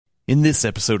In this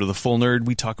episode of The Full Nerd,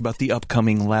 we talk about the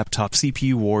upcoming laptop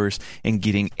CPU wars and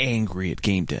getting angry at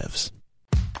game devs.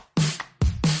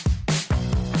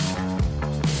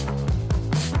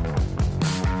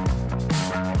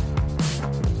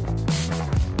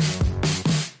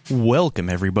 Welcome,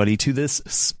 everybody, to this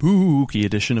spooky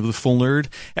edition of The Full Nerd,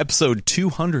 episode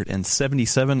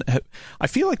 277. I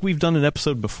feel like we've done an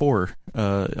episode before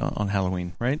on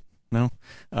Halloween, right? No?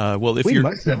 Well, if you're...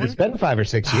 must have. It's been 5 or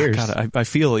 6 years. God, I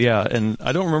feel, yeah, and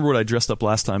I don't remember what I dressed up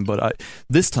last time, but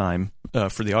this time,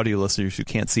 for the audio listeners who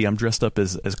can't see, I'm dressed up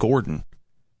as Gordon.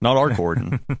 Not our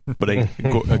Gordon, but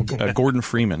a Gordon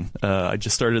Freeman. I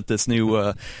just started at this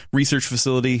new research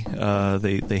facility.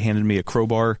 They handed me a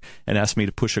crowbar and asked me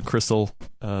to push a crystal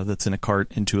that's in a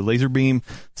cart into a laser beam.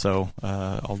 So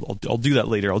I'll do that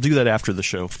later. I'll do that after the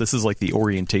show. This is like the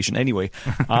orientation. Anyway,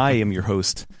 I am your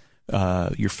host,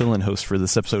 your fill-in host for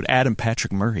this episode, Adam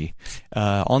Patrick Murray.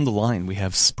 On the line, we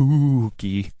have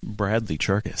spooky Bradley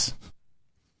Charkis.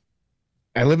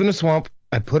 I live in a swamp.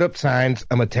 I put up signs.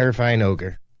 I'm a terrifying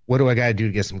ogre. What do I got to do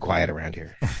to get some quiet around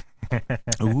here?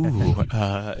 Ooh,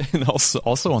 and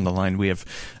also on the line, we have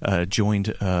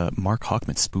joined Mark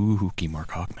Hockman, spooky Mark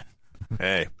Hockman.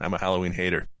 Hey, I'm a Halloween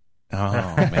hater.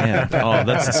 Oh, man. Oh,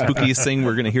 that's the spookiest thing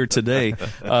we're going to hear today.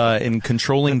 In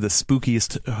controlling the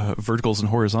spookiest verticals and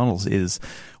horizontals is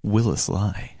Willis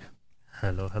Lai.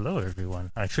 Hello,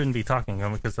 everyone. I shouldn't be talking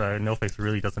because No Face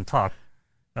really doesn't talk.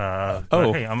 Hey,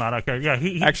 I'm out. Okay, yeah,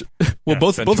 he actually. Well,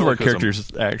 both of our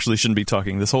characters actually shouldn't be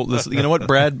talking. This, you know what,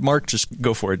 Brad, Mark, just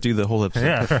go for it. Do the whole episode.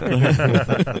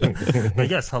 Yeah. But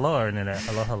yes, hello, internet.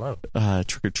 Hello.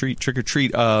 Trick or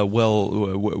treat.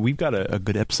 Well, we've got a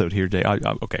good episode here today.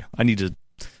 Okay,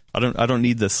 I don't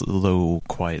need this low,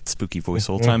 quiet, spooky voice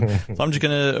the whole time. So I'm just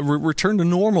gonna return to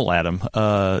normal, Adam.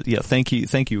 Thank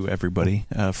you, everybody,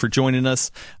 for joining us.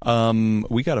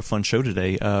 We got a fun show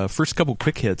today. First couple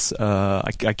quick hits.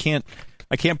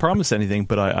 I can't promise anything,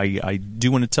 but I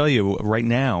do want to tell you right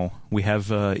now we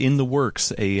have in the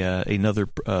works another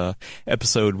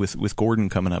episode with Gordon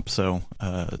coming up. So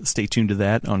stay tuned to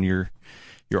that on your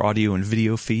audio and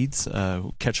video feeds.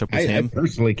 Catch up with him. I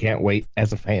personally can't wait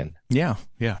as a fan. Yeah.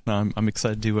 No, I'm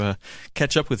excited to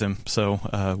catch up with him. So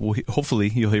hopefully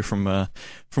you'll hear from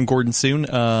Gordon soon.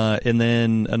 And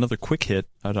then another quick hit.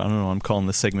 I don't know. I'm calling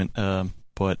this segment,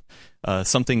 but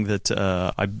something that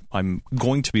I'm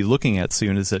going to be looking at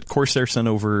soon is that Corsair sent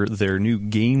over their new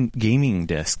gaming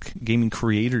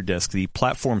creator desk, the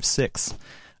Platform 6.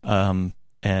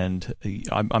 And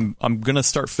I'm gonna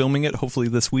start filming it hopefully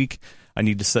this week. I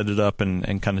need to set it up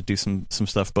and kind of do some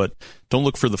stuff, but don't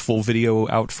look for the full video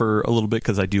out for a little bit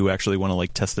because I do actually want to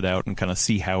like test it out and kind of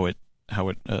see how it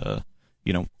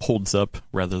holds up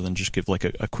rather than just give like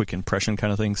a quick impression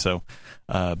kind of thing. So,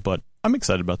 but I'm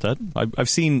excited about that. I've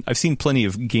seen plenty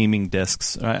of gaming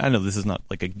desks. I know this is not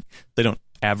like they don't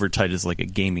advertise as like a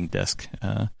gaming desk,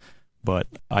 but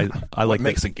I like what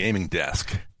makes a gaming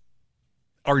desk.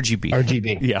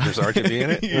 RGB. Yeah. There's RGB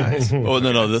in it? Nice. Oh,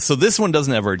 no. So this one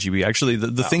doesn't have RGB. Actually,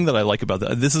 the thing that I like about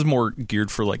that, this is more geared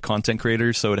for like content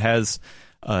creators. So it has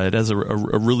a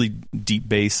really deep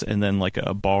bass and then like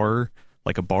a bar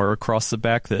across the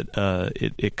back that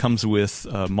it comes with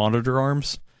monitor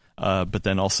arms. But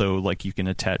then also like you can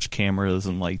attach cameras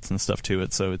and lights and stuff to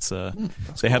it. So it's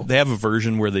they have a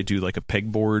version where they do like a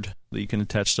pegboard that you can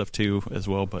attach stuff to as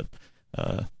well. But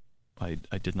I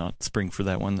did not spring for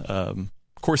that one.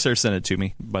 Corsair sent it to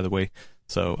me, by the way.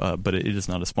 So, but it is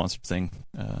not a sponsored thing.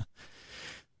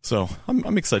 So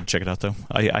I'm excited to check it out, though.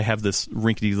 I have this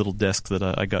rinkety little desk that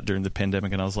I got during the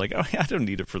pandemic, and I was like, oh, I don't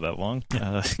need it for that long.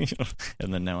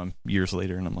 And then now I'm years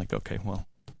later, and I'm like, okay, well,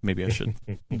 maybe I should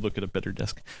look at a better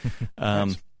desk.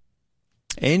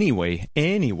 Anyway,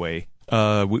 we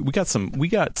got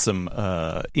some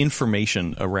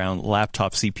information around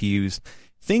laptop CPUs.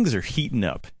 Things are heating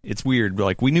up. It's weird.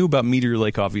 Like, we knew about Meteor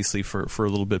Lake, obviously, for a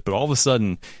little bit, but all of a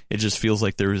sudden, it just feels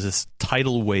like there was this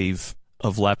tidal wave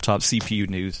of laptop CPU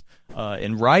news.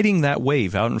 And riding that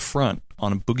wave out in front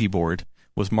on a boogie board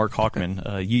was Mark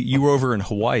Hockman. You were over in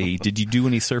Hawaii. Did you do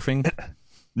any surfing?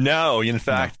 No, in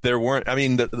fact, there weren't. I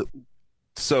mean,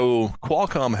 so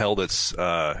Qualcomm held its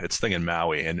thing in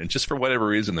Maui, and just for whatever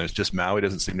reason, Maui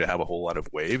doesn't seem to have a whole lot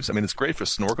of waves. I mean, it's great for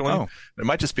snorkeling. Oh. It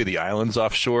might just be the islands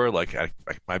offshore. Like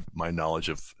my knowledge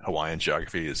of Hawaiian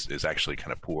geography is actually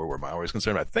kind of poor where Maui is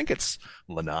concerned. I think it's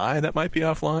Lanai that might be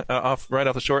right off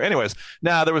the shore. Anyways,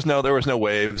 there was no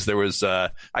waves. There was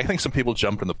I think some people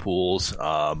jumped in the pools.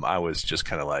 I was just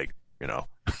kind of like,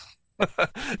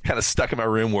 kind of stuck in my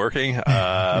room working.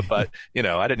 But,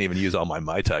 I didn't even use all my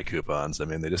Mai Tai coupons. I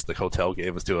mean, the hotel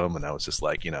gave us to them, and I was just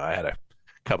like, I had a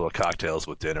couple of cocktails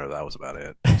with dinner. That was about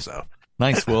it. So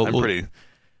nice. Well, I'm pretty.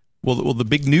 Well, the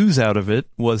big news out of it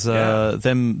was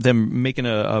them making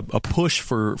a push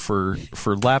for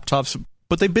laptops,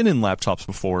 but they've been in laptops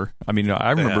before. I mean, I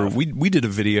remember we did a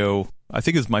video. I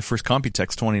think it was my first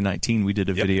Computex 2019. We did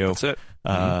a video. That's it.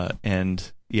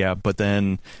 And yeah, but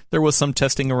then there was some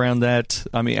testing around that.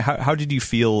 I mean, how did you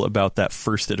feel about that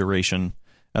first iteration?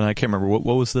 And I can't remember what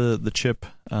was the chip.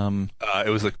 It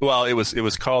was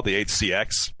called the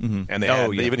 8CX, and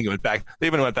they even went back. They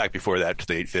even went back before that to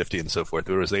the 850 and so forth.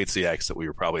 There was the 8CX that we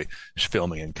were probably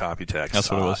filming in Computex. That's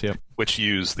what it was. Yeah, which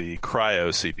used the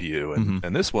Cryo CPU,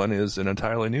 and this one is an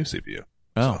entirely new CPU.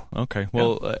 Oh, okay.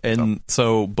 Well,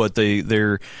 but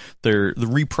they're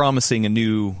repromising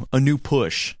a new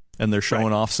push. And they're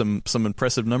showing off some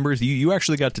impressive numbers. You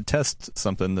actually got to test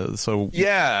something. So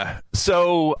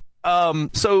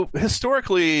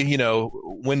historically,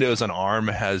 Windows on ARM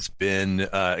has been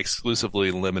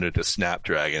exclusively limited to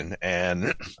Snapdragon,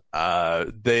 and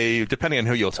they, depending on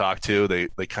who you'll talk to,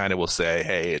 they kind of will say,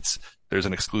 hey, there's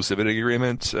an exclusivity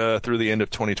agreement through the end of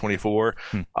 2024,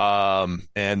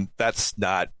 and that's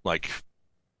not like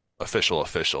official.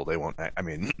 They won't. I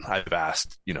mean, I've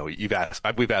asked,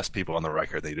 we've asked people on the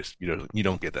record. They just, you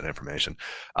don't get that information.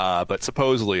 But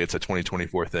supposedly it's a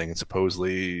 2024 thing, and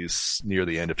supposedly near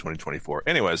the end of 2024.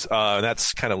 Anyways,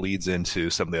 that's kind of leads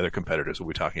into some of the other competitors we'll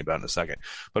be talking about in a second.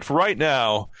 But for right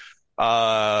now,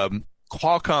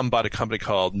 Qualcomm bought a company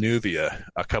called Nuvia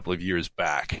a couple of years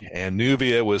back, and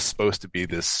Nuvia was supposed to be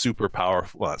this super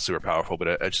powerful, well, not super powerful,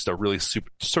 but just a really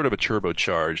sort of a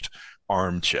turbocharged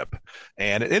ARM chip.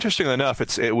 And interestingly enough,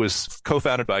 it was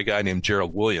co-founded by a guy named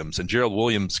Gerald Williams, and Gerald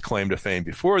Williams' claim to fame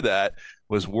before that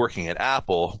was working at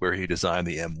Apple, where he designed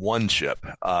the M1 chip.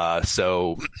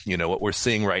 So what we're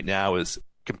seeing right now is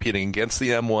competing against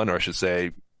the M1, or I should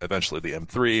say eventually the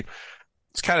M3.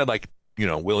 It's kind of like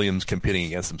Williams competing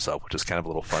against himself, which is kind of a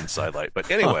little fun sidelight.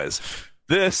 But anyways,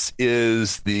 this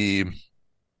is the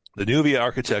Nuvia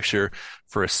architecture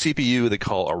for a CPU they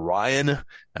call Orion,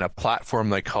 and a platform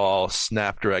they call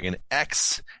Snapdragon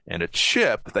X, and a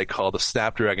chip they call the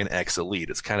Snapdragon X Elite.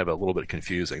 It's kind of a little bit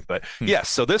confusing, but yes.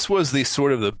 So this was the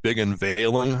sort of the big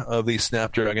unveiling of the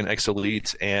Snapdragon X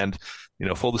Elite, and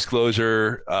full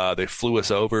disclosure, they flew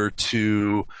us over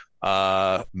to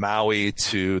Maui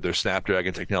to their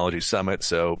Snapdragon Technology Summit.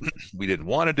 So we didn't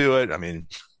want to do it. I mean,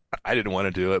 I didn't want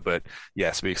to do it, but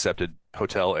yes, we accepted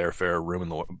hotel, airfare, room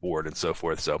and board, and so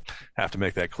forth. So have to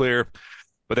make that clear.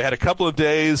 But they had a couple of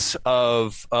days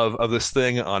of this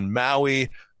thing on Maui,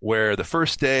 where the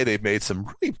first day they made some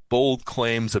really bold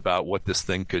claims about what this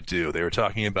thing could do. They were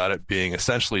talking about it being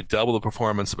essentially double the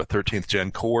performance of a 13th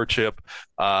gen core chip,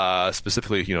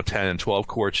 specifically 10 and 12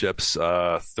 core chips,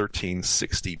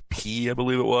 1360p, I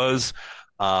believe it was,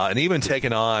 and even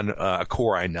taking on a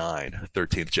Core i9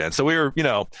 13th gen. So we were,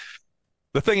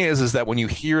 the thing is that when you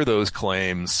hear those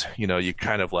claims, you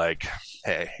kind of like,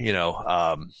 hey,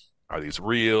 are these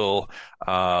real?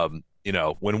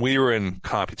 When we were in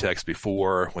Computex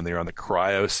before, when they were on the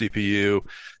Cryo CPU,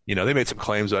 they made some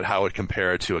claims about how it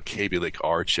compared to a Kaby Lake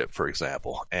R chip, for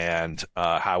example, and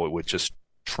how it would just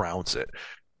trounce it.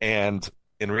 And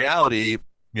in reality,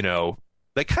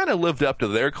 they kind of lived up to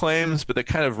their claims, but they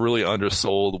kind of really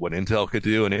undersold what Intel could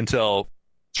do. And Intel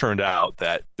turned out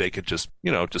that they could just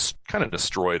kind of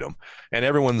destroyed them. And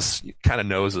everyone's kind of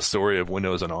knows the story of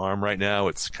Windows on ARM right now.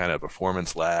 It's kind of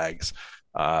performance lags.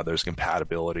 There's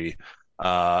compatibility.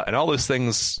 And all those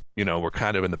things, were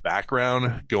kind of in the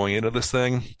background going into this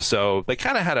thing. So they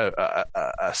kind of had a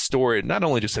story, not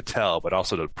only just to tell, but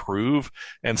also to prove.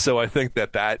 And so I think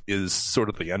that is sort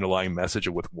of the underlying message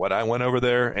with what I went over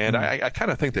there. And I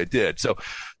kind of think they did. So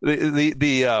the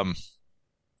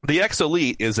X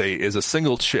Elite is a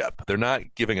single chip. They're not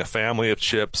giving a family of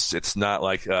chips. It's not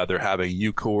like they're having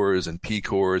U cores and P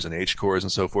cores and H cores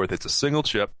and so forth. It's a single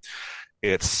chip.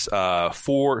 It's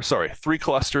 3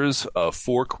 clusters of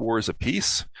 4 cores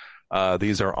apiece.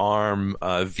 These are ARM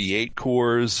V8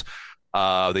 cores.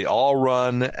 They all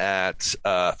run at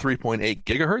 3.8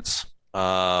 gigahertz.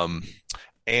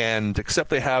 And except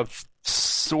they have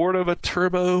sort of a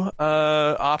turbo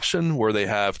option where they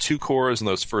have 2 cores in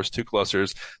those first 2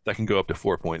 clusters that can go up to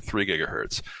 4.3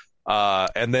 gigahertz.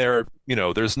 And they're,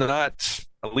 there's not,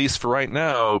 at least for right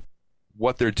now,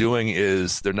 what they're doing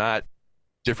is they're not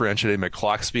differentiating by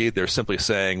clock speed. They're simply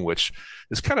saying, which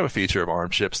is kind of a feature of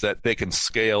ARM chips, that they can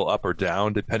scale up or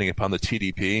down depending upon the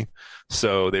TDP.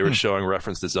 So they were showing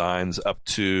reference designs up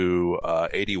to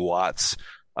 80 watts,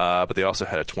 but they also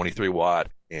had a 23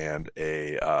 watt and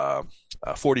a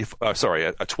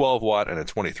 12 watt and a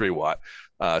 23 watt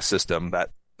system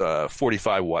that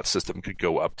 45 watt system could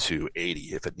go up to 80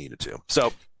 if it needed to.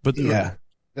 So, but yeah,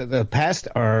 the past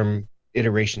ARM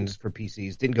iterations for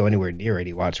PCs didn't go anywhere near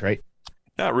 80 watts, right?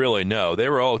 Not really, no. They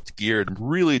were all geared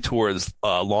really towards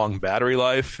long battery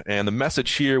life, and the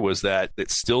message here was that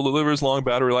it still delivers long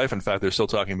battery life. In fact, they're still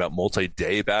talking about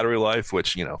multi-day battery life,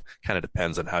 which, kind of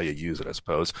depends on how you use it, I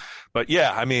suppose. But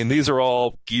yeah, I mean, these are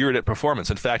all geared at performance.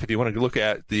 In fact, if you want to look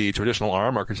at the traditional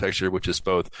ARM architecture, which is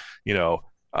both,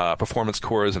 performance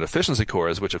cores and efficiency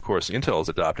cores, which of course Intel has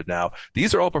adopted now.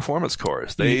 These are all performance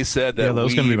cores. They said that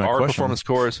our performance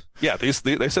cores. Yeah, they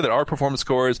said that our performance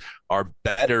cores are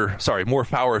more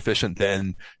power efficient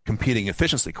than competing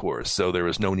efficiency cores. So there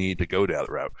was no need to go down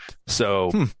that route.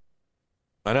 So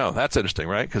I know that's interesting,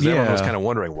 right? Because everyone was kind of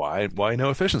wondering why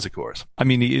no efficiency cores. I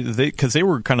mean, because they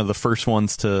were kind of the first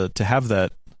ones to have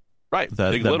that. Right.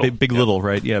 Big little,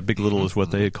 right? Yeah, big little is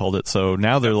what they had called it. So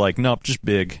now they're like, nope, just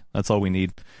big. That's all we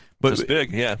need. But just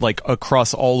big, yeah. Like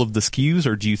across all of the SKUs,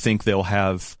 or do you think they'll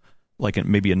have like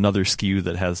maybe another SKU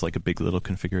that has like a big little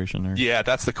configuration? Or yeah,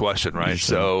 that's the question, right?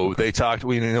 So they talked.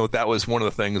 That was one of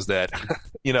the things that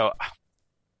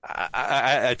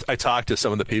I talked to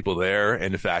some of the people there,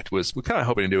 and in fact we're kind of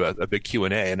hoping to do a big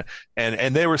Q&A,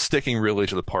 and they were sticking really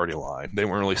to the party line. They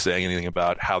weren't really saying anything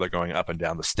about how they're going up and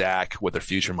down the stack, what their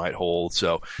future might hold.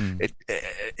 So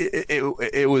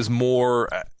it was more.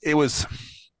 It was.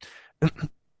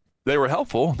 They were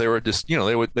helpful. They were just,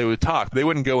 they would talk. They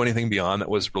wouldn't go anything beyond that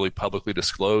was really publicly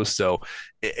disclosed. So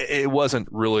it wasn't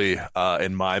really,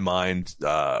 in my mind,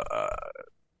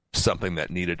 something that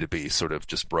needed to be sort of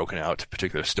just broken out to a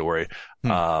particular story.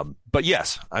 But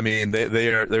yes, I mean,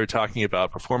 they're talking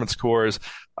about performance cores,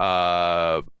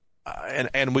 and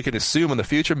we can assume in the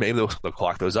future maybe they'll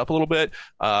clock those up a little bit.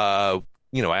 I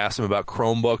asked them about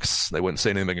Chromebooks. They wouldn't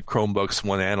say anything about Chromebooks.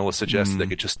 One analyst suggested they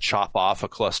could just chop off a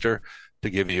cluster to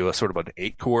give you a sort of an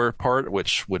 8-core part,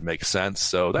 which would make sense.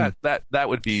 So that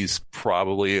would be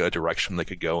probably a direction they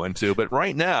could go into. But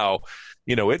right now,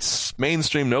 it's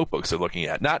mainstream notebooks they're looking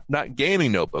at, not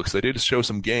gaming notebooks. They did show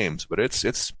some games, but it's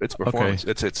performance.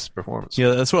 Okay. It's performance.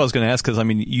 Yeah, that's what I was going to ask, because I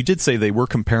mean, you did say they were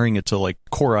comparing it to like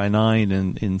Core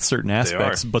i9 in certain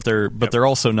aspects, but they're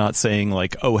also not saying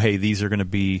like, oh, hey, these are going to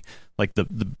be like the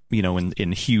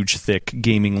in huge thick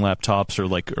gaming laptops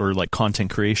or like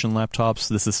content creation laptops.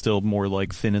 This is still more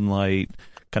like thin and light.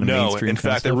 Kind of mainstream. In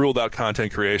fact, they ruled out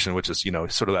content creation, which is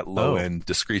sort of that low end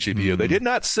discrete GPU. They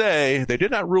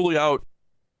did not rule out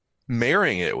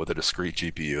marrying it with a discrete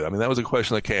GPU. I mean, that was a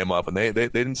question that came up, and they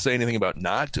didn't say anything about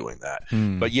not doing that.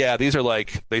 But yeah, these are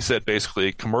like, they said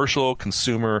basically commercial,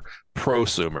 consumer,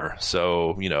 prosumer.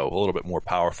 So, a little bit more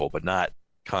powerful, but not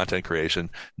content creation,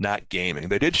 not gaming.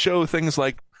 They did show things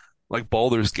like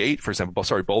Baldur's Gate, for example.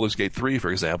 Baldur's Gate 3,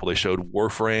 for example. They showed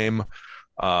Warframe,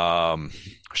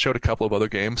 showed a couple of other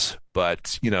games,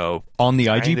 but, on the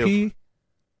IGP?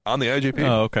 On the IGP.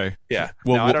 Oh, okay. Yeah.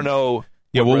 Well, now, I don't know.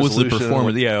 Yeah, what was the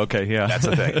performance? Yeah, okay, yeah. That's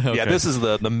the thing. Okay. Yeah, this is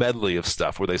the medley of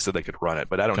stuff where they said they could run it,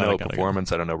 but I don't know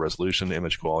performance. I don't know resolution,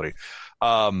 image quality.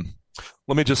 Let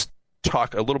me just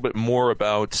talk a little bit more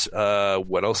about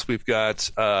what else we've got.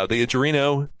 The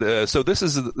Adreno. So this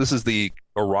is the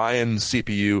Orion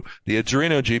CPU. The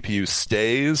Adreno GPU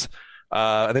stays.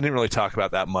 They didn't really talk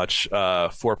about that much.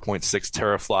 4.6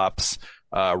 teraflops,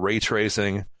 ray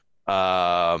tracing.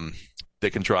 They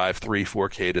can drive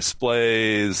 4K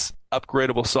displays,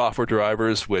 upgradable software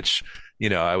drivers, which,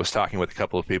 I was talking with a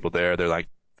couple of people there. They're like,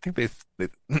 I think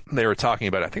they were talking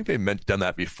about, I think they've done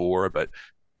that before, but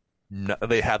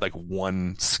they had like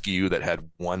one SKU that had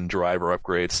one driver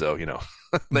upgrade. So,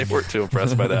 they weren't too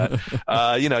impressed by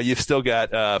that. You've still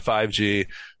got 5G,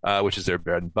 which is their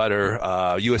bread and butter.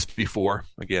 USB 4.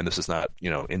 Again, this is not,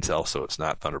 Intel, so it's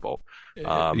not Thunderbolt. That's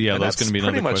going to be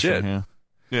another question.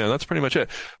 Yeah, that's pretty much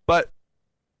it. But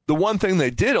the one thing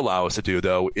they did allow us to do,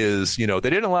 though, is, they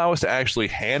didn't allow us to actually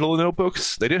handle the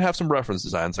notebooks. They did have some reference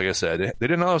designs, like I said. They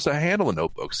didn't allow us to handle the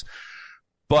notebooks.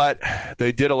 But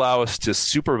they did allow us to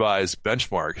supervise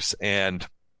benchmarks, and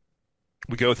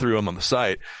we go through them on the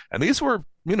site. And these were,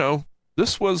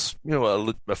 this was,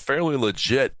 a fairly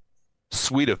legit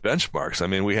suite of benchmarks. I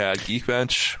mean, we had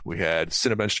Geekbench, we had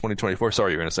Cinebench 2024.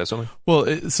 Sorry, you're going to say something?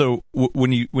 Well, so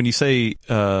when you say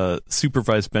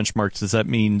supervised benchmarks, does that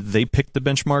mean they picked the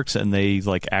benchmarks and they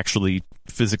like actually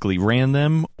physically ran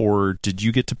them, or did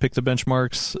you get to pick the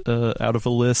benchmarks out of a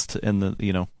list? And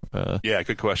yeah,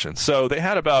 good question. So they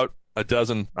had about a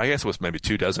dozen, I guess it was maybe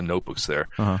 24 notebooks there.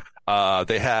 Uh-huh.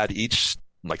 They had each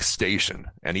like station,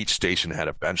 and each station had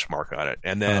a benchmark on it.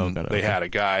 And then they had a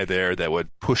guy there that would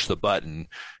push the button,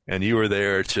 and you were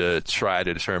there to try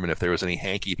to determine if there was any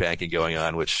hanky-panky going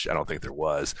on, which I don't think there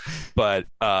was. But,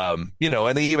 you know,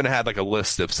 and they even had like a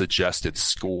list of suggested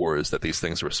scores that these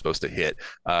things were supposed to hit,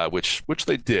 which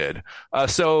they did.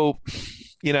 So,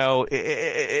 you know,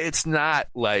 it's not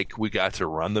like we got to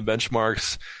run the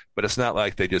benchmarks, but it's not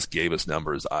like they just gave us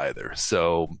numbers either.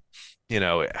 So, you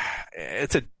know,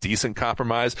 it's a decent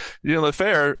compromise. You know, the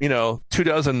fair, you know,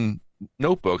 24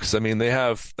 notebooks. I mean,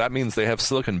 that means they have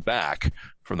silicon back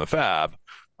from the fab.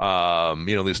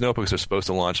 You know, these notebooks are supposed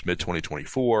to launch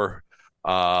mid-2024.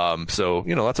 So,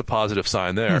 you know, that's a positive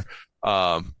sign there.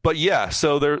 But yeah,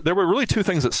 so there were really two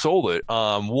things that sold it.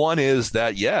 One is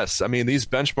that, yes, I mean, these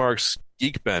benchmarks,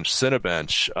 Geekbench,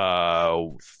 Cinebench,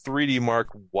 3D Mark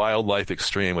Wildlife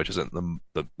Extreme, which isn't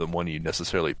the one you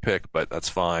necessarily pick, but that's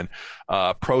fine.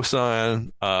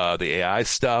 ProScion, the AI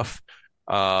stuff.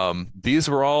 These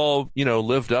were all, you know,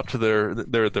 lived up to their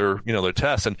you know, their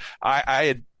tests. And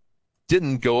I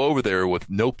didn't go over there with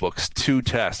notebooks to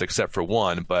test except for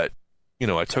one, but you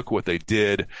know, I took what they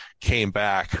did, came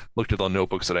back, looked at the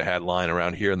notebooks that I had lying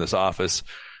around here in this office,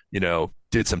 you know,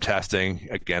 did some testing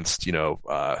against, you know,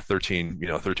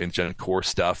 13th gen core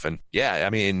stuff. And yeah,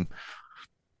 I mean,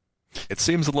 it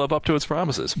seems to live up to its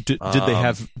promises. Did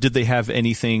they have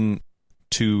anything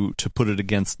to put it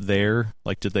against there?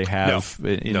 Like, did they have? No,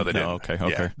 they didn't. Okay.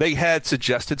 Yeah. They had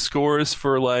suggested scores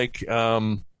for like a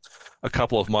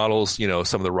couple of models, you know,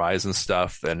 some of the Ryzen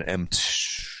stuff and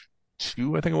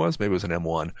M2, I think it was. Maybe it was an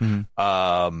M1.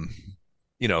 Mm-hmm.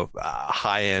 You know,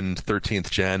 high-end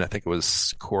 13th gen, I think it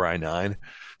was Core i9.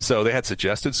 So they had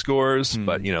suggested scores,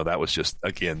 but, you know, that was just,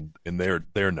 again, in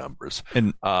their numbers.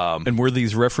 And were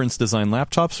these reference design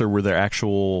laptops, or were there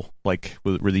actual, like,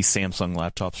 were these Samsung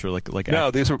laptops, or like? No,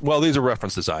 these are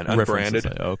reference design,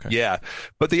 unbranded. Okay. Yeah.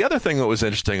 But the other thing that was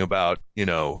interesting about, you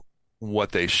know,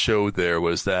 what they showed there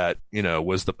was that, you know,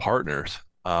 was the partners.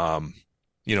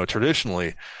 You know,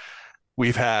 traditionally,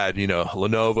 we've had, you know,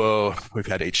 Lenovo, we've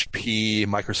had HP,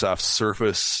 Microsoft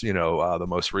Surface, you know, the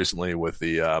most recently with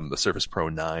the Surface Pro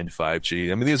 9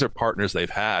 5G. I mean, these are partners they've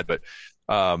had, but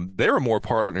there were more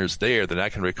partners there than I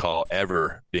can recall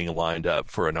ever being lined up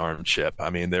for an ARM chip. I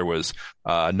mean, there was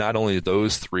not only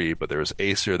those three, but there was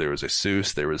Acer, there was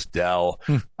Asus, there was Dell,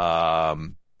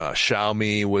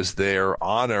 Xiaomi was there.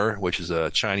 Honor, which is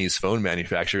a Chinese phone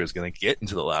manufacturer, is going to get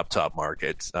into the laptop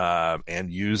market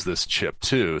and use this chip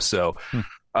too. So,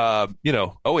 you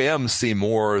know, OEMs see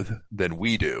more than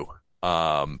we do.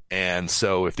 And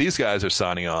so if these guys are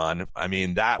signing on, I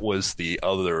mean, that was the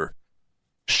other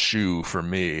shoe for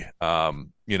me.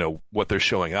 You know, what they're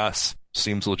showing us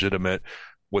seems legitimate.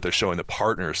 What they're showing the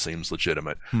partners seems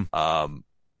legitimate.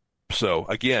 So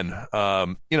again,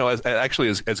 you know,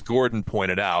 as Gordon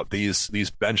pointed out, these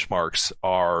benchmarks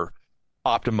are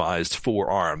optimized for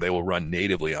ARM. They will run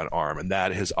natively on ARM, and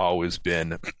that has always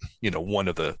been, you know, one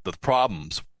of the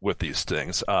problems with these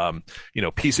things. You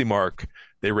know, PCMark,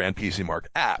 they ran PCMark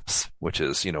apps, which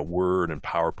is, you know, Word and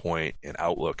PowerPoint and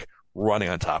Outlook running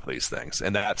on top of these things,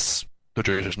 and that's the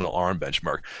traditional ARM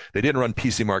benchmark. They didn't run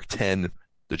PCMark 10,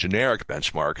 the generic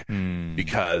benchmark,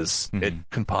 because it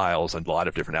compiles a lot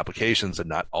of different applications, and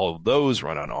not all of those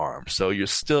run on ARM. So you're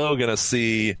still going to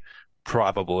see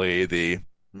probably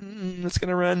it's going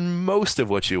to run most of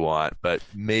what you want, but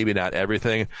maybe not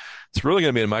everything. It's really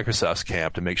going to be in Microsoft's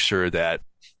camp to make sure that,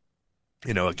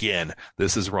 you know, again,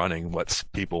 this is running what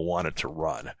people want it to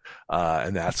run.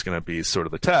 And that's going to be sort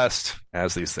of the test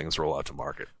as these things roll out to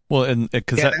market. Well, and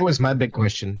that was my big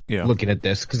question looking at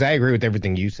this, because I agree with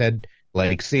everything you said.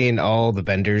 Like, seeing all the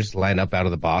vendors line up out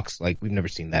of the box, like, we've never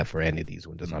seen that for any of these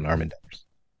Windows on ARM endeavors.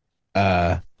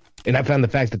 And I found the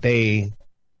fact that they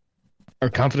are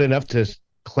confident enough to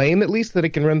claim, at least, that it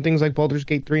can run things like Baldur's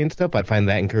Gate 3 and stuff. I find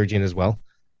that encouraging as well.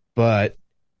 But,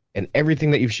 and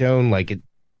everything that you've shown, like, it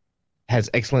has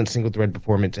excellent single-thread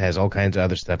performance. It has all kinds of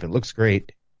other stuff. It looks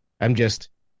great. I'm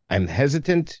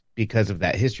hesitant because of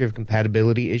that history of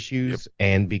compatibility issues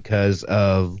and because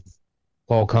of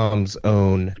Qualcomm's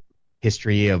own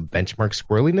history of benchmark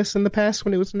squirreliness in the past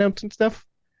when it was announced and stuff.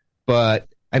 But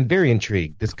I'm very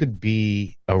intrigued. This could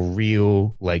be a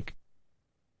real, like,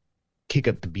 kick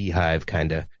up the beehive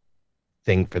kind of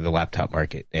thing for the laptop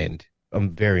market, and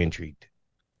I'm very intrigued.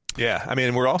 Yeah, I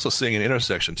mean, we're also seeing an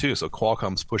intersection too. So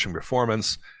Qualcomm's pushing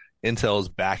performance, Intel's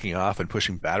backing off and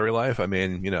pushing battery life. I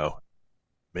mean, you know,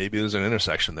 maybe there's an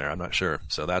intersection there. I'm not sure.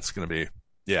 So that's going to be,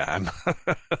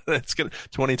 it's going to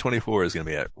 2024 is going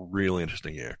to be a really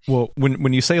interesting year. Well,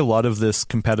 when you say a lot of this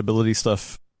compatibility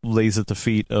stuff lays at the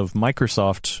feet of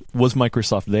Microsoft, was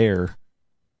Microsoft there?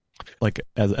 like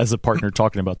as a partner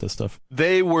talking about this stuff?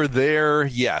 They were there,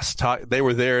 yes. They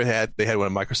were there. They had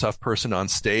one Microsoft person on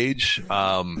stage.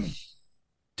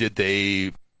 Did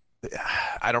they?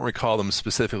 I don't recall them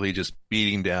specifically just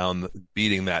beating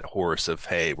that horse of,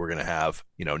 hey, we're going to have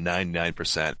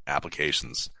 99%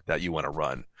 applications that you want to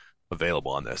run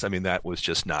available on this. I mean, that was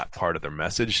just not part of their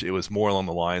message. It was more along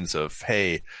the lines of,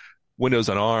 hey, Windows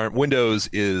on ARM. Windows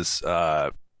is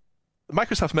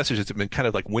Microsoft's message has been kind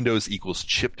of like Windows equals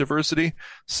chip diversity.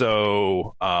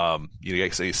 So you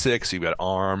got x86, you've got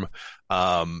ARM.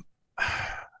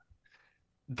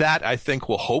 That I think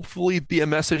will hopefully be a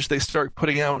message they start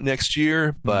putting out next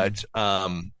year. But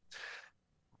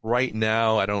right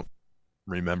now, I don't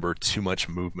remember too much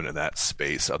movement in that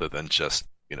space other than just,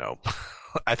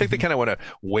 I think they kind of want to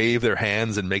wave their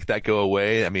hands and make that go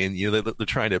away. I mean, they're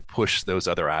trying to push those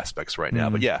other aspects right now.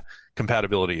 But yeah,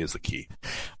 compatibility is the key.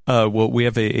 Well, we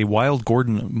have a Wild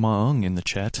Gordon Mong in the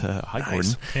chat. Hi,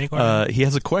 nice. Gordon. He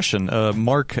has a question.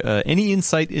 Mark, any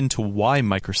insight into why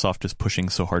Microsoft is pushing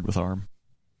so hard with ARM?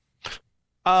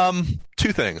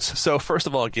 Two things. So first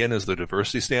of all, again, is the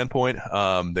diversity standpoint.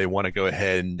 They want to go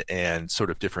ahead and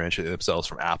sort of differentiate themselves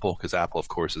from Apple, because Apple, of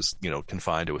course, is,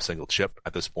 confined to a single chip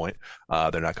at this point.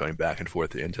 They're not going back and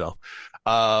forth to Intel.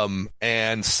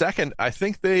 And second, I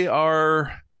think they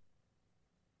are,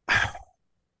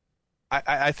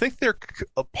 I think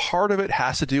a part of it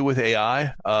has to do with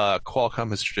AI. Qualcomm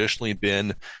has traditionally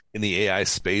been in the AI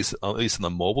space, at least in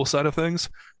the mobile side of things.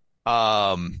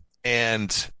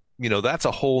 And that's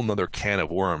a whole nother can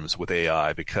of worms with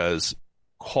AI, because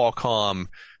Qualcomm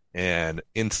and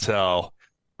Intel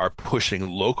are pushing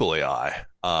local AI,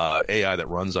 AI that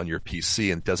runs on your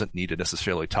PC and doesn't need to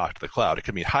necessarily talk to the cloud. It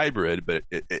can be hybrid, but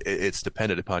it's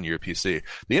dependent upon your PC.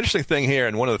 The interesting thing here,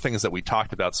 and one of the things that we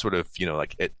talked about sort of,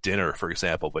 like at dinner, for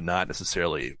example, but not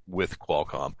necessarily with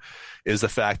Qualcomm, is the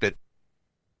fact that,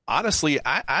 honestly,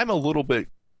 I'm a little bit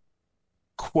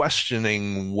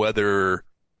questioning whether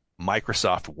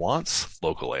Microsoft wants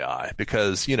local AI,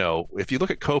 because, if you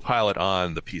look at Copilot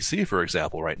on the PC, for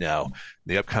example, right now,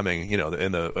 the upcoming, in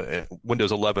the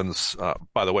Windows 11's,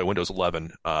 by the way, Windows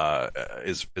 11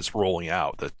 is rolling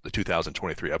out. The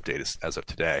 2023 update is as of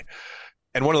today.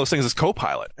 And one of those things is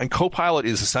Copilot, and Copilot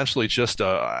is essentially just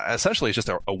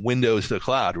a window to the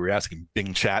cloud where you're asking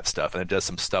Bing Chat stuff, and it does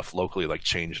some stuff locally, like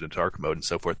change into dark mode and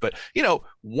so forth. But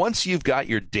once you've got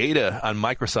your data on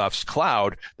Microsoft's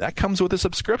cloud, that comes with a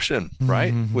subscription,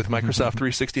 right? With Microsoft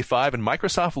 365, and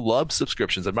Microsoft loves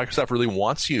subscriptions, and Microsoft really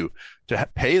wants you to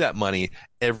pay that money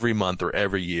every month or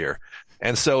every year.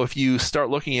 And so if you start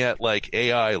looking at like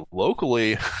AI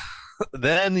locally,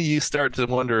 then you start to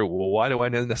wonder, well, why do I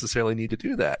necessarily need to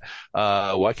do that?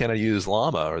 Why can't I use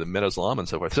Llama or the Meadows Llama and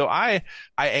so forth? So I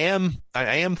am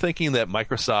thinking that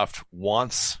Microsoft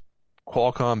wants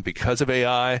Qualcomm because of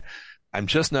AI. I'm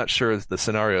just not sure that the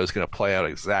scenario is going to play out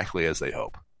exactly as they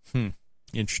hope.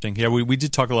 Interesting. Yeah, we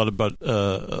did talk a lot about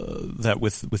that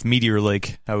with Meteor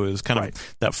Lake. How it was kind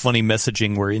of that funny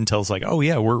messaging where Intel's like, oh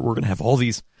yeah, we're going to have all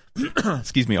these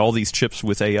all these chips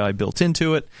with AI built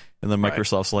into it. And then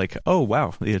Microsoft's like, oh,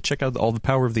 wow, yeah, check out all the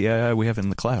power of the AI we have in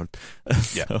the cloud.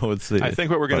 Yeah. I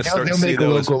think what we're going to start to see, make a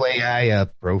local AI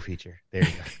pro feature. There you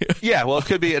go. Yeah, well, it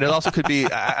could be. And it also could be,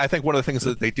 I think one of the things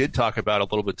that they did talk about a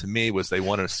little bit to me was they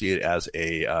wanted to see it as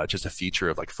just a feature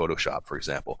of like Photoshop, for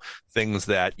example. Things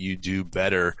that you do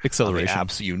better acceleration on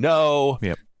the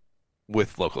apps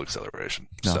with local acceleration.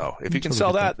 No, so if you can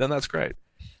sell that, then that's great.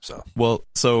 So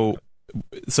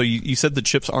you said the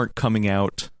chips aren't coming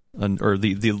out, or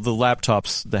the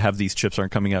laptops that have these chips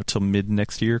aren't coming out till mid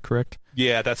next year, correct?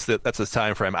 Yeah, that's the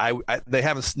time frame. They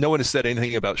haven't. No one has said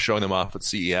anything about showing them off at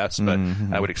CES, but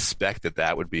I would expect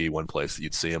that would be one place that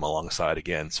you'd see them alongside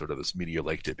again, sort of this Meteor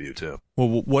Lake debut too.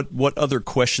 Well, what other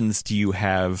questions do you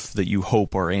have that you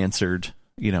hope are answered?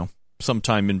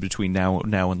 Sometime in between now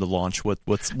and the launch.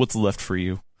 What's left for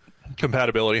you?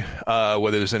 Compatibility,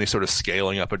 whether there's any sort of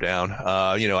scaling up or down.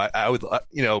 I would,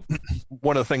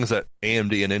 one of the things that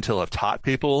AMD and Intel have taught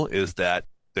people is that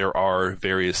there are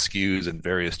various SKUs and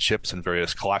various chips and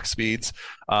various clock speeds.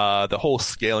 The whole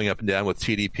scaling up and down with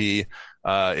TDP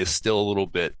is still a little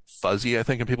bit fuzzy, I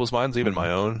think, in people's minds, even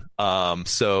my own.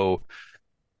 So,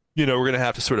 we're going to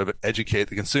have to sort of educate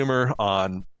the consumer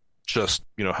on just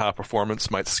how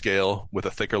performance might scale with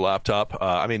a thicker laptop.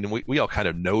 I mean, we all kind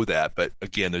of know that, but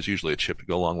again, there's usually a chip to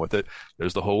go along with it.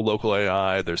 There's the whole local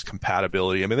AI, there's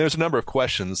compatibility. I mean, there's a number of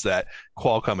questions that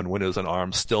Qualcomm and Windows on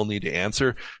ARM still need to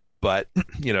answer, but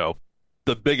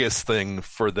the biggest thing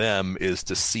for them is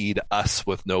to seed us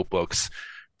with notebooks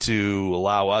to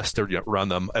allow us to run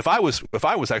them. If I was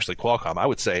actually Qualcomm, I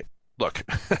would say, look,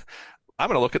 I'm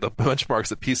going to look at the benchmarks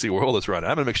that PC World is running.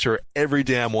 I'm going to make sure every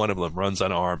damn one of them runs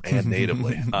on ARM and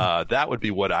natively. That would be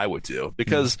what I would do,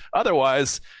 because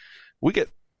otherwise we get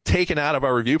taken out of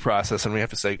our review process and we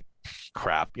have to say,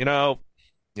 crap,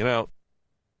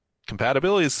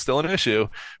 compatibility is still an issue,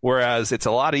 whereas it's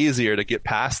a lot easier to get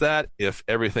past that if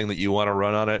everything that you want to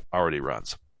run on it already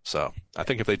runs. So I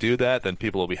think if they do that, then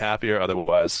people will be happier.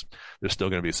 Otherwise, there's still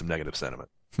going to be some negative sentiment.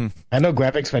 I know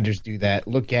graphics vendors do that.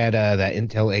 Look at that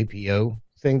Intel APO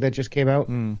thing that just came out.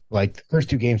 Like the first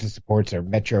 2 games it supports are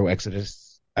Metro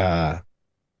Exodus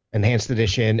Enhanced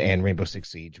Edition and Rainbow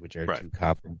Six Siege, which are 2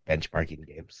 copper benchmarking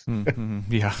games.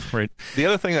 Yeah, right. The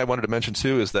other thing I wanted to mention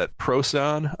too is that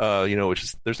Procyon, which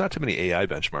is, there's not too many AI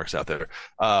benchmarks out there.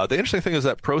 The interesting thing is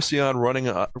that Procyon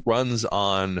runs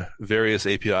on various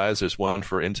APIs. There's one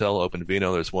for Intel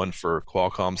OpenVINO. There's one for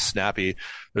Qualcomm Snappy.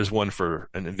 There's one for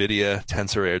NVIDIA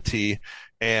TensorRT,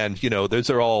 and those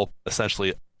are all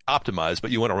essentially optimized,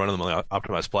 but you want to run them on an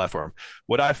optimized platform.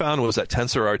 What I found was that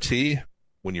TensorRT,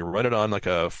 when you run it on like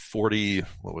a 40,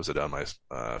 what was it on my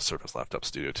Surface Laptop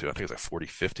Studio 2? I think it's like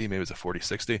 4050, maybe it's a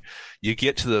 4060. You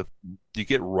get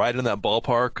right in that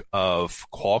ballpark of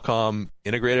Qualcomm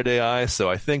integrated AI. So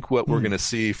I think what we're going to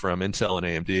see from Intel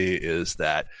and AMD is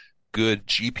that good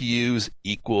GPUs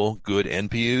equal good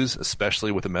NPUs,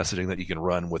 especially with the messaging that you can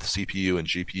run with CPU and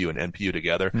GPU and NPU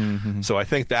together. So I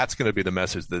think that's going to be the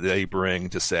message that they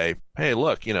bring to say, hey,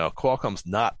 look, Qualcomm's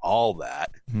not all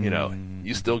that.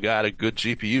 You still got a good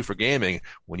GPU for gaming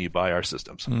when you buy our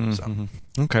systems. So.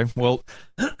 Okay, well,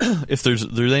 if there's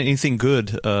anything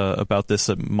good about this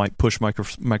that might push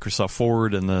Microsoft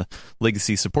forward and the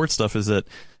legacy support stuff, is that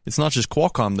it's not just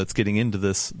Qualcomm that's getting into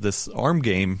this ARM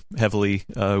game heavily.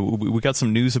 We got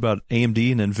some news about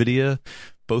AMD and NVIDIA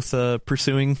both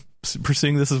pursuing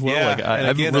this as well. Yeah, I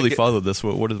haven't really followed this.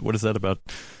 What is that about?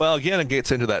 Well, again, it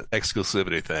gets into that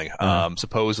exclusivity thing.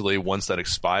 Supposedly, once that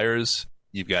expires,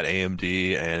 you've got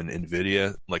AMD and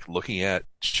NVIDIA looking at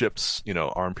chips,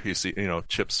 ARM PC,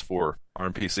 chips for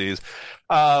ARM PCs.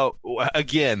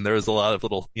 Again, there's a lot of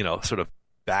little, sort of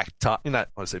back talk,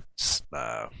 what's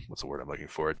the word I'm looking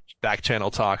for? Back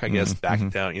channel talk, I guess, back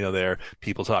down, there,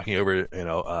 people talking over,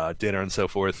 dinner and so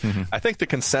forth. I think the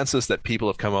consensus that people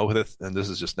have come up with, and this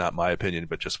is just not my opinion,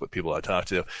 but just what people I talk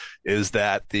to, is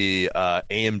that the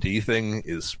AMD thing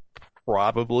is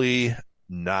probably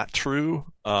not true,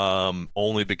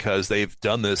 only because they've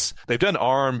done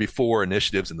ARM before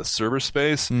initiatives in the server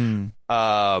space,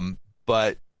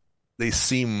 but they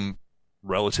seem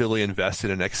relatively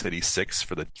invested in x86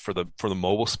 for the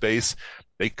mobile space.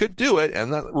 They could do it,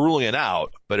 and not ruling it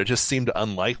out, but it just seemed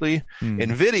unlikely.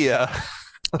 NVIDIA,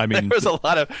 there's a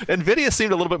lot of NVIDIA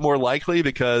seemed a little bit more likely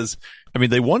because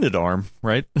they wanted ARM,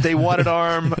 right? They wanted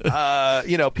ARM.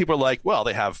 People are like, well,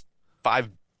 they have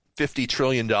 $50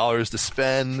 trillion to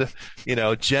spend.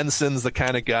 Jensen's the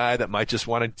kind of guy that might just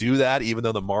want to do that, even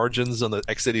though the margins on the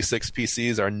x86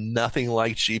 PCs are nothing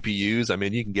like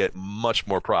GPUs. You can get much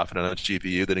more profit on a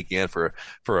GPU than again for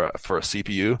a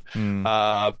CPU.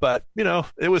 But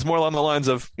it was more along the lines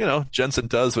of Jensen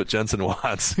does what Jensen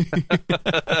wants,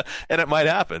 and it might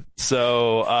happen.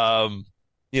 So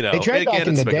they tried back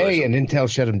in the day, and Intel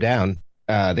shut them down.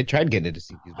 They tried getting into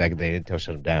CPUs back in the day until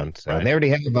shut them down. So and they already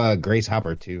have Grace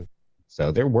Hopper too.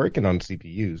 So they're working on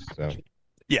CPUs. So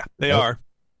yeah, they are.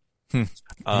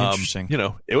 Interesting.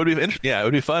 It would be interesting. Yeah, it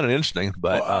would be fun and interesting.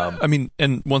 But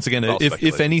and once again,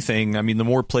 if anything, the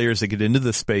more players that get into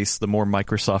this space, the more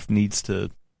Microsoft needs to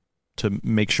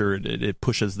make sure it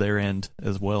pushes their end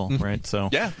as well, right? So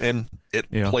yeah, and it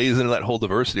plays into that whole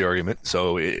diversity argument.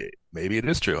 So maybe it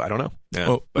is true. I don't know.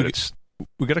 Yeah, but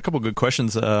we got a couple good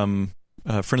questions.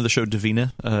 Friend of the show,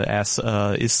 Davina, asks,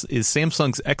 is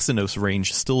Samsung's Exynos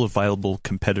range still a viable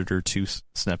competitor to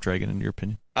Snapdragon, in your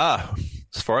opinion? As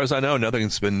far as I know,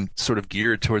 nothing's been sort of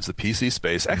geared towards the PC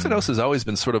space. Exynos has always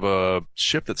been sort of a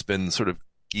chip that's been sort of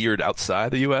geared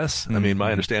outside the U.S.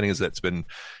 My understanding is that it's been,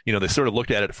 they sort of looked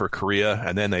at it for Korea,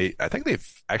 and then I think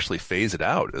they've actually phased it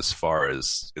out as far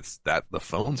as the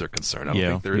phones are concerned. I don't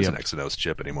think there is an Exynos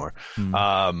chip anymore.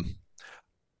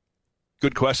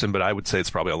 Good question, but I would say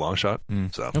it's probably a long shot.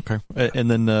 So okay,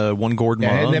 and then one Gordon.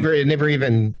 Yeah, they never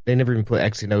even put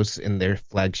Exynos in their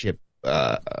flagship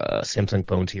Samsung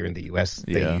phones here in the U.S.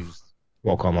 They use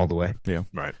Qualcomm all the way. Yeah,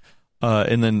 right.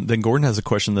 And then Gordon has a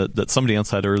question that somebody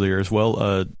else had earlier as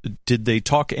well. Did they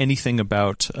talk anything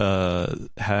about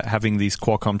having these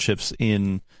Qualcomm chips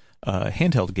in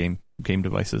handheld game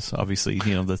devices? Obviously,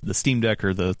 the Steam Deck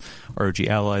or the ROG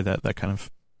Ally, that kind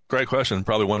of. Great question.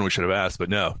 Probably one we should have asked, but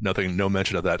no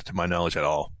mention of that to my knowledge at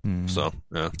all. So,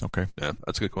 yeah. Okay. Yeah,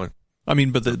 that's a good point.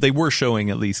 But they were showing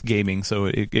at least gaming, so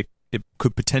it it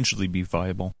could potentially be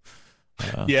viable.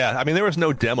 Yeah, I mean, there was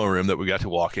no demo room that we got to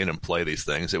walk in and play these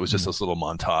things. It was just this little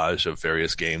montage of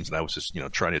various games, and I was just,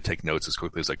 trying to take notes as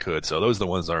quickly as I could. So those are the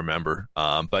ones I remember.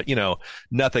 But,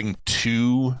 nothing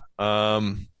too,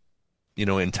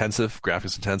 intensive,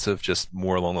 graphics intensive, just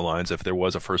more along the lines, if there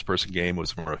was a first-person game, it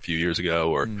was from a few years ago,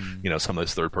 or, some of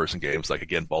those third-person games, like,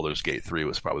 again, Baldur's Gate 3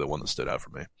 was probably the one that stood out for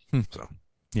me. So,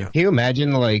 yeah. Can you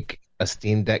imagine, like, a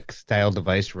Steam Deck-style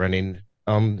device running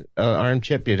ARM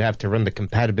chip? You'd have to run the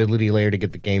compatibility layer to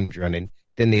get the games running,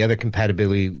 then the other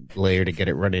compatibility layer to get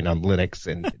it running on Linux,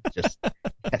 and it just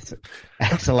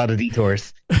that's a lot of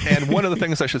detours. And one of the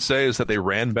things I should say is that they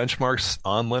ran benchmarks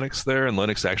on Linux there, and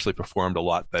Linux actually performed a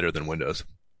lot better than Windows.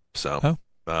 So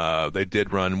they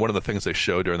did run, one of the things they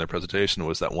showed during their presentation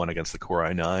was that one against the Core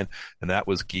i9, and that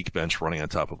was Geekbench running on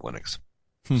top of Linux.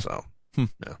 So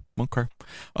yeah. Okay.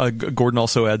 Gordon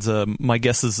also adds, my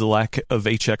guess is the lack of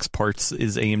HX parts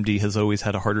is AMD has always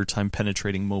had a harder time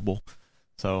penetrating mobile.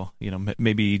 So,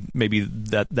 maybe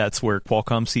that's where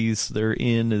Qualcomm sees their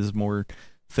in is more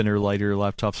thinner, lighter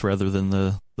laptops rather than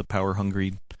the power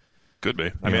hungry. Could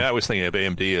be. I mean, I was thinking of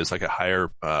AMD as like a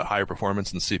higher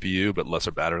performance in CPU, but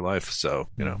lesser battery life. So,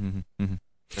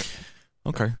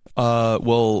 Okay.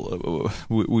 Well,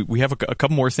 we have a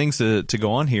couple more things to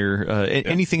go on here.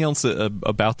 Anything else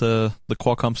about the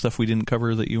Qualcomm stuff we didn't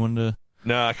cover that you wanted to?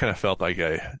 No, I kind of felt like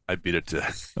I beat it to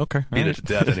it to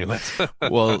death anyway.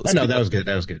 Well, no, that was good.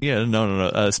 That was good. Yeah,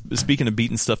 no. Speaking of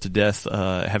beating stuff to death,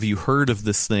 have you heard of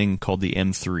this thing called the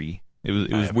M3?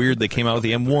 It was weird. They came out with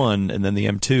the M1 and then the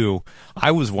M2. I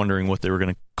was wondering what they were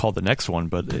going to call the next one,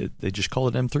 but they just call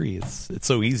it M3. It's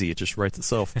so easy. It just writes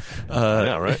itself.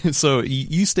 Yeah, right. So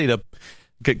you stayed up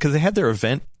because they had their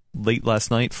event late last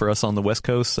night for us on the West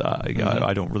Coast.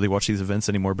 I don't really watch these events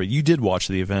anymore, but you did watch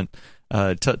the event.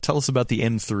 Tell us about the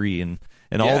M3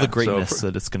 and all the greatness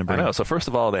that it's going to bring. I know. So first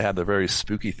of all, they had the very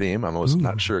spooky theme. I was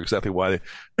not sure exactly why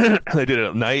they did it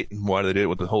at night and why they did it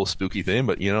with the whole spooky theme,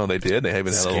 but they did. They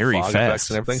even had a little fog effects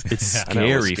and everything. It's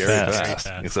scary fast.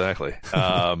 Exactly.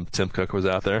 Tim Cook was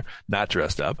out there, not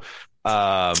dressed up.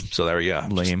 So there we go.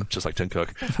 Lame. Just like Tim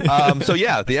Cook. So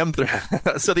yeah, the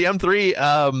M3. So the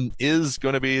M3 is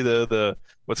going to be the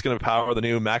what's going to power the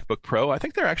new MacBook Pro. I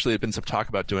think there actually had been some talk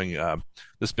about doing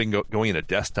this being going into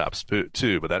desktops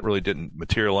too, but that really didn't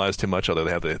materialize too much. Although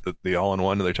they have the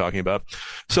all-in-one that they're talking about.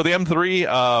 So the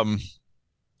M3,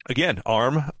 again,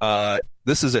 ARM.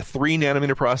 This is a 3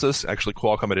 nanometer process. Actually,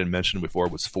 Qualcomm I didn't mention before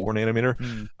was 4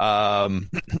 nanometer.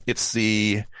 It's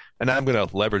and I'm going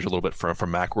to leverage a little bit from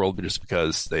Macworld just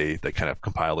because they kind of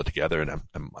compile it together, and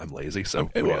I'm lazy.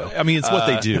 So I mean, it's what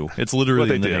they do. It's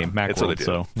literally in the name Macworld.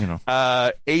 So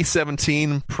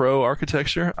A17 Pro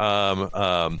architecture.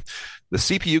 The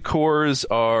CPU cores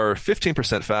are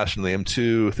 15% faster than the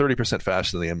M2, 30%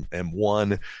 faster than the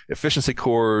M1. Efficiency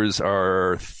cores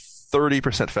are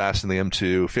 30% faster than the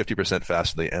M2, 50%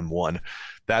 faster than the M1.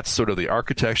 That's sort of the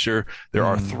architecture. There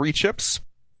are 3 chips.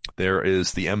 There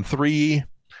is the M3,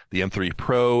 the M3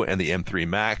 Pro, and the M3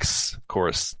 Max. Of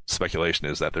course, speculation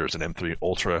is that there's an M3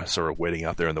 Ultra sort of waiting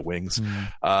out there in the wings. The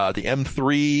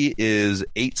M3 is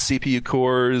 8 CPU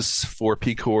cores, 4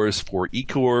 P cores, 4 E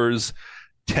cores,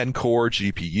 10-core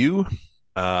GPU.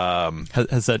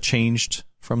 Has that changed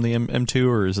from the M2,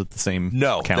 or is it the same?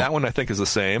 No, count? That one I think is the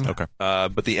same. Okay.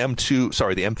 But the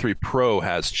M3 Pro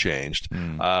has changed.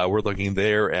 We're looking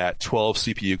there at 12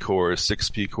 CPU cores, 6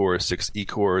 P cores, 6 E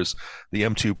cores. The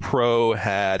M2 Pro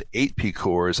had 8 P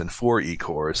cores and 4 E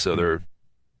cores, so they're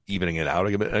evening it out a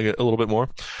little bit more.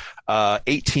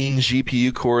 18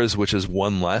 GPU cores, which is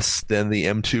one less than the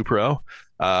M2 Pro.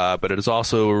 But it is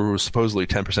also supposedly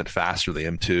 10% faster than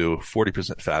the M2,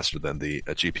 40% faster than the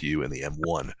GPU in the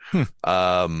M1.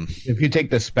 If you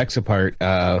take the specs apart,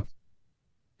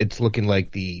 it's looking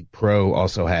like the Pro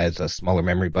also has a smaller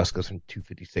memory bus, goes from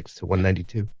 256 to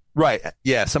 192. Right.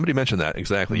 Yeah. Somebody mentioned that.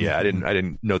 Exactly. Yeah. I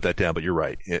didn't note that down, but you're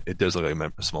right. It does look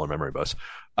like a smaller memory bus.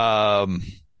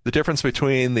 The difference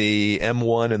between the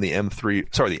M1 and the M3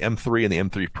 and the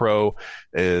M3 Pro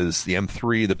is the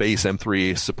M3, the base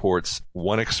M3 supports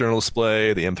 1 external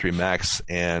display. The M3 Max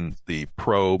and the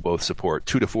Pro both support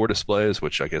 2 to 4 displays,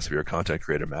 which I guess if you're a content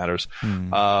creator matters.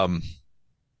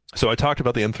 So I talked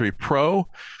about the M3 Pro.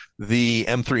 The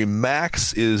M3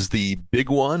 Max is the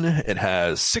big one. It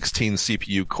has 16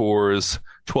 CPU cores,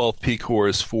 12 P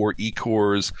cores, 4 E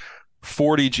cores,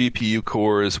 40 GPU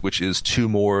cores, which is 2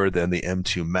 more than the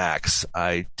M2 Max.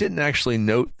 I didn't actually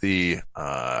note the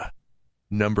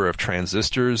number of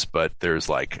transistors, but there's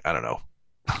 1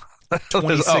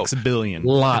 26 billion.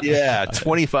 Lot. Yeah,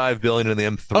 25 billion in the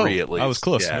M3 at least. I was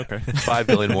close. Yeah. Okay. 5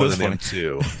 billion more than the funny.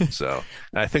 M2. So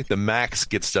I think the max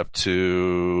gets up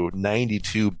to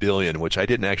 92 billion, which I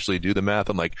didn't actually do the math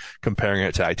on like comparing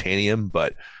it to titanium,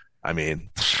 but I mean,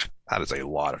 that is a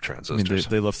lot of transistors. I mean,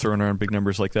 they love throwing around big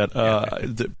numbers like that.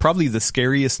 Probably the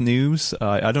scariest news,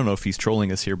 I don't know if he's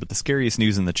trolling us here, but the scariest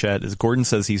news in the chat is Gordon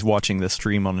says he's watching this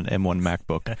stream on an M1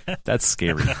 MacBook. That's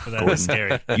scary. That is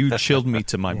scary. You chilled me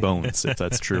to my bones, if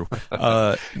that's true.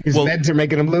 His meds are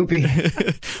making him loopy.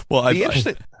 Well,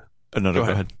 Go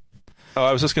ahead. Oh,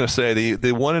 I was just going to say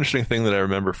the one interesting thing that I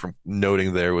remember from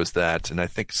noting there was that, and I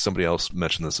think somebody else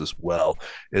mentioned this as well,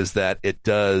 is that it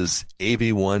does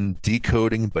AV1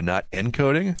 decoding but not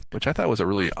encoding, which I thought was a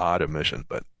really odd omission.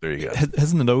 But there you go.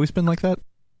 Hasn't it always been like that?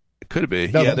 It could be.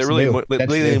 No, Yeah, they're really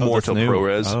leaning more to new.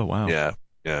 ProRes. Oh, wow. Yeah.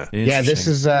 Yeah, this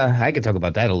is. I could talk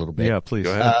about that a little bit. Yeah, please.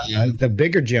 Go ahead. The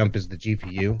bigger jump is the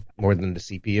GPU more than the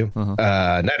CPU.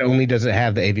 Uh-huh. Not only does it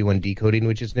have the AV1 decoding,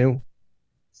 which is new,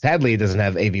 sadly, it doesn't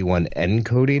have AV1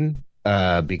 encoding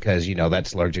because,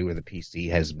 that's largely where the PC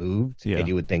has moved. Yeah. And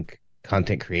you would think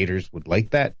content creators would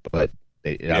like that, but...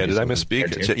 Did I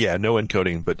misspeak? Yeah, no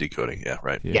encoding, but decoding. Yeah,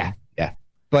 right. Yeah.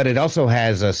 But it also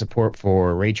has support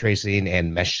for ray tracing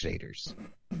and mesh shaders.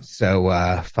 So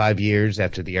 5 years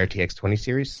after the RTX 20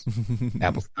 series,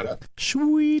 Apple's got up.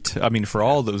 Sweet. I mean, for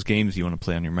all those games you want to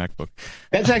play on your MacBook.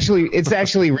 It's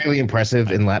actually really impressive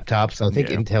in laptops. I think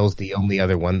Intel's the only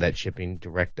other one that's shipping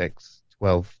DirectX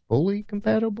 12 fully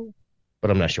compatible, but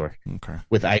I'm not sure. Okay.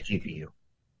 With iGPU.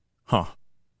 Huh.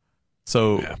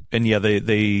 So, and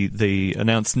they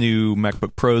announced new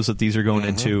MacBook Pros that these are going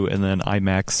into, and then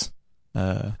iMacs,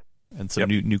 and some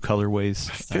new colorways.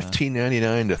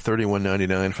 $15.99 to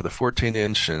 $31.99 for the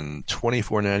 14-inch, and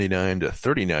 $24.99 to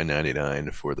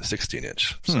 $39.99 for the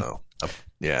 16-inch. So,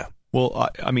 yeah. Well,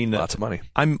 I mean, lots of money.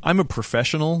 I'm a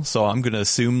professional, so I'm going to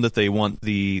assume that they want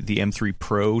the M3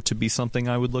 Pro to be something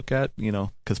I would look at.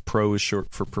 Because Pro is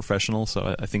short for professional,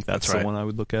 so I think that's the one I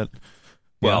would look at.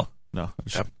 Well. No.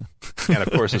 And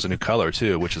of course, there's a new color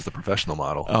too, which is the professional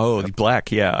model. Oh, the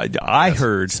black. Yeah, I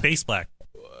heard space black.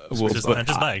 Well, just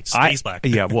black. Space black.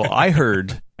 Yeah, well, I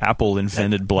heard Apple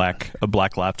invented a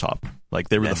black laptop. Like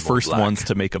they were the first ones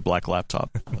to make a black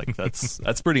laptop. Like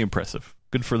that's pretty impressive.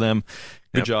 Good for them.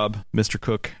 Good job, Mr.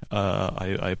 Cook.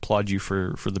 I applaud you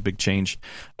for the big change.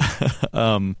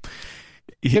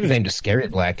 You could have named it Scary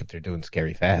Black if they're doing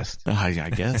Scary Fast. I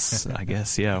guess,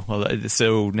 yeah. Well,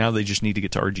 so now they just need to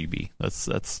get to RGB.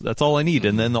 That's all I need,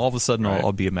 and then all of a sudden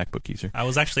I'll be a MacBook user. I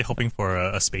was actually hoping for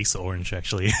a space orange,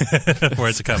 actually, for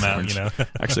it to come out.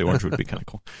 Actually, orange would be kind of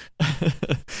cool.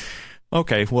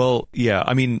 Okay, well, yeah.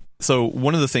 I mean, so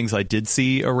one of the things I did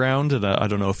see around, and I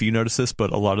don't know if you noticed this,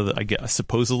 but a lot of I guess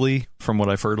supposedly, from what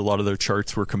I've heard, a lot of their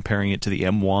charts were comparing it to the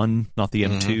M1, not the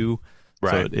M2.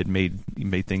 Right. So it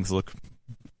made things look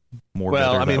more.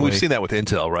 Well, better I mean, that we've way. seen that with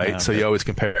Intel, right? Yeah, so you always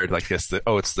compared, like, it's the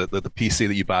PC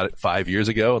that you bought 5 years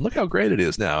ago, and look how great it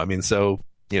is now. I mean, so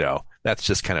that's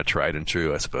just kind of tried and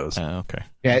true, I suppose. Okay.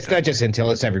 Yeah, it's not just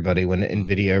Intel; it's everybody. When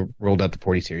Nvidia rolled out the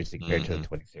 40 series compared to the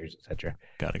 20 series, etc.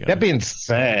 Got it. That being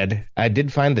said, I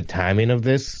did find the timing of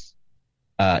this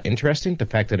interesting. The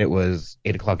fact that it was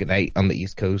 8:00 at night on the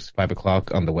East Coast,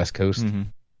 5:00 on the West Coast. Mm-hmm.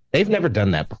 They've never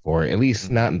done that before, at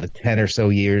least not in the 10 or so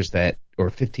years or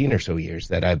 15 or so years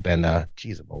that I've been, I'm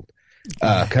old,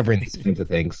 covering these kinds of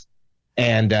things.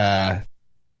 And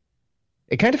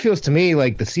it kind of feels to me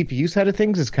like the CPU side of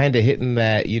things is kind of hitting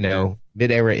that,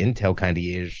 mid-era Intel kind of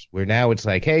years, where now it's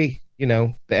like, hey, the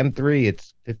M3,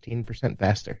 it's 15%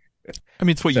 faster. I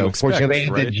mean, it's what you expect, fortunately,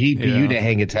 they had the GPU to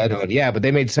hang its head on. Yeah, but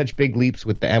they made such big leaps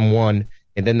with the M1,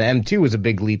 and then the M2 was a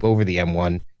big leap over the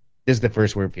M1. This is the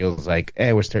first where it feels like,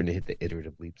 we're starting to hit the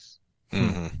iterative leaps.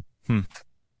 Mm-hmm.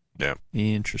 Yeah.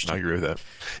 Interesting. I agree with that.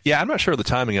 Yeah, I'm not sure of the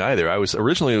timing either.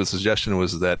 Originally the suggestion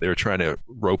was that they were trying to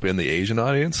rope in the Asian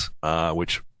audience,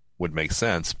 which would make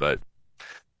sense, but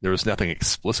there was nothing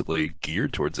explicitly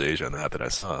geared towards Asia in that I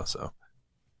saw. So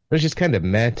it was just kind of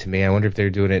meh to me. I wonder if they're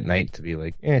doing it at night to be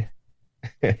like,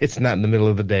 it's not in the middle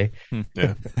of the day.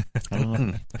 Yeah.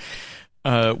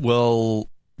 Well.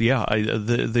 Yeah,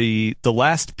 the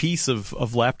last piece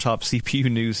of laptop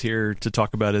CPU news here to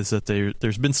talk about is that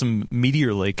there's been some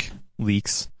Meteor Lake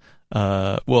leaks.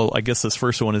 Well, I guess this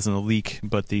first one isn't a leak,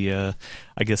 but there's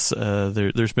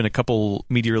been a couple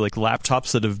Meteor Lake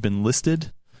laptops that have been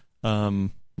listed.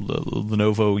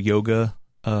 Lenovo Yoga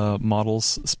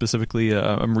models specifically.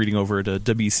 I'm reading over at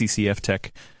WCCF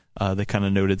Tech. They kind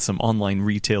of noted some online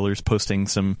retailers posting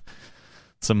some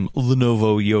some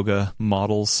Lenovo Yoga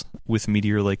models with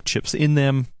Meteor Lake chips in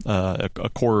them, a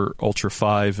Core Ultra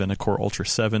 5 and a Core Ultra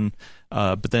 7.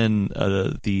 But then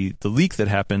the leak that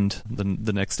happened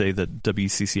the next day that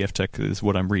WCCF Tech is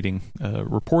what I'm reading,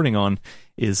 reporting on,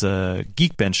 is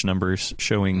Geekbench numbers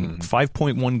showing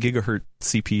 5.1 gigahertz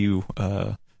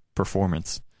CPU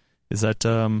performance. Is that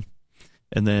and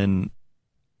then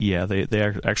they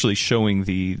are actually showing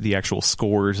the actual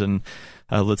scores, and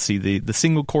let's see, the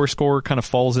single core score kind of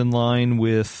falls in line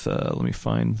with let me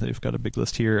find, they've got a big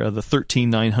list here, the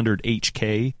 13900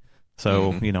 HK.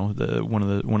 So the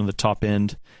one of the top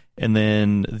end, and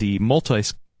then the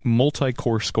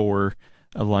multi-core score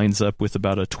lines up with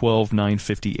about a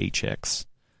 12950 HX.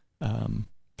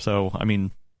 So I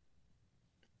mean,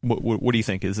 what do you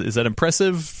think? Is that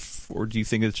impressive, or do you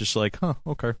think it's just like,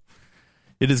 okay?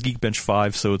 It is Geekbench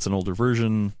 5, so it's an older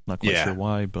version. Not quite sure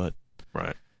why, but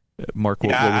right. Mark,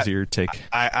 what was your take?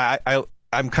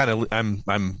 I'm kind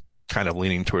of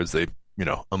leaning towards the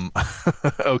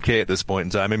okay at this point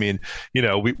in time. I mean,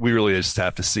 we really just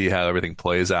have to see how everything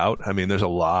plays out. I mean, there's a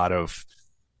lot of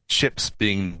chips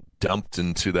being dumped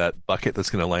into that bucket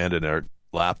that's going to land in our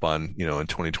lap on in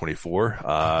 2024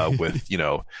 with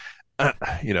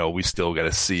we still got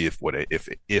to see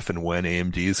if and when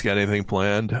AMD's got anything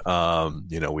planned.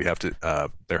 We have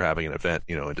to. They're having an event,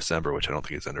 in December, which I don't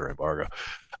think is under embargo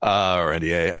or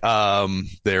NDA.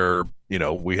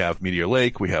 We have Meteor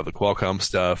Lake, we have the Qualcomm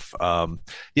stuff. I'm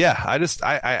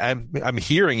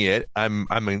hearing it. I'm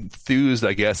enthused,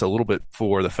 I guess, a little bit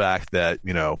for the fact that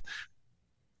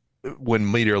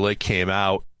when Meteor Lake came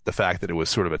out, the fact that it was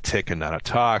sort of a tick and not a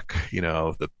talk,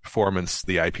 the performance,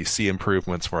 the IPC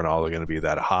improvements weren't all going to be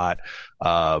that hot.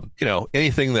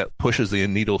 Anything that pushes the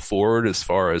needle forward as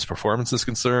far as performance is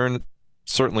concerned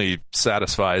certainly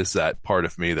satisfies that part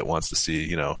of me that wants to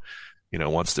see,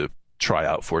 wants to try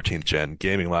out 14th gen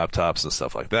gaming laptops and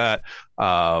stuff like that.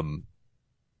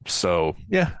 So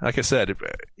yeah, like I said,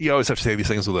 you always have to take these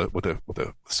things with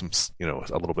some a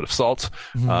little bit of salt,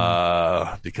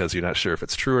 because you're not sure if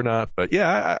it's true or not. But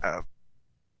I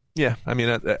mean,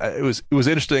 it was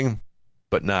interesting,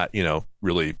 but not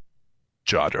really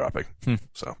jaw dropping.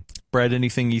 So, Brad,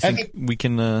 anything you think we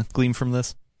can glean from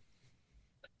this?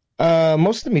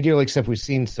 Most of the Meteor Lake stuff we've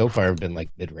seen so far have been like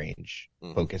mid-range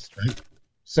focused, right?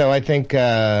 So I think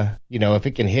if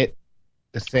it can hit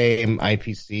the same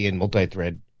IPC and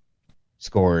multi-thread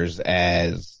scores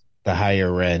as the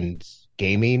higher end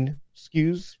gaming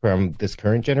SKUs from this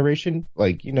current generation,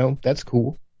 that's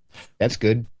cool. That's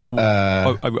good.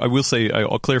 I will say,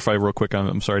 I'll clarify real quick.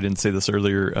 I'm sorry I didn't say this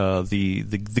earlier. The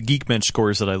Geekbench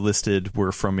scores that I listed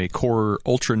were from a Core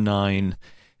Ultra 9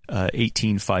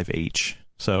 185H.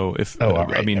 So if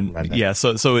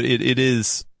so it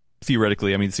is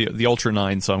theoretically. I mean, it's the Ultra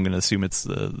 9, so I'm going to assume it's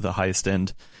the highest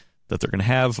end that they're going to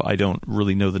have. I don't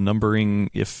really know the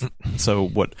numbering.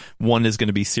 What one is going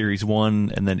to be Series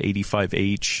 1, and then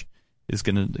 85H is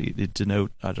going to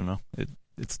denote. I don't know.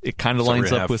 It kind of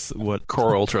lines up with what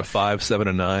Core Ultra 5, 7,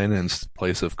 and 9 in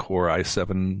place of Core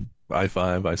i7,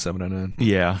 i5, i7, and 9.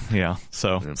 Yeah.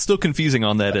 So still confusing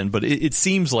on that end, but it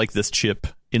seems like this chip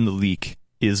in the leak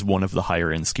is one of the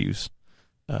higher end SKUs.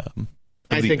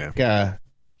 I think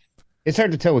it's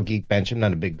hard to tell with Geekbench. I'm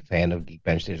not a big fan of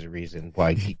Geekbench. There's a reason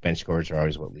why Geekbench scores are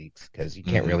always what leaks, because you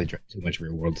can't really draw too much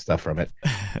real world stuff from it.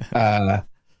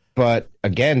 But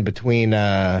again, between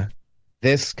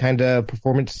this kind of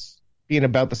performance being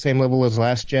about the same level as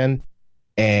last gen,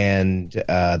 and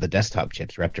the desktop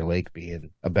chips, Raptor Lake, being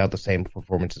about the same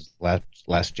performance as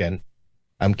last gen,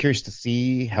 I'm curious to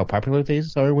see how popular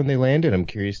these are when they land, and I'm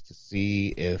curious to see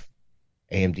if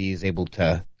AMD is able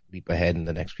to leap ahead in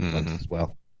the next few months as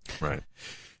well. Right.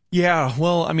 Yeah.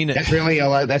 Well, I mean, that's really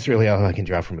all I can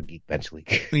draw from a Geekbench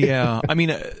leak. Yeah. I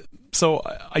mean, so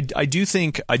I do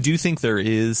think there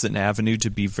is an avenue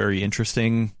to be very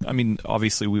interesting. I mean,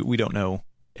 obviously we don't know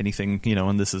anything,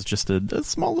 and this is just a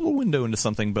small little window into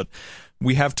something, but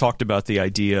we have talked about the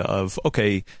idea of,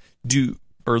 okay,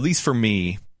 or at least for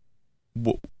me,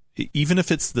 even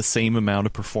if it's the same amount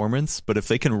of performance, but if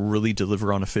they can really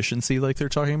deliver on efficiency like they're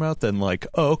talking about, then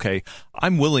okay,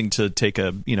 I'm willing to take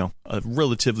a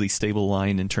relatively stable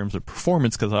line in terms of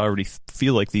performance, because I already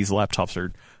feel like these laptops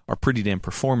are pretty damn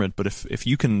performant. But if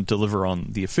you can deliver on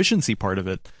the efficiency part of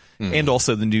it, and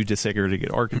also the new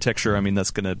disaggregated architecture, I mean,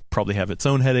 that's going to probably have its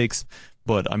own headaches.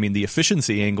 But I mean, the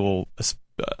efficiency angle,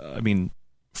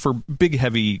 for big,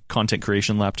 heavy content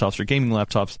creation laptops or gaming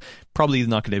laptops, probably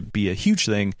not going to be a huge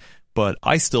thing. But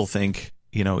I still think,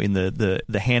 in the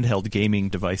handheld gaming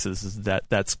devices,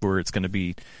 that's where it's going to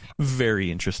be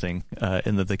very interesting,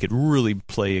 and that they could really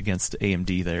play against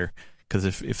AMD there. because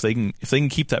if they can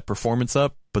keep that performance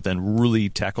up, but then really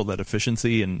tackle that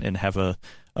efficiency and have a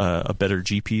better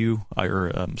GPU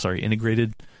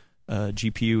integrated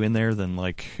GPU in there, then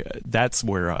like that's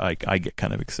where I get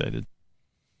kind of excited.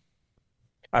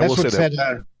 I will say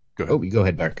that. Go ahead. Oh, go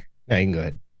ahead, Mark. No, you can go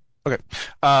ahead. Okay.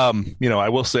 I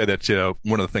will say that,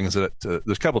 one of the things that, there's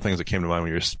a couple of things that came to mind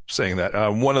when you were saying that.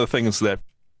 One of the things that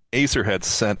Acer had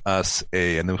sent us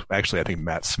and actually I think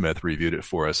Matt Smith reviewed it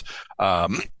for us, a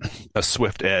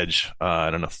Swift Edge. I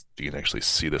don't know if you can actually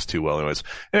see this too well.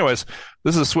 Anyways,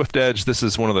 this is a Swift Edge. This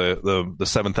is one of the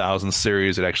 7000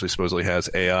 series. It actually supposedly has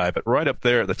AI, but right up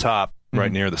there at the top,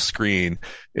 right near the screen,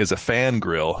 is a fan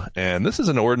grill. And this is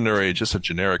an ordinary, just a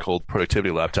generic old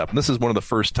productivity laptop. And this is one of the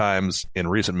first times in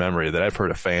recent memory that I've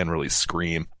heard a fan really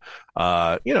scream.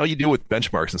 You do with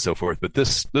benchmarks and so forth, but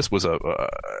this was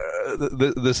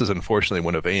this is unfortunately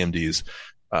one of AMD's,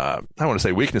 I don't want to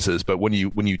say weaknesses, but when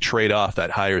you trade off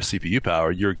that higher CPU power,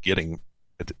 you're getting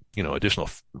additional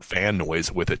fan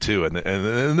noise with it too, and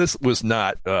this was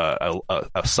not a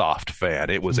soft fan;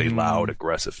 it was a loud,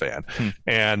 aggressive fan.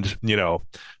 And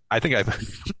I think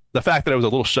the fact that I was a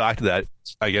little shocked at that,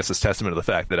 I guess, is testament to the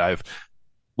fact that I've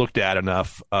looked at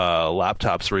enough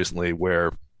laptops recently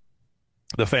where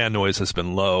the fan noise has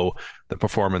been low, the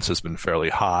performance has been fairly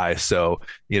high. So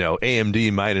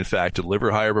AMD might in fact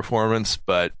deliver higher performance,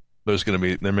 but there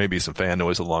may be some fan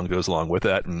noise goes along with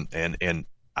that, and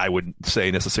I wouldn't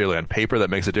say necessarily on paper that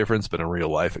makes a difference, but in real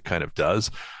life it kind of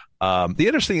does. The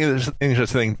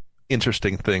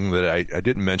interesting thing that I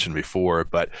didn't mention before,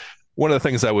 but one of the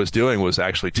things I was doing was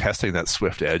actually testing that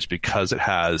Swift Edge because it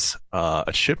has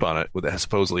a chip on it that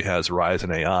supposedly has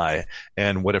Ryzen AI,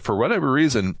 and for whatever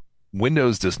reason,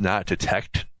 Windows does not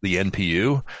detect the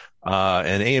NPU.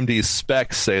 And AMD's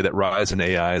specs say that Ryzen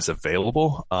AI is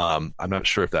available. I'm not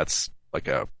sure if that's like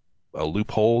a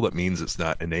loophole that means it's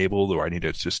not enabled, or I need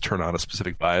to just turn on a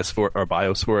specific BIOS for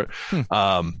it.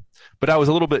 But I was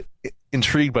a little bit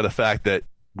intrigued by the fact that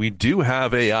we do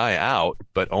have AI out,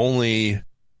 but only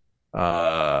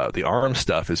the ARM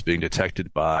stuff is being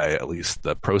detected by at least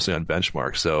the Procyon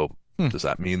benchmark. So does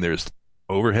that mean there's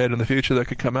overhead in the future that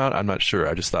could come out? I'm not sure.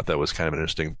 I just thought that was kind of an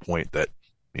interesting point that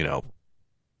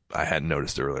I hadn't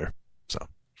noticed earlier. So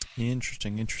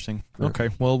interesting. Okay,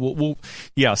 well, we'll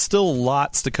yeah, still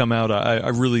lots to come out.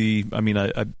 I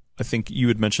think you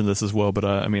had mentioned this as well, but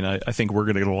I think we're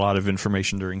going to get a lot of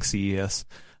information during CES.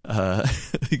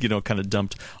 Kind of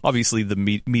dumped. Obviously,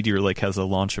 the Meteor Lake has a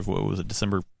launch of, what was it,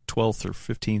 December 12th or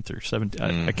 15th or 17th?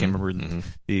 I can't remember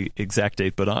the exact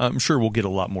date, but I'm sure we'll get a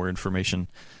lot more information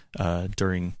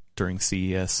during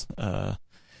CES.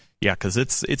 Yeah, because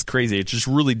it's crazy. It just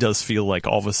really does feel like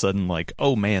all of a sudden, like,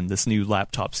 oh man, this new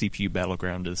laptop CPU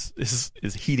battleground is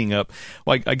heating up.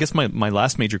 Well, I guess my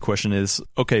last major question is,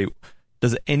 okay,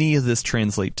 does any of this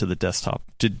translate to the desktop?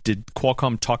 Did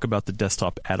Qualcomm talk about the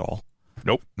desktop at all?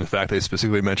 Nope. In fact, they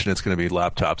specifically mentioned it's going to be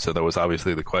laptop. So that was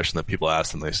obviously the question that people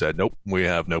asked, and they said, nope, we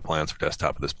have no plans for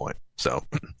desktop at this point. So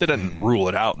they didn't rule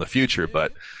it out in the future,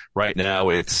 but right now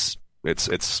it's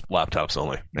laptops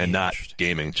only, and not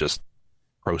gaming, just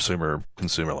consumer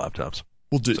laptops.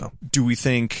 Well, do we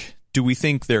think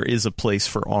there is a place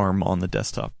for ARM on the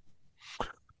desktop?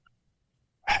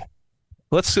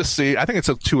 Let's just see. I think it's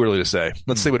too early to say.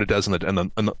 Let's see what it does in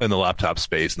the laptop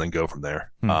space, and then go from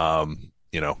there.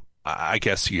 I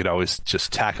guess you could always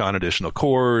just tack on additional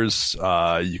cores.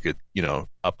 You could,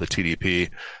 up the TDP.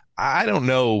 I don't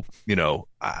know.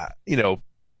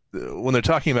 When they're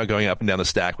talking about going up and down the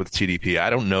stack with TDP, I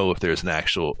don't know if there's an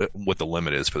actual what the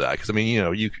limit is for that. Because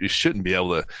you shouldn't be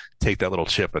able to take that little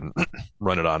chip and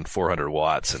run it on 400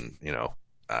 watts, and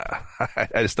I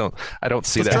just don't. I don't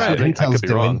see that. I could be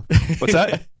wrong. What's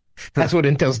that? That's what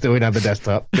Intel's doing on the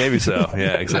desktop. Maybe so.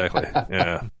 Yeah, exactly.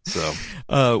 Yeah. So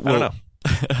I don't know.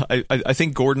 I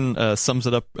think Gordon sums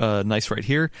it up nice right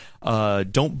here.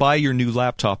 Don't buy your new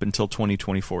laptop until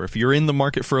 2024. If you're in the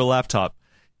market for a laptop,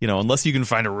 unless you can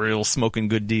find a real smoking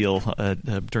good deal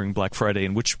during Black Friday,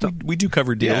 in which we do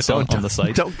cover deals on the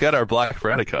site. Don't get our Black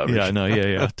Friday coverage. Yeah, no,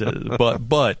 yeah.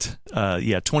 But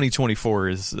 2024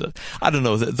 is I don't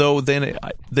know. Though then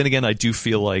again, I do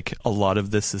feel like a lot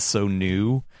of this is so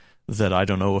new that I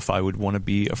don't know if I would want to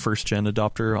be a first-gen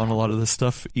adopter on a lot of this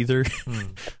stuff either.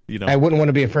 I wouldn't want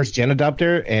to be a first-gen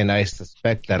adopter, and I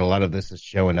suspect that a lot of this is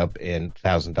showing up in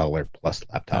 $1,000 plus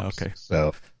laptops. Oh, okay.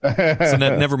 So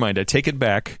never mind. I take it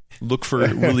back. Look for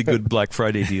really good Black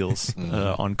Friday deals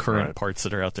on current parts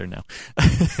that are out there now.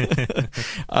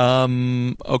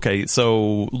 Okay,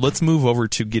 so let's move over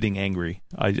to getting angry.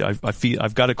 I feel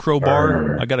I've got a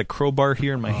crowbar. I got a crowbar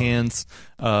here in my hands.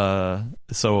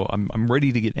 So I'm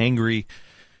ready to get angry.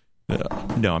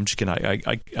 No, I'm just kidding.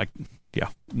 Yeah,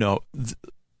 no.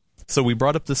 So we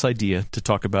brought up this idea to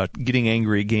talk about getting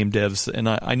angry at game devs, and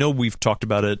I know we've talked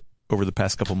about it over the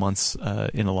past couple months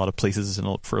in a lot of places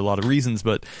and for a lot of reasons,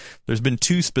 but there's been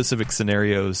two specific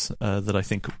scenarios that I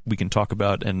think we can talk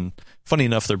about, and funny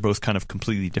enough, they're both kind of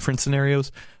completely different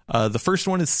scenarios. The first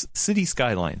one is City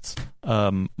Skylines.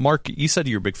 Mark, you said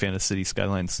you're a big fan of City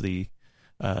Skylines,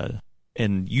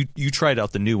 and you tried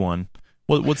out the new one.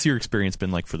 What's your experience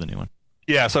been like for the new one?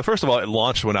 Yeah, so first of all, it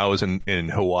launched when I was in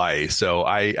Hawaii, so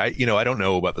I don't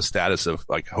know about the status of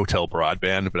like hotel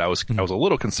broadband, but I was a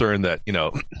little concerned that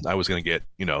I was going to get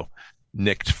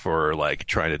nicked for like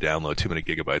trying to download too many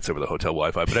gigabytes over the hotel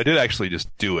Wi-Fi, but I did actually just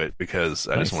do it because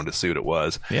I just wanted to see what it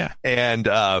was. Yeah, and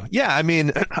I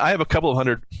mean, I have a couple of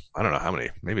hundred, I don't know how many,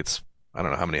 I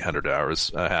don't know how many 100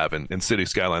 hours I have in City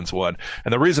Skylines 1.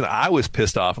 And the reason I was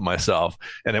pissed off at myself,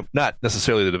 and not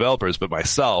necessarily the developers, but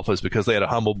myself, is because they had a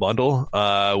humble bundle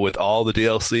with all the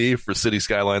DLC for City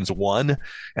Skylines 1.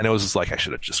 And it was just like, I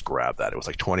should have just grabbed that. It was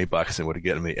like $20 and would have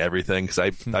gotten me everything, because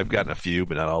I've gotten a few,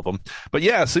 but not all of them. But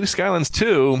yeah, City Skylines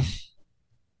 2...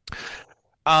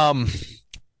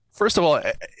 First of all,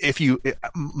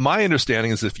 my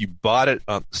understanding is if you bought it,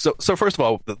 so first of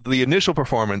all, the initial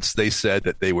performance, they said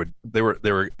that they were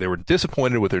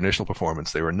disappointed with their initial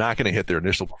performance. They were not going to hit their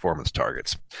initial performance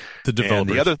targets. The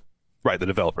developers, the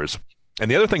developers. And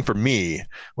the other thing for me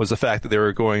was the fact that they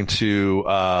were going to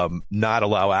not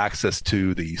allow access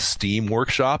to the Steam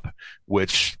Workshop,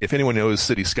 which, if anyone knows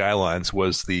City Skylines,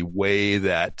 was the way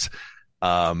that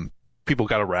people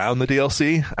got around the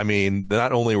DLC. I mean,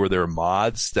 not only were there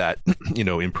mods that,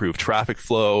 improved traffic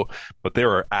flow, but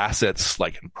there are assets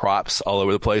like props all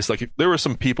over the place. Like, there were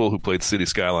some people who played City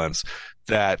Skylines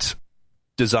that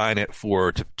design it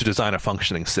to design a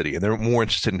functioning city, and they're more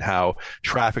interested in how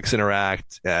traffic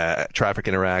interacts,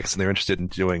 and they're interested in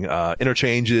doing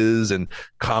interchanges and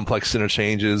complex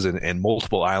interchanges and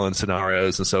multiple island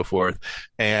scenarios and so forth.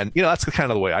 And that's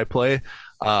kind of the way I play.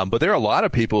 But there are a lot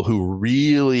of people who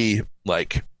really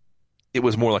it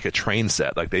was more like a train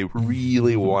set. Like, they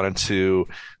really wanted to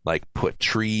put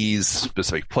trees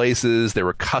specific places. There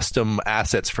were custom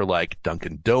assets for like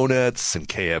Dunkin' Donuts and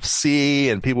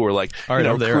KFC, and people were like, all right,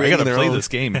 I gotta play this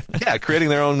game. Yeah, creating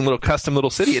their own little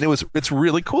city, and it's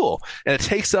really cool. And it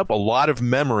takes up a lot of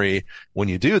memory when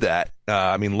you do that.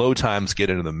 I mean, load times get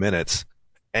into the minutes,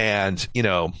 and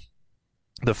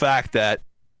the fact that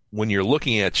when you're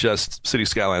looking at just City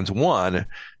Skylines 1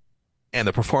 and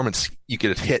the performance, you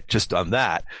get a hit just on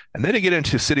that. And then you get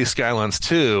into City Skylines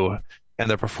 2 and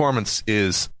the performance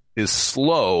is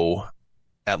slow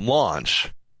at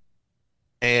launch.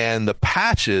 And the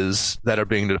patches that are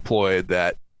being deployed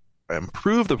that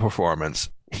improve the performance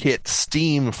hit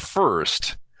Steam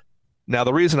first. Now,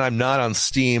 the reason I'm not on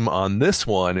Steam on this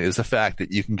one is the fact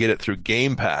that you can get it through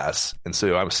Game Pass. And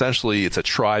so essentially it's a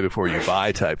try before you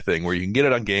buy type thing, where you can get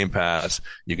it on Game Pass,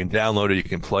 you can download it, you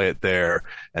can play it there.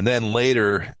 And then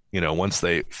later, once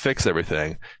they fix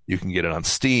everything, you can get it on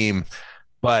Steam.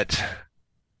 But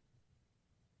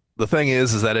the thing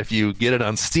is that if you get it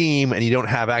on Steam and you don't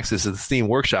have access to the Steam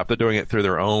Workshop, they're doing it through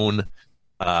their own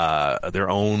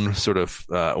sort of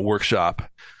workshop.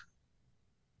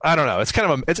 I don't know. It's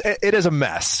kind of it is a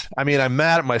mess. I mean, I'm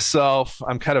mad at myself.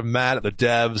 I'm kind of mad at the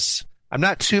devs. I'm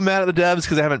not too mad at the devs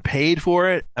because I haven't paid for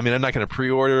it. I mean, I'm not going to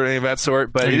pre-order or any of that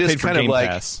sort. But it is kind of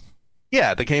like,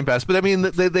 yeah, the Game Pass. But I mean,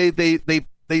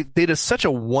 they did such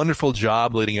a wonderful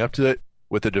job leading up to it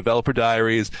with the developer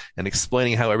diaries and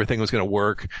explaining how everything was going to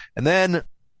work. And then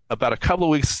about a couple of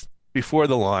weeks before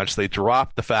the launch, they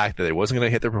dropped the fact that it wasn't going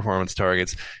to hit their performance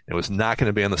targets. It was not going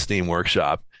to be on the Steam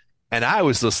Workshop. And I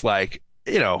was just like,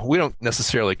 we don't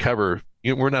necessarily cover,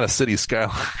 we're not a City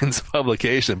Skylines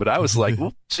publication, but I was like,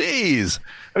 well, geez.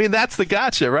 I mean, that's the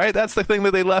gotcha, right? That's the thing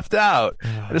that they left out.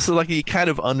 And this is like, he kind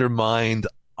of undermined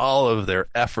all of their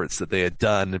efforts that they had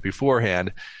done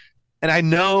beforehand. And I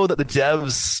know that the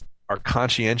devs are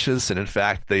conscientious, and in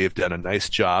fact, they have done a nice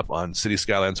job on City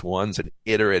Skylines 1s and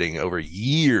iterating over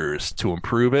years to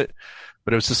improve it.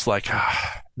 But it was just like,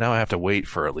 now I have to wait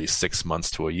for at least 6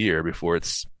 months to a year before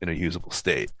it's in a usable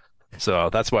state. So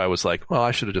that's why I was like, well,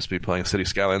 I should have just been playing City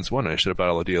Skylines 1. I should have bought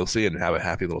all the DLC and have a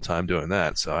happy little time doing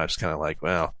that. So I was kind of like,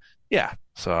 well, yeah.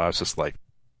 So I was just like,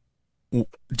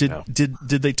 did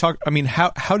they talk? I mean,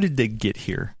 how did they get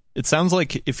here? It sounds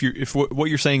like if what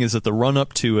you're saying is that the run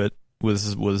up to it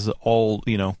was all,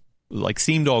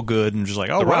 seemed all good and just like,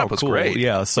 oh, the run up was cool. great.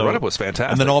 Yeah. So the run up was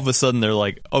fantastic. And then all of a sudden they're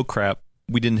like, oh crap,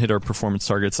 we didn't hit our performance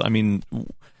targets. I mean,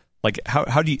 like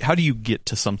how do you get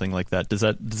to something like that? Does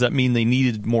that mean they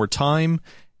needed more time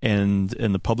and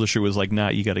the publisher was like, nah,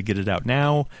 you got to get it out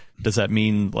now. Does that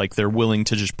mean like they're willing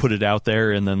to just put it out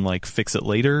there and then like fix it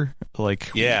later? Like,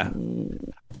 yeah,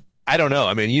 I don't know.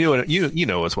 I mean, you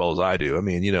know as well as I do. I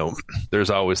mean, there's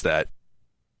always that,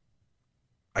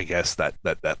 I guess that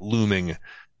looming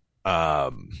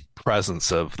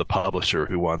presence of the publisher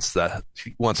who wants to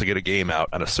get a game out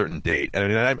on a certain date.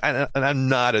 And I'm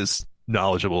not as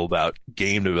knowledgeable about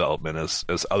game development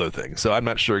as other things, so I'm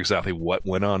not sure exactly what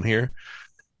went on here.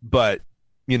 But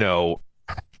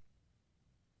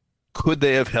could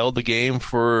they have held the game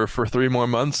for 3 more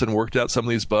months and worked out some of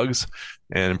these bugs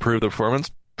and improved the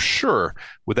performance? Sure.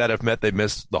 Would that have meant they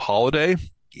missed the holiday?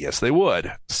 Yes, they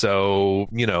would. So,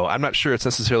 I'm not sure it's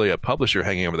necessarily a publisher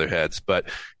hanging over their heads, but,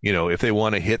 if they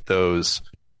want to hit those,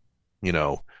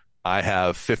 I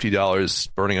have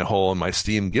 $50 burning a hole in my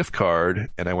Steam gift card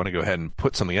and I want to go ahead and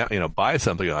put something out, buy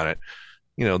something on it,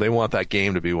 they want that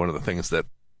game to be one of the things that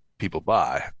people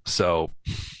buy. So,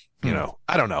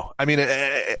 I don't know. I mean,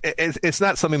 it's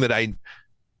not something that I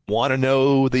want to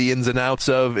know the ins and outs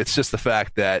of. It's just the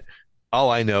fact that all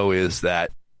I know is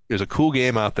that there's a cool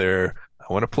game out there.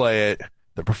 I want to play it.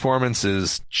 The performance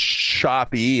is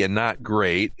choppy and not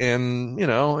great. And,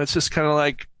 it's just kind of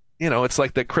like, it's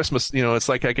like the Christmas, it's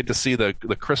like I get to see the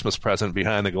Christmas present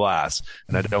behind the glass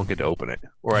and I don't get to open it,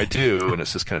 or I do. And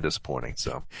it's just kind of disappointing.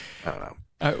 So I don't know.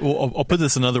 I'll put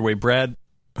this another way, Brad,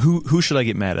 who should I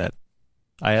get mad at?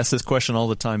 I ask this question all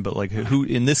the time, but like who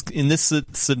in this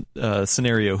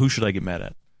scenario, who should I get mad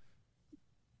at?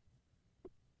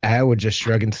 I would just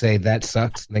shrug and say that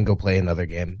sucks, and then go play another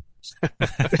game.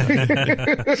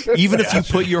 Even if you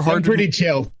put your heart, I'm pretty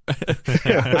chill.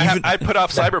 I put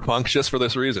off Cyberpunk just for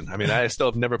this reason. I mean, I still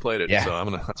have never played it, so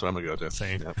that's what I'm gonna go to.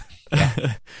 Same.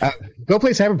 Go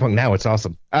play Cyberpunk now. It's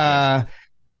awesome. I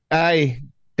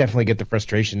definitely get the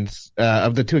frustrations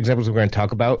of the 2 examples we're going to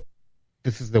talk about.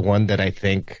 This is the one that I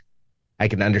think I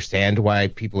can understand why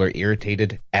people are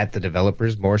irritated at the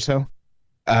developers more so.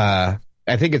 I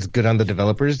think it's good on the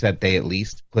developers that they at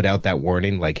least put out that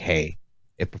warning, like, hey,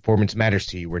 if performance matters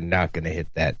to you, we're not going to hit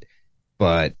that.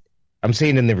 But I'm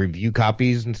seeing in the review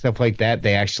copies and stuff like that,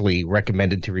 they actually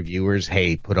recommended to reviewers,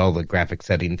 hey, put all the graphic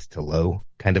settings to low,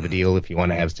 kind of a deal, if you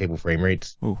want to have stable frame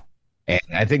rates. Ooh. And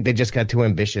I think they just got too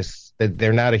ambitious.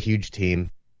 They're not a huge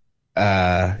team.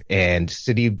 And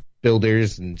city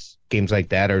builders and games like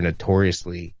that are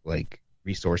notoriously like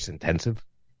resource intensive.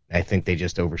 I think they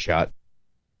just overshot,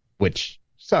 which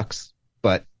sucks.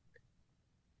 But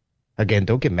again,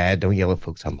 don't get mad. Don't yell at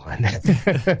folks online.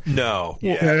 No.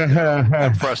 Yeah.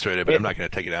 I'm frustrated, but I'm not going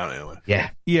to take it out anyway.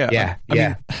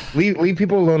 Yeah. Leave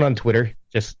people alone on Twitter,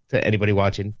 just to anybody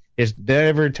watching. Just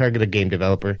never target a game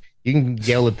developer. You can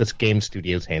yell at this game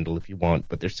studio's handle if you want,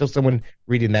 but there's still someone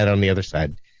reading that on the other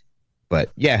side.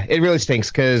 But yeah, it really stinks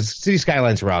because City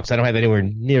Skylines rocks. I don't have anywhere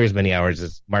near as many hours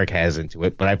as Mark has into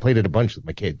it, but I played it a bunch with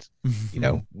my kids.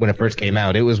 When it first came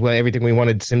out, it was everything we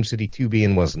wanted SimCity 2 be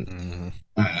and wasn't.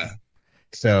 Mm-hmm.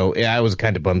 So yeah, I was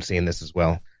kind of bummed seeing this as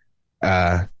well.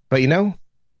 But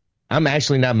I'm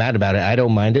actually not mad about it. I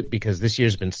don't mind it because this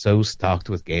year's been so stocked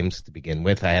with games to begin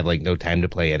with. I have like no time to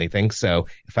play anything. So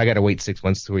if I got to wait 6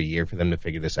 months to a year for them to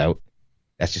figure this out,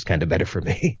 that's just kind of better for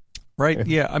me. Right.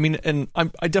 Yeah. I mean, and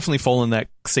I definitely fall in that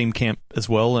same camp as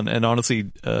well. And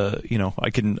honestly, I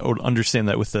can understand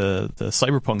that with the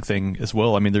Cyberpunk thing as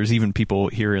well. I mean, there's even people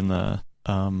here in the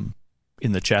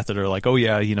chat that are like, oh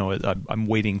yeah, I'm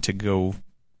waiting to go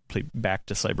play back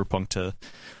to Cyberpunk to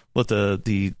let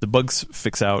the bugs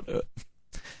fix out.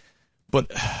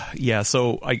 But yeah,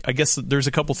 so I guess there's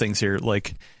a couple things here.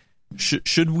 Like,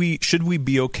 should we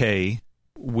be okay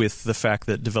with the fact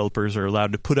that developers are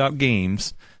allowed to put out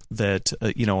games that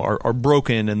are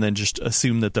broken and then just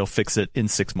assume that they'll fix it in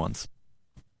 6 months?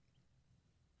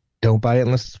 Don't buy it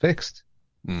unless it's fixed.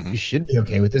 Mm-hmm. You should be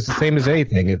okay with this. The same as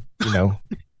anything.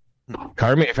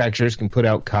 Car manufacturers can put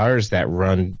out cars that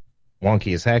run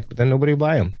wonky as heck, but then nobody will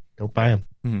buy them. Don't buy them.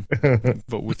 Mm-hmm.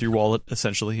 But with your wallet,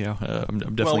 essentially, yeah. I'm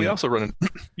definitely. Well, we also run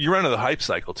into the hype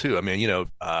cycle too. I mean,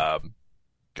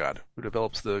 God, who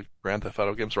develops the Grand Theft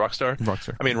Auto games? Rockstar.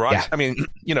 I mean,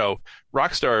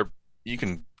 Rockstar. You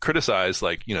can criticize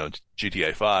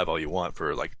GTA 5 all you want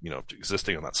for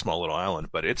existing on that small little island,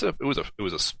 but it was a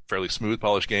fairly smooth,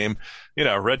 polished game.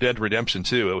 Red Dead Redemption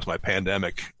 2, it was my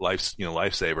pandemic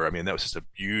lifesaver. I mean, that was just a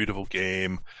beautiful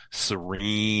game,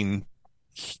 serene,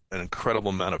 an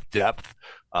incredible amount of depth.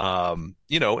 And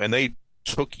they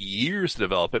took years to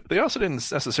develop it, but they also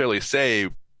didn't necessarily say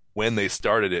when they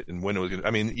started it and when it was going to,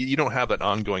 I mean, you don't have that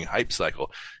ongoing hype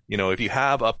cycle. If you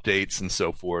have updates and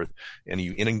so forth and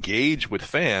you engage with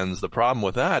fans, the problem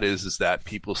with that is that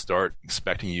people start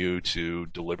expecting you to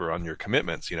deliver on your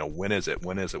commitments. When is it?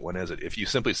 When is it? When is it? If you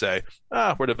simply say,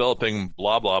 we're developing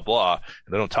blah, blah, blah,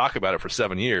 and they don't talk about it for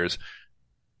 7 years,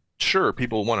 sure,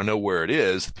 people want to know where it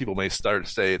is. People may start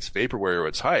to say it's vaporware or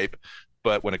it's hype,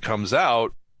 but when it comes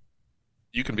out,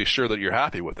 you can be sure that you're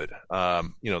happy with it.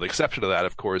 The exception to that,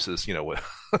 of course, is,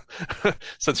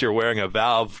 since you're wearing a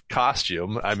Valve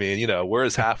costume, I mean, where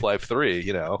is Half-Life 3, It's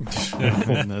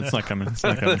not coming. It's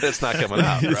not coming. It's not coming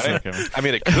out, right? I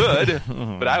mean, it could,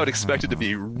 but I would expect it to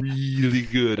be really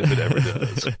good if it ever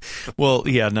does. Well,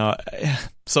 yeah, no.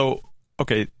 So,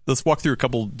 okay, let's walk through a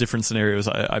couple different scenarios.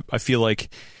 I feel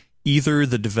like either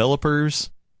the developers,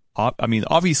 I mean,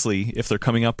 obviously, if they're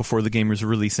coming out before the game is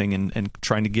releasing and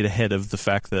trying to get ahead of the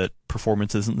fact that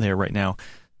performance isn't there right now,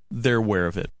 they're aware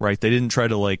of it, right? They didn't try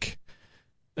to,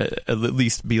 at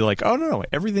least be like, oh, no,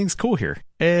 everything's cool here.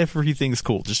 Everything's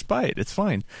cool. Just buy it. It's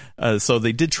fine. So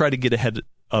they did try to get ahead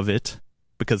of it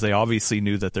because they obviously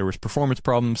knew that there was performance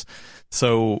problems.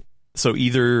 So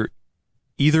either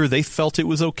they felt it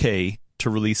was okay to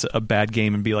release a bad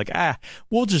game and be like,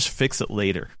 we'll just fix it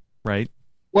later, right?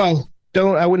 Well,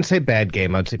 I wouldn't say bad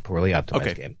game. I'd say poorly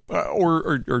optimized game.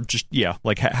 Or just,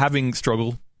 having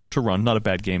struggle to run, not a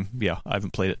bad game. Yeah, I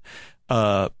haven't played it.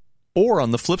 Or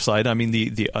on the flip side, I mean,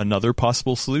 the another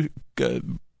possible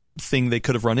thing they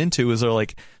could have run into is they're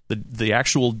like, the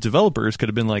actual developers could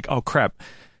have been like, oh crap,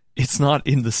 it's not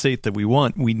in the state that we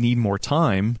want. We need more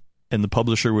time. And the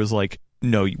publisher was like,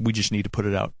 no, we just need to put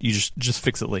it out. You just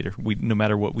fix it later. No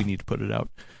matter what, we need to put it out.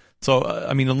 So,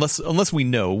 I mean, unless we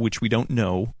know, which we don't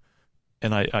know,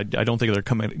 and I don't think they're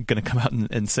going to come out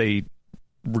and say,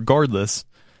 regardless,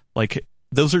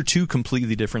 those are two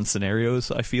completely different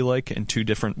scenarios, I feel like, and two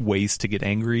different ways to get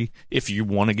angry, if you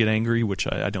want to get angry, which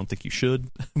I don't think you should.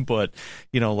 But,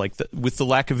 with the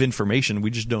lack of information,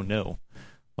 we just don't know.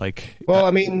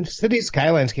 I mean, Cities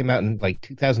Skylines came out in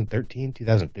 2013,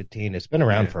 2015. It's been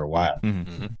around for a while.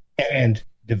 Mm-hmm. And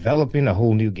developing a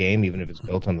whole new game, even if it's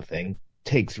built on the thing,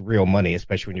 takes real money,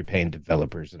 especially when you're paying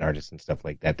developers and artists and stuff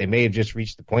like that. They may have just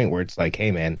reached the point where it's like,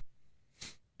 hey man,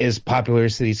 as popular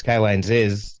as Cities Skylines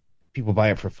is, people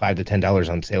buy it for $5 to $10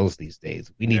 on sales these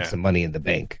days. We need some money in the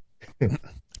bank.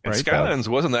 And Skylines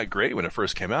wasn't that great when it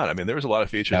first came out. I mean, there was a lot of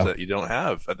features that you don't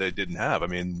have, that they didn't have. I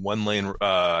mean, one lane,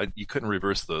 you couldn't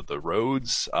reverse the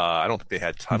roads. I don't think they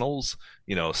had tunnels,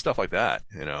 stuff like that.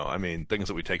 I mean, things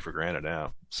that we take for granted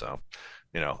now. So,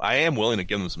 I am willing to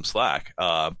give them some slack,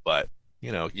 but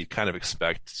you kind of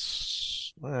expect,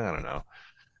 I don't know.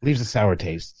 Leaves a sour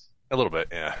taste. A little bit,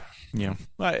 yeah. Yeah.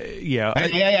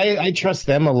 I trust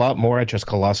them a lot more. I trust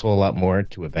Colossal a lot more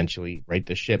to eventually right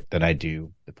the ship than I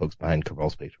do the folks behind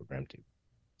Kerbal Space Program 2.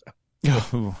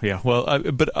 So. Yeah. Well,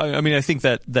 I mean, I think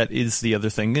that is the other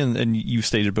thing, and you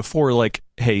stated before,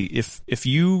 hey, if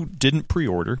you didn't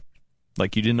pre-order, you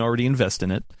didn't already invest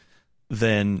in it,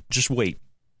 then just wait.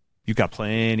 You've got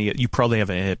you probably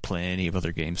have plenty of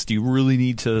other games. Do you really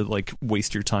need to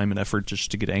waste your time and effort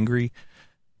just to get angry?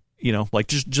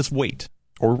 Just wait.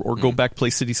 Or go back, play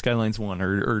City Skylines 1,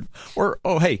 or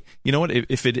oh hey, you know what?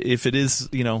 If it is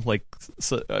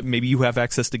maybe you have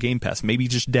access to Game Pass, maybe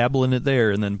just dabble in it there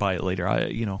and then buy it later.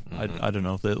 I don't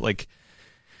know that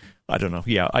I don't know.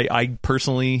 Yeah, I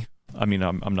personally, I mean,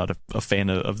 I'm not a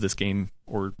fan of this game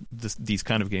or these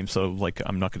kind of games, so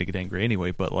I'm not going to get angry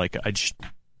anyway. But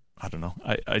I don't know.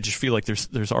 I just feel like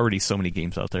there's already so many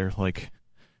games out there.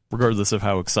 Regardless of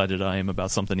how excited I am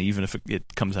about something, even if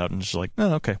it comes out and it's just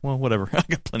okay, well, whatever. I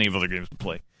got plenty of other games to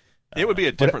play. It would be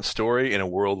a different story in a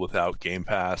world without Game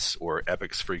Pass or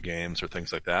Epic's free games or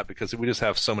things like that, because we just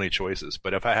have so many choices.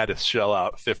 But if I had to shell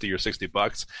out $50 or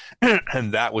 $60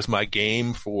 and that was my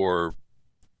game for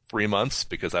 3 months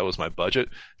because that was my budget,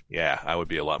 yeah, I would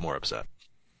be a lot more upset.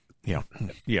 Yeah.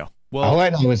 Well, all I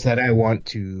know is that I want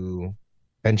to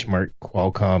benchmark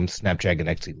Qualcomm Snapdragon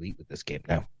X Elite with this game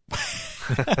now.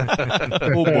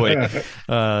 Oh boy!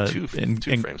 Two frames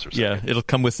per second. Yeah, it'll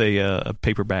come with a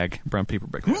paper bag, brown paper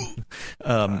bag.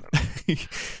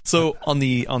 So on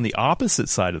the opposite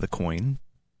side of the coin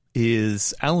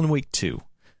is Alan Wake 2.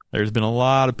 There's been a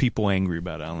lot of people angry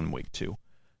about Alan Wake 2.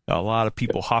 A lot of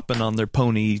people hopping on their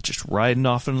pony, just riding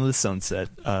off into the sunset,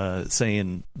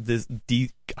 saying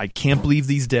I can't believe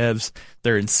these devs.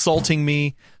 They're insulting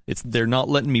me. They're not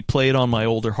letting me play it on my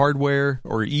older hardware,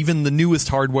 or even the newest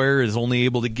hardware is only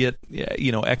able to get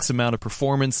X amount of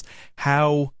performance.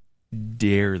 How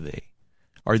dare they?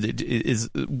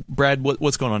 Brad?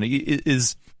 What's going on?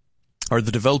 Is Are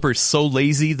the developers so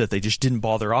lazy that they just didn't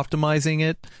bother optimizing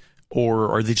it?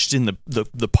 Or are they just in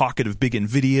the pocket of big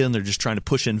NVIDIA and they're just trying to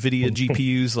push NVIDIA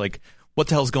GPUs? Like, what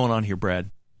the hell's going on here, Brad?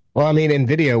 Well, I mean,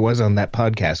 NVIDIA was on that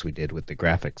podcast we did with the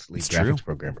lead graphics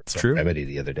programmer from Remedy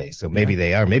the other day. So maybe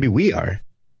they are. Maybe we are.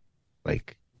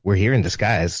 Like, we're here in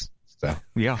disguise. So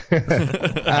yeah.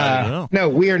 No,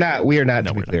 we are not. We are not,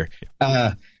 to be clear.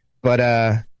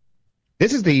 But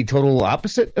this is the total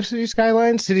opposite of City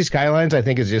Skylines. City Skylines, I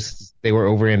think, is just they were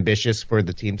over ambitious for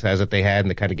the team size that they had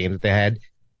and the kind of game that they had.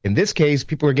 In this case,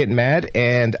 people are getting mad,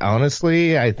 and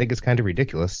honestly, I think it's kind of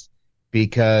ridiculous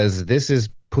because this is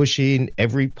pushing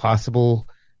every possible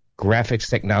graphics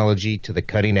technology to the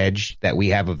cutting edge that we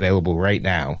have available right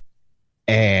now,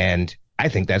 and I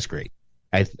think that's great.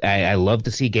 I love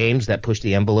to see games that push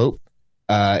the envelope.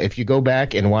 If you go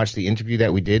back and watch the interview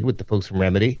that we did with the folks from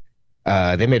Remedy,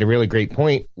 they made a really great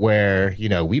point where,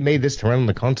 we made this to run on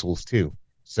the consoles too.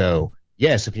 So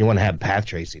yes, if you want to have path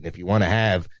tracing, if you want to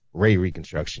have ray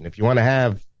reconstruction, if you want to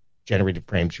have generated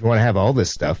frames, if you want to have all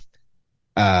this stuff,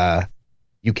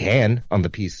 you can on the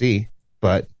PC,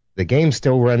 but the game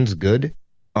still runs good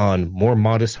on more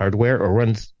modest hardware, or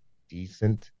runs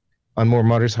decent on more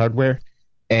modest hardware,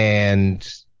 and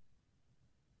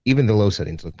even the low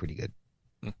settings look pretty good.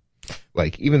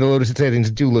 Like, even the low settings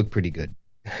do look pretty good.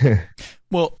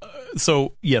 Well,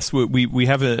 so yes, we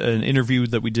have an interview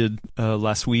that we did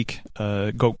last week.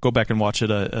 Go back and watch it.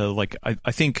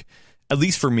 I think, at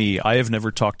least for me, I have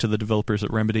never talked to the developers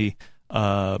at Remedy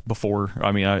before.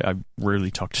 I mean, I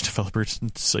rarely talk to developers, to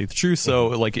say the truth. So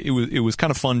like it was kind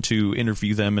of fun to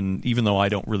interview them, and even though I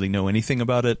don't really know anything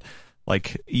about it,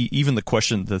 like even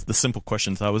the simple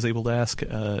questions I was able to ask,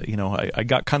 I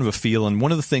got kind of a feel. And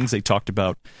one of the things they talked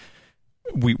about.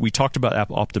 We talked about app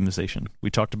optimization. We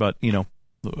talked about,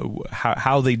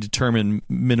 how they determine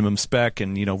minimum spec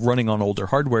and, running on older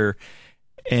hardware,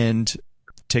 and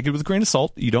take it with a grain of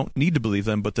salt. You don't need to believe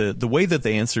them. But the way that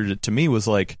they answered it to me was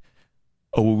like,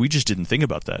 oh, well, we just didn't think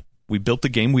about that. We built the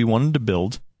game we wanted to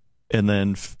build and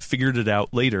then figured it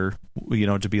out later,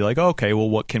 to be like, oh, okay, well,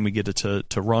 what can we get it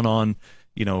to run on?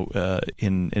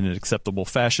 In an acceptable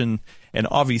fashion. And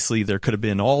obviously there could have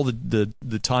been all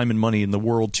the time and money in the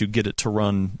world to get it to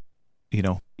run,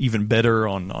 even better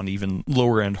on even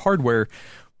lower end hardware.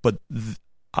 But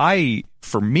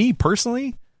for me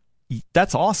personally,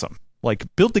 that's awesome.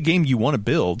 Like, build the game you want to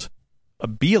build,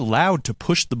 be allowed to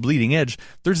push the bleeding edge.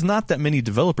 There's not that many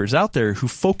developers out there who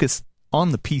focus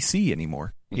on the PC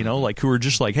anymore. Like, who are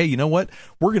just like, hey, you know what?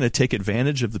 We're going to take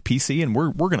advantage of the PC and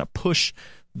we're going to push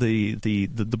the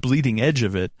bleeding edge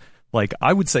of it. Like,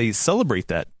 I would say celebrate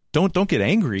that. Don't get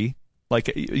angry.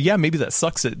 Like, yeah, maybe that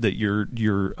sucks that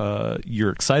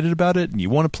you're excited about it and you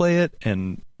want to play it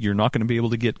and you're not going to be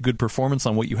able to get good performance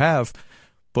on what you have.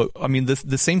 But I mean,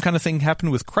 the same kind of thing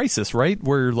happened with Crysis, right?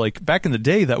 Where like back in the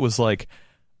day, that was like,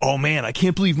 oh man, I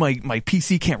can't believe my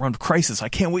PC can't run Crysis. I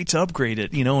can't wait to upgrade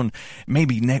it, and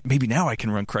maybe now I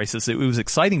can run Crysis. It was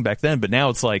exciting back then, but now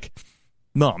it's like,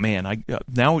 no, man,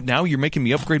 now you're making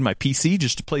me upgrade my PC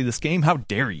just to play this game? How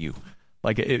dare you?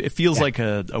 Like, it feels like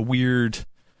a weird,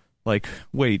 like,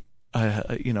 wait,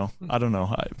 I don't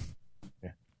know.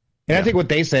 I think what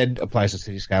they said applies to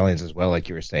City Skylines as well, like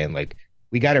you were saying. Like,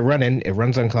 we got it running. It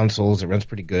runs on consoles. It runs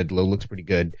pretty good. Low looks pretty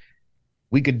good.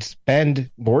 We could spend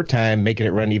more time making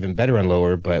it run even better on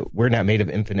lower, but we're not made of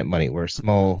infinite money. We're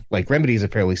small. Like, Remedy is a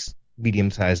fairly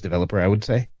medium-sized developer, I would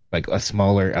say. Like,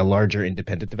 a larger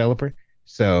independent developer.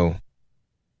 So,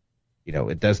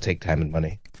 it does take time and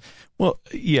money. Well,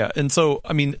 yeah, and so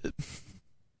I mean,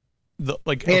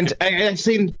 I've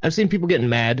seen people getting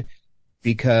mad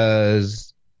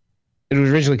because it was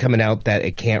originally coming out that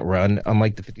it can't run on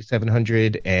like the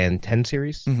 5700 and 10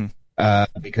 series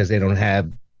because they don't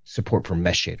have support for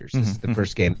mesh shaders. This is the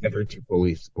first game ever to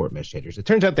fully support mesh shaders. It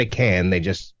turns out they can. They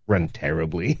just run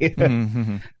terribly. I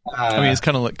mean, it's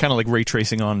kind of like ray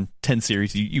tracing on 10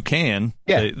 series. You can,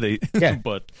 but it's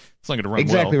not going to run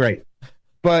exactly well. Right.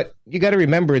 But you got to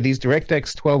remember, these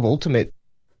DirectX 12 Ultimate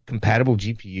compatible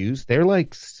GPUs, they're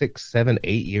like 6, 7,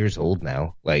 8 years old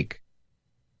now. Like,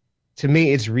 to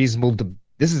me, it's reasonable to.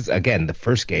 This is again the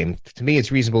first game. To me,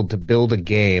 it's reasonable to build a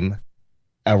game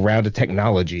around a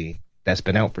technology that's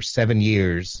been out for 7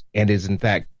 years and is in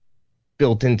fact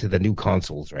built into the new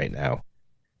consoles right now.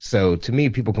 So to me,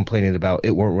 people complaining about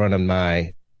it won't run on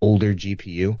my older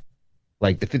GPU,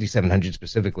 like the 5700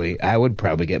 specifically, I would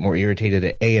probably get more irritated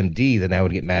at AMD than I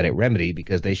would get mad at Remedy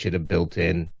because they should have built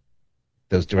in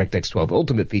those DirectX 12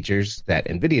 Ultimate features that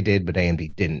NVIDIA did, but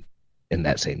AMD didn't in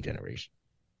that same generation.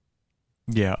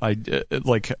 Yeah,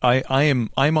 I'm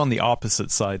on the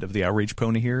opposite side of the outrage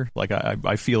pony here. Like,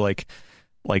 I feel like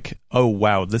like, oh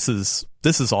wow, this is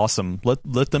awesome.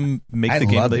 Let them make the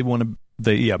game they want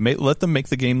to. Let them make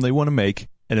the game they want to make.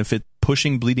 And if it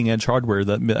pushing bleeding edge hardware,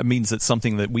 that means it's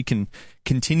something that we can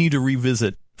continue to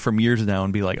revisit from years now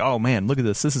and be like, oh man, look at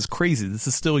this. This is crazy. This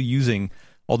is still using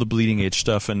all the bleeding edge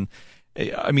stuff. And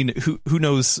I mean, who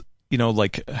knows? You know,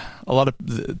 like a lot of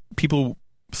people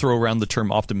throw around the term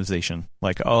optimization,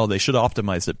 like, oh, they should have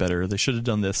optimized it better. They should have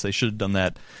done this. They should have done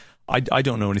that. I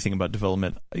don't know anything about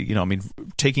development. You know, I mean,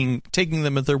 taking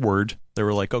them at their word, they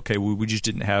were like, okay, we just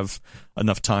didn't have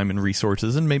enough time and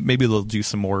resources, and maybe they'll do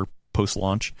some more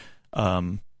post-launch.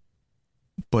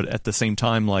 But at the same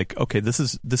time, like, okay, this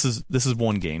is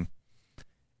one game,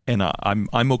 and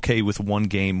I'm okay with one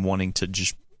game wanting to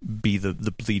just be the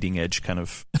bleeding edge kind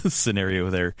of scenario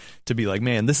there, to be like,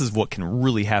 man, this is what can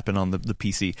really happen on the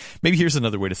PC. Maybe here's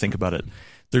another way to think about it.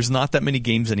 There's not that many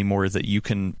games anymore that you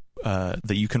can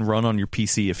run on your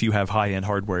PC if you have high-end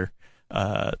hardware,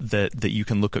 that you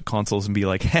can look at consoles and be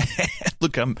like,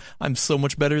 look, I'm so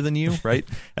much better than you, right?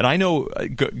 And I know,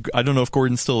 I don't know if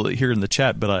Gordon's still here in the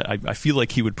chat, but I feel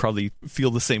like he would probably feel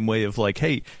the same way of like,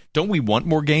 hey, don't we want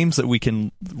more games that we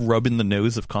can rub in the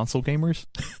nose of console gamers?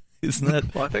 Isn't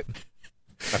that? Well,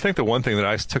 I think the one thing that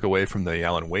I took away from the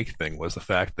Alan Wake thing was the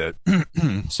fact that,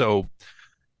 so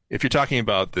if you're talking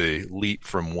about the leap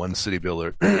from one city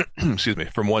builder,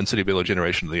 from one city builder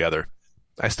generation to the other,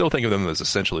 I still think of them as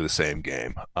essentially the same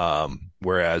game.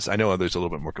 Whereas I know there's a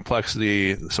little bit more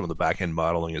complexity, some of the back end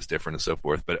modeling is different and so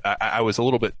forth. But I was a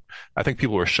little bit, I think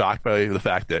people were shocked by the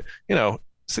fact that, you know,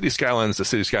 City Skylines, the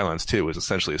City Skylines 2 is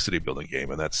essentially a city building game,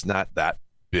 and that's not that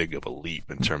big of a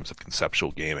leap in terms of conceptual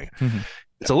gaming. Mm-hmm.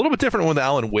 It's a little bit different with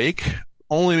Alan Wake,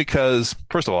 only because,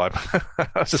 first of all, I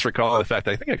was just recalling the fact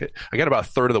that I think I got about a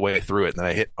third of the way through it, and then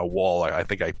I hit a wall. I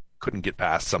think I couldn't get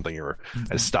past something, or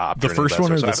I stopped. The first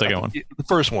one or the second one? The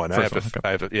first one.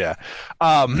 Yeah.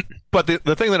 But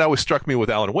the thing that always struck me with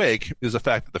Alan Wake is the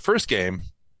fact that the first game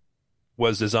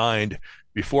was designed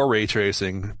before ray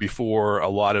tracing, before a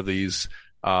lot of these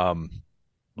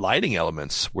lighting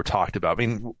elements were talked about. I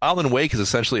mean, Alan Wake is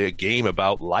essentially a game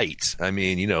about light. I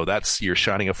mean, you know, you're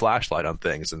shining a flashlight on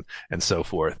things and so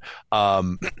forth.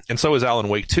 And so is Alan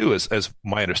Wake 2, as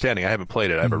my understanding. I haven't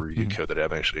played it. I have a review code that I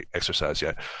haven't actually exercised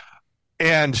yet.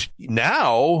 And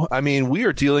now, I mean, we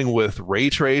are dealing with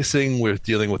ray tracing. We're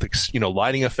dealing with,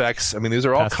 lighting effects. I mean, these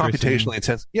are all computationally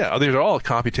intense. Yeah, these are all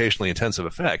computationally intensive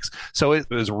effects. So it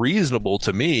is reasonable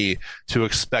to me to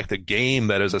expect a game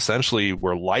that is essentially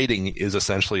where lighting is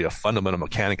essentially a fundamental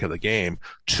mechanic of the game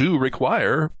to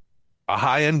require a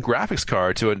high-end graphics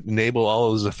card to enable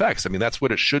all those effects. I mean, that's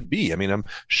what it should be. I mean,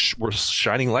 we're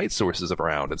shining light sources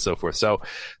around and so forth. So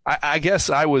I guess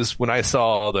when I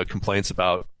saw the complaints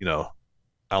about,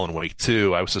 Alan Wake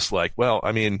 2, I was just like, well,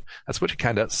 I mean, that's what you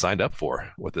kind of signed up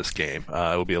for with this game.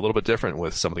 It will be a little bit different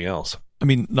with something else. I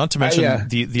mean, not to mention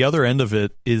the other end of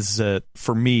it is that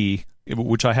for me,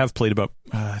 which I have played about,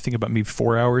 I think about maybe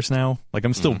 4 hours now. Like,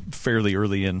 I'm still fairly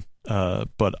early in,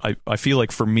 but I feel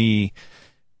like for me,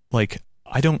 like,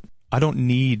 I don't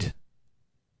need,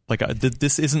 like,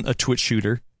 this isn't a Twitch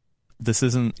shooter. This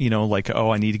isn't, like, oh,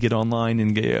 I need to get online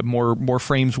and get more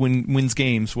frames wins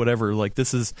games, whatever. Like,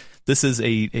 this is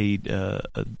a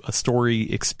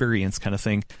story experience kind of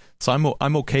thing. So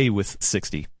I'm okay with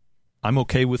 60. I'm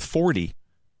okay with 40.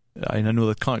 I know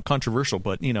that's controversial,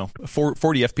 but 40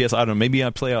 FPS. I don't know. Maybe I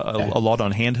play a lot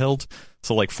on handheld,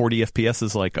 so like 40 FPS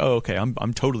is like, oh, okay,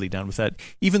 I'm totally down with that.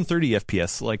 Even 30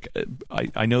 FPS, like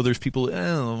I know there's people,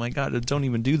 oh my god, don't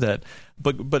even do that.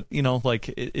 But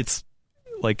like it's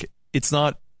like. It's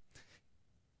not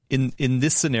in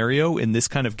this scenario, in this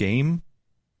kind of game,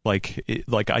 like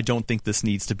I don't think this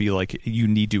needs to be like, you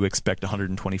need to expect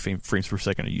 120 frames per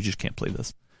second, or you just can't play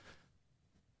this.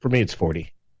 For me, it's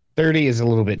 40. 30 is a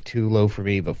little bit too low for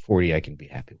me, but 40 I can be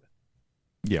happy with.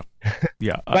 Yeah,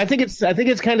 yeah. But I think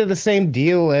it's kind of the same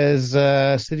deal as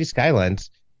City Skylines,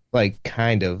 like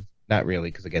kind of, not really,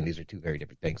 because again, these are two very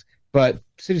different things. But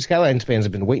City Skylines fans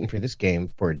have been waiting for this game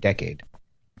for a decade.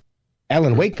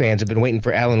 Alan Wake fans have been waiting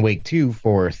for Alan Wake 2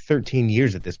 for 13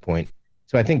 years at this point.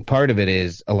 So I think part of it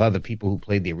is a lot of the people who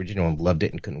played the original and loved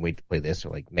it and couldn't wait to play this are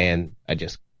like, man, I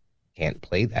just can't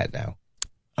play that now.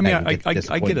 I mean, I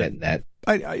get it.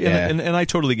 And I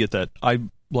totally get that. I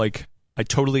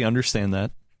totally understand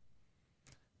that.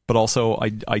 But also,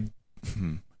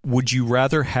 would you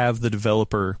rather have the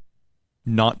developer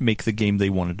not make the game they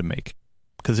wanted to make?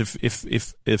 Because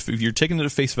if you're taking it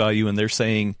at face value and they're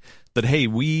saying that, hey,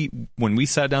 when we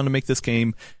sat down to make this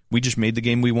game, we just made the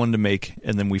game we wanted to make,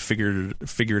 and then we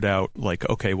figured out, like,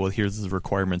 okay, well, here's the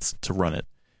requirements to run it.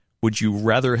 Would you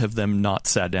rather have them not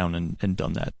sat down and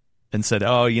done that and said,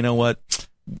 oh, you know what,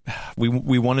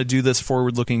 we want to do this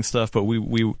forward looking stuff, but we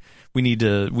need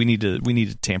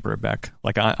to tamper it back.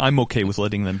 Like I'm okay with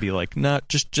letting them be like, nah,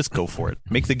 just go for it.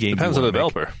 Make the game. Depends on the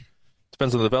developer.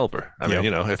 Depends on the developer. I mean,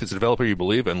 if it's a developer you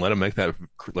believe in, let them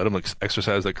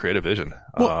exercise that creative vision.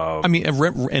 Well, I mean,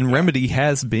 and Remedy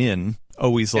has been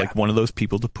always like one of those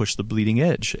people to push the bleeding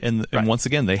edge, and once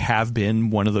again, they have been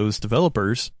one of those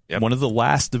developers, one of the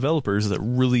last developers that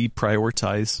really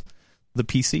prioritize the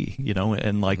PC,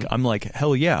 and like I'm like,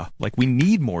 hell yeah, like we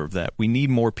need more of that. We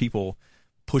need more people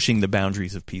pushing the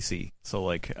boundaries of PC. So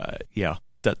like,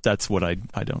 that's what I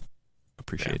don't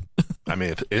appreciate. I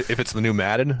mean, if it's the new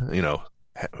Madden,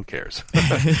 who cares?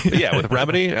 Yeah, with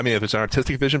Remedy, I mean, if it's an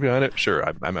artistic vision behind it, sure,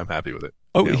 I'm happy with it.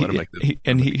 Oh,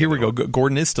 here we go.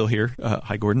 Gordon is still here.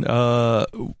 Hi, Gordon.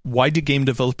 Why do game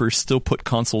developers still put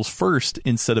consoles first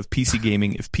instead of PC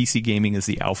gaming if PC gaming is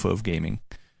the alpha of gaming?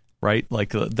 Right?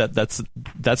 Like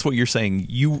that's what you're saying.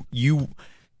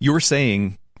 You're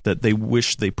saying that they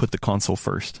wish they put the console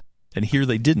first, and here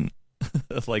they didn't.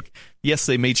 Like, yes,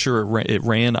 they made sure it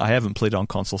ran. I haven't played on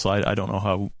console, so I don't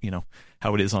know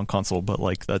how it is on console, but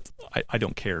like that, I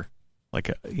don't care. Like,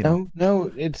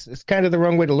 No, it's kind of the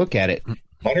wrong way to look at it.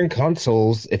 Modern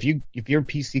consoles, if your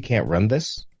PC can't run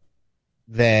this,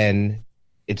 then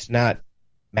it's not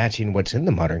matching what's in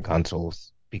the modern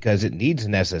consoles, because it needs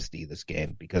an SSD, this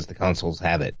game, because the consoles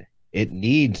have it. It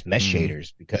needs mesh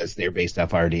shaders because they're based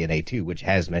off RDNA 2, which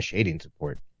has mesh shading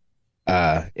support.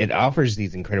 It offers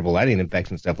these incredible lighting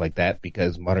effects and stuff like that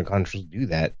because modern consoles do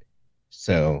that.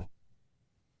 So,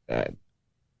 I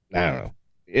don't know.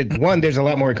 One, there's a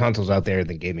lot more consoles out there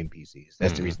than gaming PCs.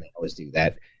 That's the reason they always do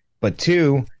that. But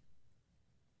two,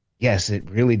 yes, it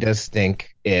really does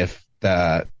stink if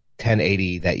the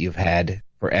 1080 that you've had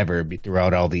forever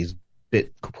throughout all these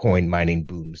Bitcoin mining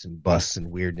booms and busts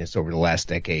and weirdness over the last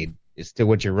decade is still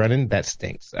what you're running. That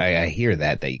stinks. I hear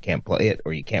that you can't play it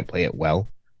or you can't play it well.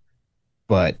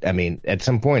 But, I mean, at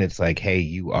some point, it's like, hey,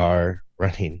 you are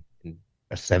running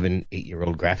a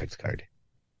 7-8-year-old graphics card.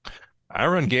 I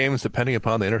run games depending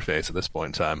upon the interface at this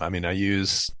point in time. I mean, I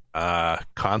use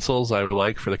consoles I would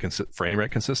like for the frame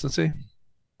rate consistency.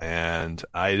 And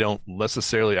I don't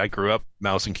necessarily, I grew up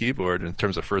mouse and keyboard in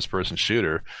terms of first-person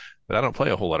shooter, but I don't play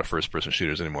a whole lot of first-person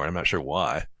shooters anymore. I'm not sure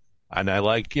why. And I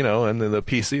like, and the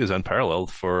PC is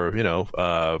unparalleled for,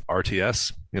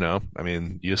 RTS, I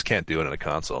mean, you just can't do it in a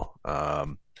console.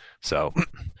 And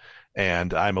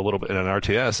I'm a little bit, in an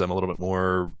RTS, I'm a little bit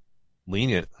more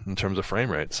lenient in terms of frame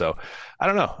rate. So I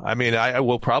don't know. I mean, I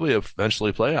will probably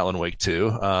eventually play Alan Wake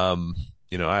 2. I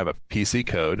have a PC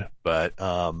code, but,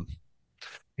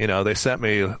 they sent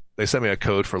me a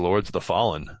code for Lords of the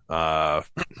Fallen,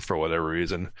 for whatever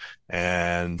reason.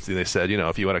 And they said,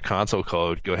 if you want a console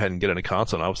code, go ahead and get it in a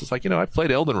console. And I was just like, I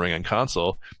played Elden Ring on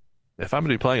console. If I'm going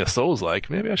to be playing a Souls-like,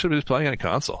 maybe I should be playing on a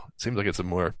console. It seems like it's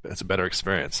a better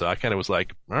experience. So I kind of was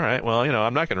like, all right, well,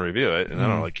 I'm not going to review it, and I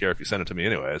don't really care if you send it to me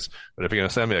anyways. But if you're going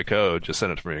to send me a code, just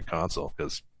send it to me on console,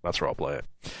 because that's where I'll play it.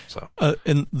 So,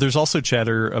 and there's also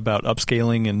chatter about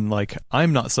upscaling, and like,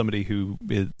 I'm not somebody who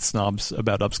snobs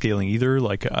about upscaling either.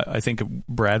 Like, I think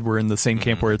Brad, we're in the same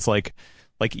camp where it's like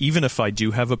even if I do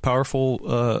have a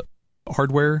powerful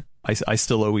hardware, I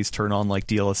still always turn on like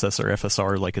DLSS or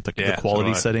FSR like at the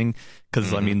quality setting,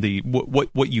 because I mean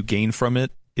what you gain from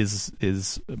it is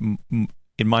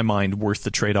in my mind worth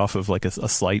the trade off of like a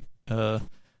slight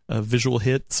visual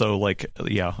hit. So like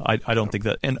I don't think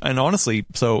that, and honestly,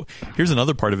 so here's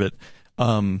another part of it,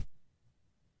 and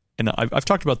I've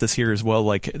talked about this here as well.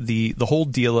 Like the whole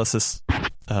DLSS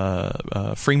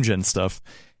frame gen stuff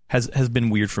has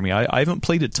been weird for me. I haven't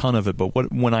played a ton of it,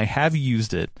 but when I have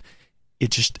used it, it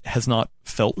just has not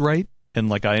felt right. And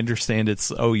like, I understand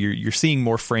it's, you're seeing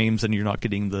more frames and you're not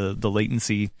getting the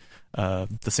latency, the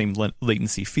same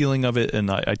latency feeling of it.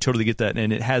 And I totally get that.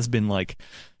 And it has been like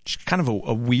just kind of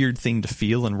a weird thing to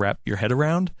feel and wrap your head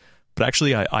around. But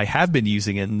actually I have been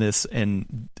using it in this,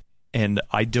 and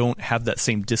I don't have that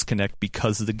same disconnect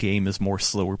because the game is more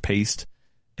slower paced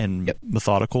and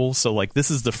methodical. So like, this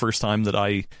is the first time that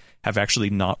I have actually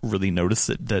not really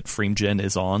noticed that frame gen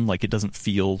is on. Like, it doesn't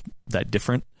feel that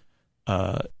different.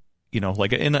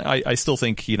 Like, and I still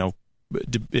think,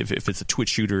 if it's a Twitch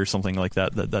shooter or something like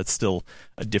that's still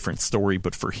a different story.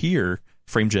 But for here,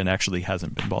 frame gen actually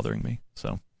hasn't been bothering me.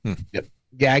 So, Yep.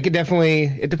 Yeah, I could definitely,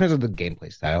 it depends on the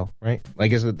gameplay style, right?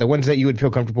 Like, is it the ones that you would feel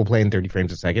comfortable playing 30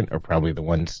 frames a second are probably the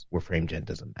ones where frame gen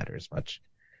doesn't matter as much.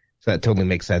 So that totally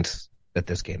makes sense that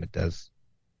this game it does.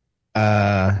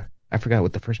 I forgot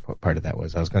what the first part of that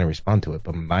was. I was going to respond to it,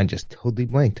 but my mind just totally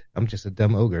blanked. I'm just a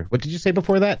dumb ogre. What did you say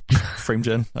before that? Frame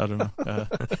gen? I don't know.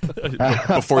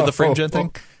 Before the frame gen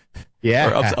thing? Yeah.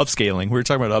 Or upscaling. We were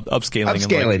talking about upscaling.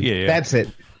 Upscaling. And yeah. That's it.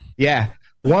 Yeah.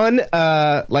 One,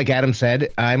 like Adam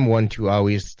said, I'm one to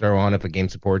always throw on, if a game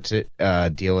supports it,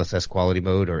 DLSS quality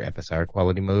mode or FSR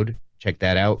quality mode. Check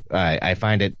that out. I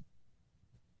find it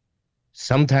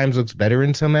sometimes looks better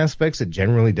in some aspects. It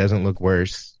generally doesn't look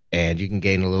worse, and you can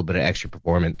gain a little bit of extra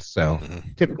performance. So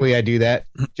typically I do that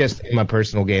just in my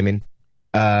personal gaming.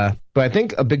 But I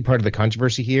think a big part of the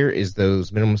controversy here is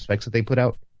those minimum specs that they put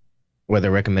out, or the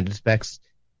recommended specs,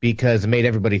 because it made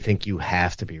everybody think you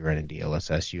have to be running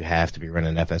DLSS, you have to be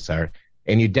running FSR,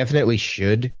 and you definitely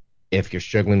should if you're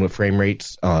struggling with frame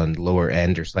rates on lower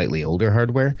end or slightly older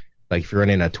hardware. Like if you're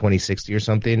running a 2060 or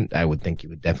something, I would think you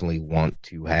would definitely want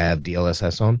to have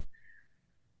DLSS on.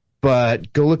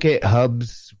 But go look at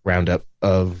Hub's roundup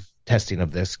of testing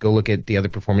of this. Go look at the other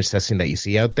performance testing that you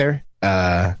see out there.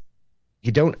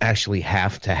 You don't actually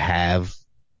have to have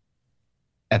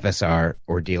FSR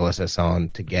or DLSS on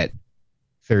to get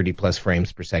 30 plus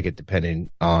frames per second, depending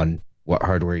on what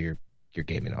hardware you're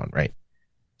gaming on, right?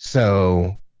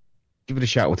 So give it a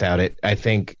shot without it. I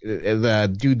think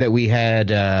the dude that we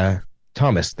had,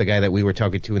 Thomas, the guy that we were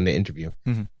talking to in the interview,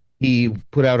 he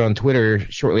put out on Twitter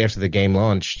shortly after the game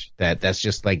launched that that's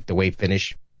just like the way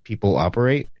Finnish people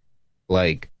operate,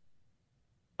 like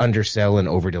undersell and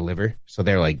overdeliver. So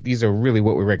they're like, these are really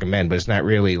what we recommend, but it's not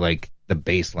really like the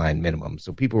baseline minimum.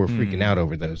 So people were freaking out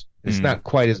over those. It's not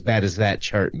quite as bad as that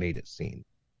chart made it seem.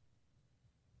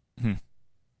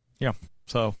 Yeah.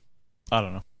 So I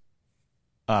don't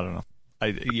know.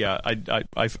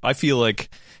 I feel like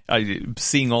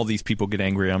seeing all these people get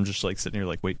angry, I'm just like sitting here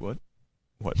like, wait, what?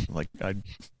 Like I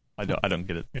don't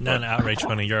get it. You're not an outrage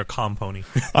pony. You're a calm pony.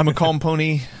 I'm a calm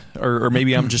pony, or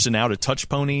maybe I'm just an out of touch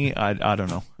pony. I don't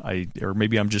know. Or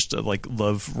maybe I'm just like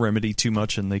love Remedy too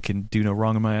much, and they can do no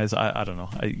wrong in my eyes. I don't know.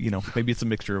 Maybe it's a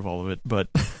mixture of all of it. But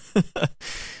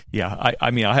yeah,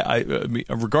 I mean,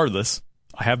 regardless,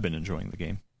 I have been enjoying the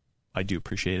game. I do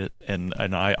appreciate it, and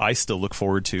I still look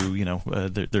forward to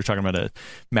they're talking about a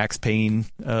Max Payne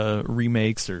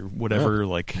remakes or whatever.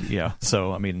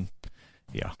 So I mean.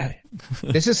 Yeah,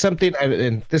 this is something,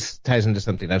 and this ties into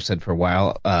something I've said for a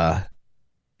while.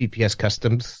 BPS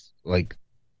Customs, like,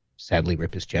 sadly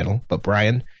rip his channel, but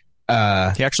Brian, he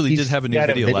actually did have a new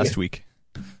video last week.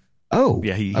 Oh,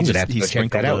 yeah, he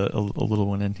sprinkled a little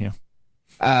one in.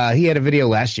 Yeah, he had a video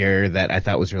last year that I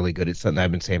thought was really good. It's something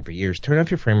I've been saying for years. Turn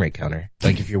off your frame rate counter.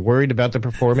 Like, if you're worried about the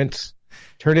performance,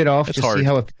 turn it off. Just see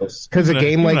how it feels. Because a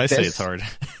game like this, I say it's hard.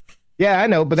 Yeah, I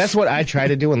know, but that's what I try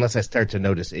to do unless I start to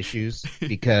notice issues.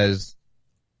 Because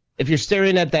if you're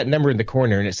staring at that number in the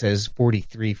corner and it says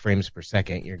 43 frames per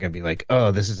second, you're going to be like, oh,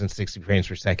 this isn't 60 frames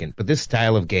per second. But this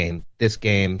style of game,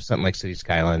 something like City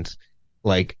Skylines,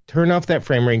 like, turn off that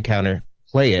frame rate counter,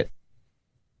 play it.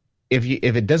 If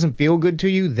it doesn't feel good to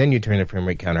you, then you turn the frame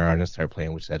rate counter on and start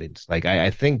playing with settings. Like,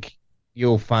 I think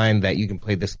you'll find that you can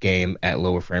play this game at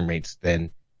lower frame rates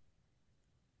than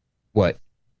what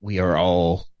we are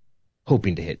all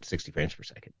hoping to hit 60 frames per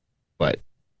second. But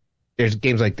there's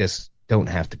games like this don't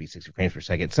have to be 60 frames per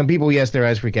second. Some people, yes, their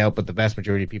eyes freak out, but the vast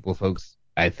majority of people, folks,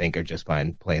 I think, are just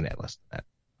fine playing at less than that.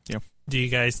 Yeah. Do you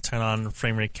guys turn on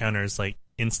frame rate counters like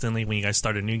instantly when you guys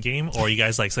start a new game, or you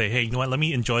guys like say, hey, you know what, let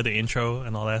me enjoy the intro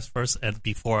and all that first, and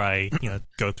before I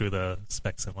go through the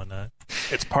specs and whatnot?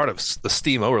 It's part of the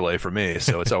Steam overlay for me,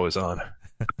 so it's always on.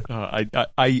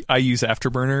 I use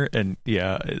Afterburner, and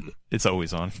yeah, it's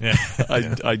always on. Yeah.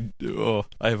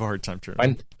 I have a hard time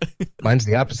turning. Mine's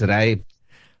the opposite. I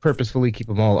purposefully keep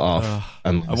them all off.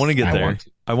 I want to get there.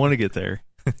 I want to get there.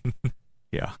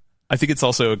 Yeah, I think it's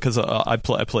also because I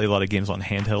play a lot of games on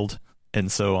handheld,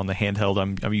 and so on the handheld,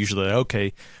 I'm usually like,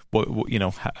 okay,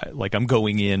 like I'm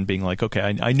going in being like,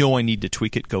 okay, I know I need to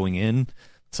tweak it going in,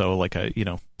 so like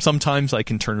sometimes I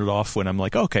can turn it off when I'm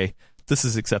like, okay, this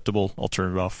is acceptable, I'll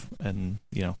turn it off, and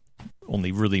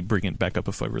only really bring it back up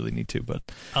if I really need to. But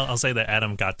I'll say that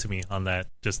Adam got to me on that,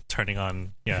 just turning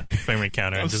on frame rate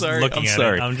counter and just sorry, looking I'm at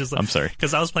sorry. it. I'm sorry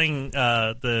because I was playing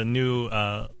the new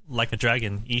Like a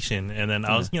Dragon Ishin, and then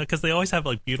I was because they always have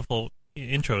like beautiful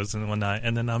intros and whatnot,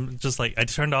 and then I'm just like, I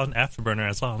turned on Afterburner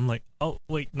as well. I'm like, oh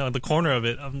wait, no, the corner of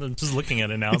it, I'm just looking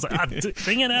at it now. I was like,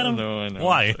 dang it, Adam. I know.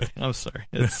 Why? I'm sorry.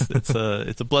 It's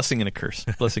a blessing and a curse.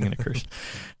 Blessing and a curse.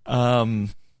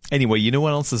 Anyway, you know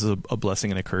what else is a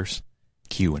blessing and a curse?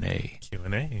 Q&A.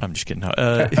 I'm just kidding.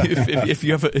 If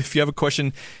you have a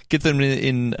question, get them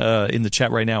in the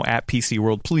chat right now at PC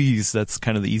World, please. That's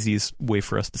kind of the easiest way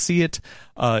for us to see it.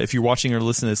 If you're watching or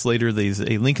listening to this later, there's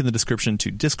a link in the description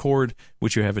to Discord,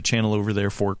 which you have a channel over there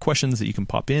for questions that you can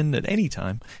pop in at any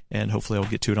time, and hopefully I'll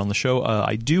get to it on the show.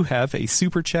 I do have a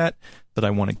super chat that I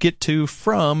want to get to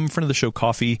from friend of the show,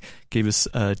 Coffee, gave us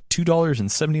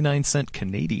 $2.79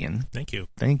 Canadian.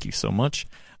 Thank you so much.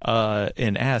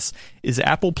 And asks, is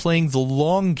Apple playing the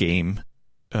long game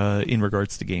in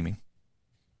regards to gaming?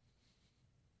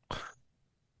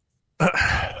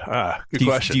 Good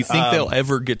question. Do you think they'll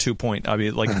ever get to a point? I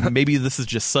mean, like maybe this is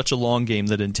just such a long game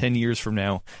that in 10 years from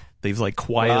now they've like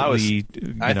quietly.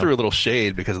 I threw a little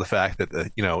shade because of the fact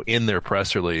that in their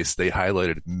press release they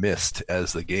highlighted Myst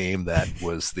as the game that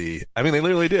was the. I mean, they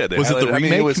literally did. Was it the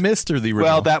remake Myst or the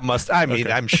original? Well, that must. I mean,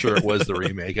 okay. I'm sure it was the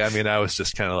remake. I mean, I was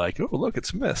just kind of like, oh, look,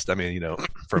 it's Myst. I mean,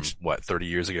 from 30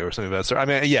 years ago or something like that. So I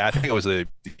mean, yeah, I think it was the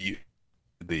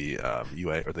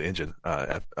UA or the engine.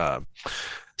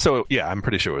 So yeah, I'm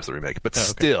pretty sure it was the remake, but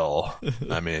still,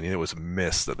 I mean, it was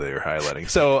Myst that they were highlighting.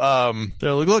 So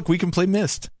they're like, look, we can play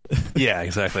Myst. Yeah,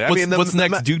 exactly. What's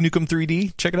next? Duke Nukem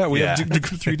 3D. Check it out. We have Duke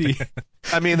Nukem 3D.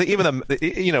 I mean,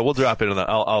 we'll drop it in the.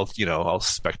 I'll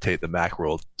spectate the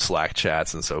Macworld Slack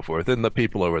chats and so forth, and the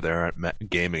people over there aren't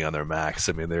gaming on their Macs.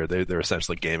 I mean, they're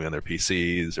essentially gaming on their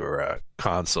PCs or a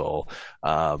console.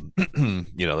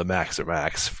 The Macs are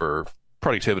Macs for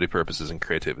productivity purposes and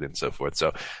creativity and so forth.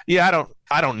 So yeah,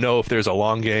 I don't know if there's a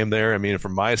long game there. I mean,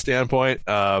 from my standpoint,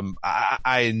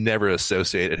 I never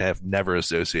associate and have never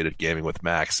associated gaming with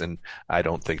Macs, and I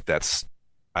don't think that's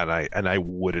and I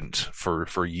wouldn't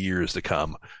for years to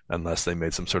come unless they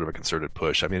made some sort of a concerted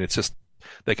push. I mean, it's just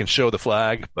they can show the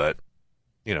flag, but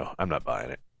I'm not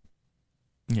buying it.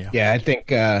 Yeah, I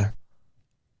think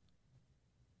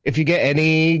if you get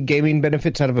any gaming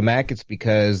benefits out of a Mac, it's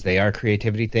because they are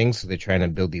creativity things. So they're trying to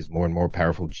build these more and more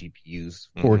powerful GPUs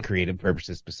for creative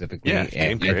purposes specifically. Yeah,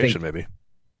 game creation maybe.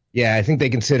 Yeah, I think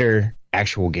they consider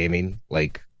actual gaming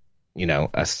like,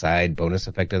 a side bonus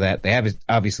effect of that. They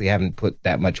obviously haven't put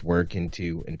that much work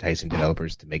into enticing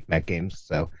developers to make Mac games.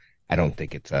 So I don't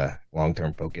think it's a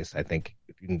long-term focus. I think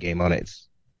if you can game on it, it's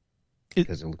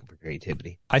because they're looking for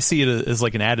creativity. I see it as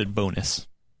like an added bonus.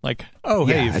 Like,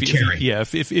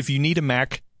 if you need a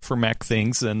Mac for Mac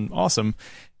things, then awesome.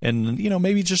 And,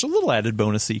 maybe just a little added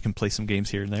bonus so you can play some games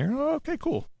here and there. Oh, okay,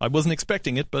 cool. I wasn't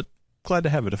expecting it, but glad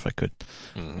to have it if I could.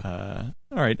 All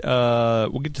right.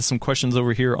 We'll get to some questions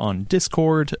over here on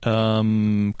Discord. I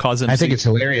think it's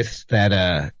hilarious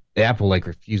that Apple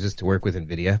refuses to work with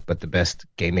NVIDIA, but the best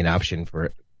gaming option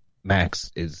for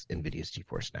Macs is NVIDIA's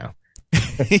GeForce Now.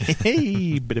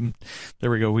 Hey, there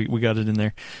we go. We got it in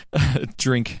there.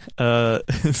 Drink.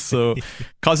 So,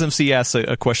 CosMC asks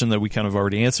a question that we kind of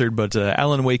already answered, but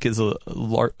Alan Wake is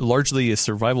largely a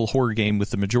survival horror game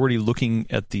with the majority looking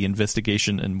at the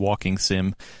investigation and walking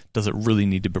sim. Does it really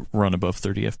need to run above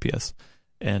 30 FPS?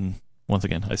 And once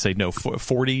again, I say no.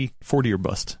 40 or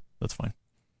bust. That's fine.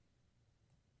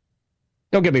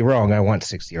 Don't get me wrong. I want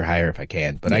 60 or higher if I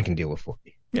can, but I can deal with 40.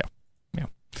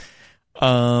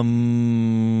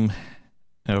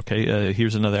 Okay,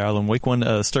 here's another Alan Wake one.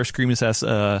 Star Screamus asks,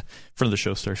 friend of the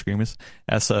show, Star Screamus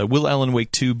asks, will Alan Wake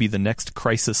 2 be the next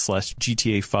Crysis /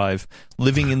 GTA 5,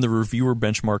 living in the reviewer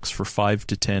benchmarks for 5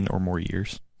 to 10 or more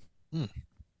years?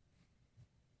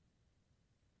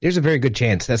 There's a very good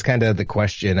chance. That's kind of the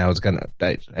question I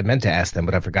meant to ask them,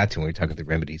 but I forgot to when we were talking to the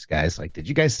Remedies guys. Like, did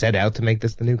you guys set out to make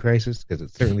this the new Crysis? Because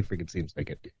it certainly freaking seems like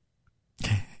it.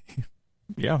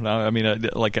 Yeah, no, I mean,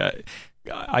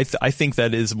 I think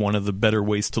that is one of the better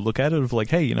ways to look at it. Of like,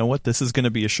 hey, you know what? This is going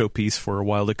to be a showpiece for a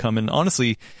while to come. And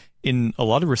honestly, in a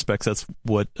lot of respects, that's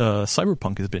what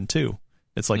Cyberpunk has been too.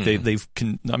 It's like they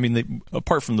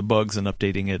apart from the bugs and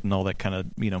updating it and all that kind of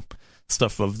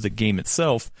stuff of the game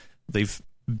itself, they've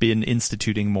been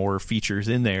instituting more features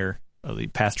in there, the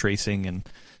path tracing and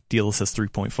DLSS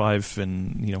 3.5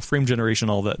 and frame generation,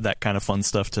 all that kind of fun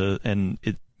stuff. And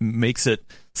it makes it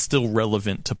still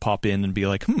relevant to pop in and be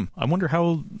like, I wonder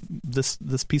how this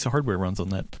piece of hardware runs on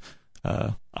that.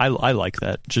 I like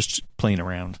that, just playing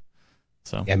around.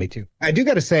 So yeah, me too. I do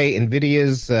got to say,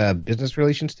 NVIDIA's business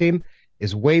relations team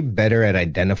is way better at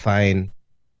identifying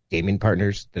gaming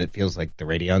partners than it feels like the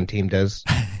Radeon team does.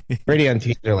 Radeon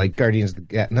teams are like Guardians.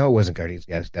 No, it wasn't Guardians.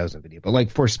 Yeah, that was NVIDIA, but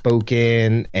like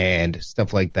Forspoken and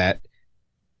stuff like that.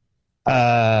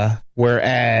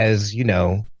 Whereas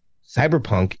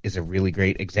Cyberpunk is a really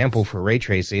great example for ray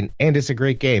tracing, and it's a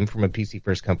great game from a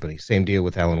PC-first company. Same deal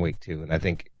with Alan Wake 2. And I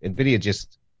think NVIDIA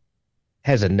just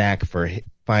has a knack for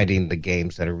finding the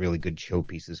games that are really good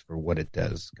showpieces for what it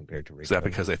does compared to ray tracing. Is that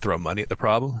because they throw money at the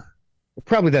problem? It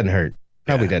probably doesn't hurt.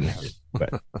 Doesn't hurt.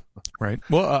 But. Right.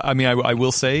 Well, I mean, I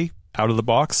will say, out of the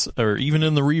box, or even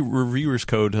in the reviewers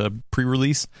code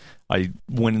pre-release, I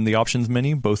went in the options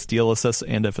menu, both DLSS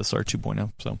and FSR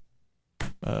 2.0. So.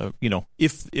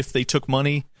 If they took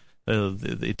money,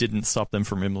 it didn't stop them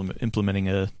from implementing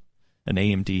a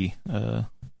AMD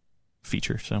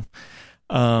feature. So,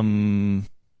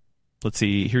 let's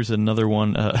see. Here's another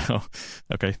one.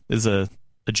 Okay, this is a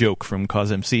joke from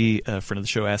Cause MC. A friend of the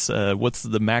show asks, "What's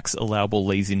the max allowable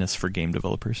laziness for game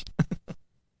developers?"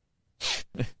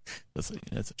 That's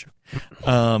a joke.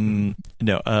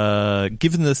 No.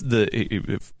 Given a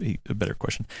better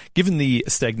question. Given the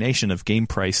stagnation of game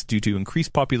price due to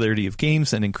increased popularity of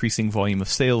games and increasing volume of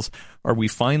sales, are we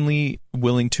finally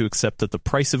willing to accept that the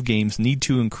price of games need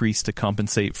to increase to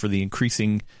compensate for the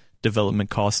increasing development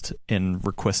cost and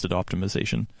requested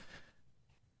optimization?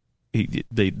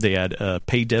 They add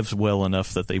pay devs well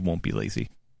enough that they won't be lazy.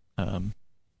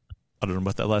 I don't know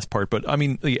about that last part, but I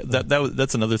mean,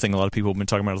 that's another thing a lot of people have been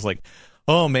talking about is like,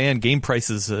 oh man, game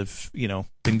prices have,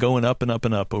 been going up and up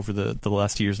and up over the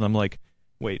last years. And I'm like,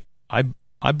 wait, I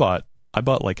bought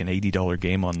like an $80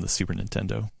 game on the Super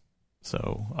Nintendo.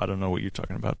 So I don't know what you're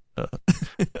talking about.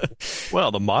 Well,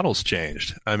 the model's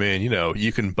changed. I mean,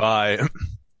 you can buy,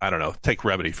 I don't know, take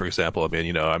Remedy, for example. I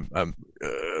mean, I'm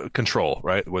Control,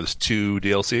 right? Was 2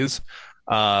 DLCs.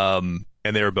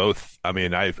 And they were both, I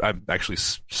mean, I'm actually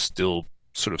still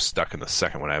sort of stuck in the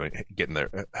second one. I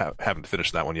haven't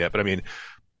finished that one yet, but I mean,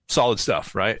 solid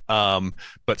stuff, right?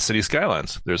 But City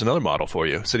Skylines, there's another model for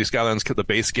you. City Skylines, the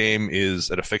base game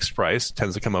is at a fixed price,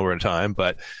 tends to come over in time,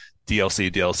 but DLC.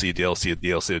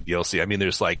 I mean,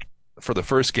 there's like, for the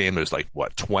first game, there's like,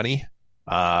 20?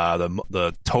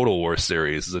 The Total War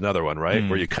series is another one, right?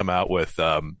 Where you come out with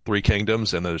 3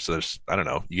 kingdoms, and there's I don't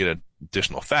know, you get an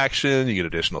additional faction, you get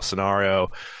additional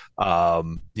scenario.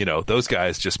 Those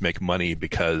guys just make money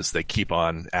because they keep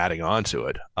on adding on to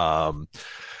it.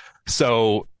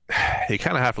 So you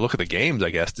kind of have to look at the games, I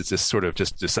guess, to just sort of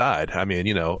just decide. I mean,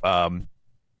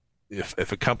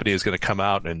 if a company is going to come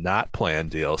out and not plan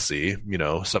DLC,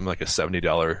 something like a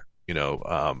 $70,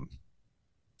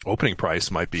 opening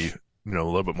price might be a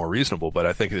little bit more reasonable. But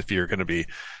I think if you're going to be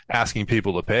asking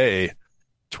people to pay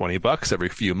 $20 every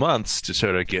few months to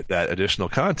sort of get that additional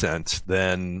content,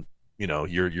 then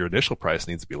your initial price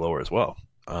needs to be lower as well.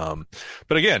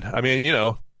 But again, I mean,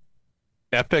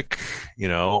 Epic,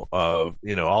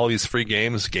 all these free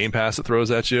games, Game Pass it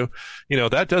throws at you,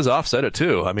 that does offset it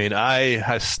too. I mean,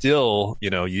 I still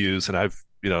use, and I've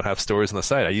have stories on the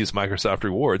site, I use Microsoft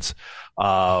Rewards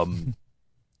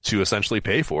to essentially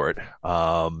pay for it.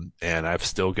 And I've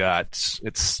still got,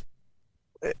 it's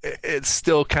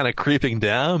still kind of creeping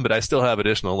down, but I still have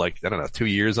additional, 2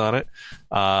 years on it.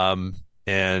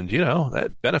 And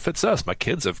that benefits us. My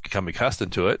kids have become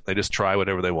accustomed to it. They just try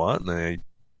whatever they want and they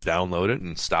download it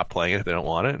and stop playing it if they don't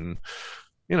want it. And,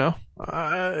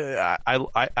 I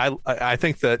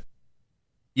think that,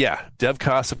 dev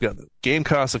costs game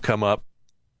costs have come up,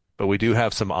 but we do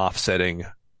have some offsetting,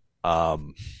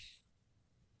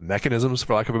 mechanisms,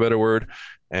 for lack of a better word.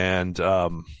 And,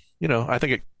 I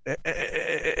think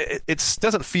it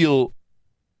doesn't feel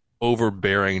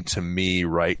overbearing to me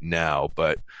right now,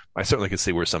 but I certainly can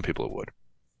see where some people would.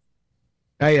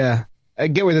 I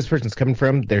get where this person's coming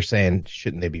from. They're saying,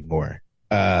 shouldn't they be more?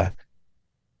 I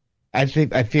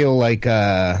feel like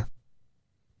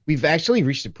we've actually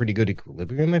reached a pretty good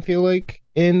equilibrium, I feel like,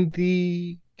 in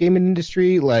the gaming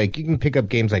industry. Like, you can pick up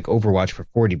games like Overwatch for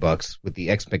 $40 with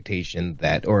the expectation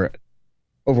that, or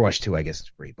Overwatch 2, I guess,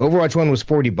 is free. But Overwatch 1 was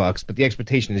 $40, but the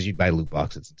expectation is you'd buy loot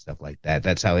boxes and stuff like that.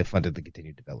 That's how they funded the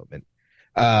continued development.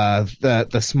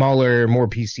 The smaller, more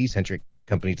PC-centric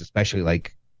companies, especially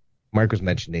like Mark was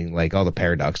mentioning, like all the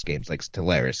Paradox games like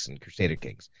Stellaris and Crusader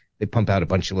Kings, they pump out a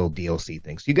bunch of little DLC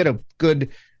things. You get a good,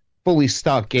 fully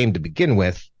stocked game to begin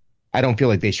with. I don't feel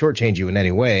like they shortchange you in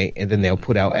any way, and then they'll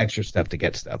put out extra stuff to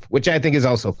get stuff, which I think is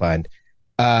also fine.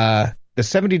 The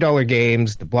 $70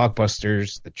 games, the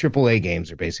blockbusters, the AAA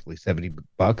games are basically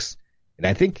 $70, and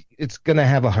I think it's going to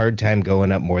have a hard time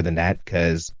going up more than that,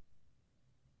 because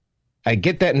I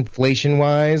get that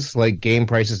inflation-wise, like, game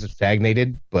prices have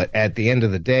stagnated, but at the end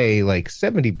of the day, like,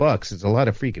 $70 is a lot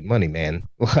of freaking money, man.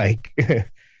 Like,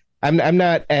 I'm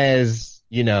not as,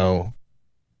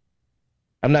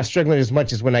 I'm not struggling as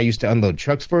much as when I used to unload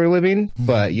trucks for a living,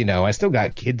 but, I still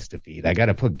got kids to feed. I got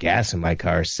to put gas in my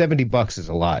car. $70 is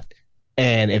a lot.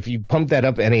 And if you pump that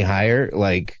up any higher,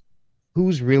 like,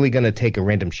 who's really going to take a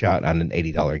random shot on an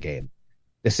 $80 game?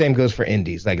 The same goes for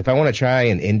indies. Like, if I want to try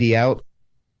an indie out,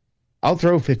 I'll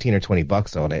throw $15 or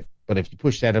 $20 on it. But if you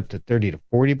push that up to $30 to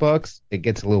 $40, it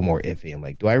gets a little more iffy. I'm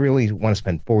like, do I really want to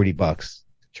spend $40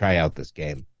 to try out this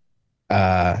game?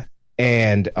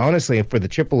 And honestly, for the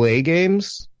AAA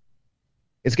games,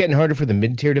 it's getting harder for the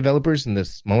mid-tier developers and the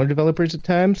smaller developers at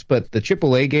times. But the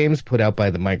AAA games put out by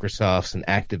the Microsofts and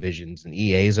Activisions and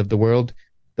EAs of the world,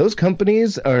 those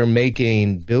companies are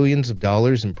making billions of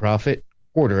dollars in profit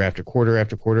quarter after quarter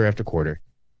after quarter after quarter.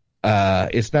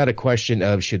 It's not a question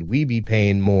of should we be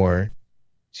paying more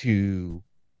to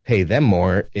pay them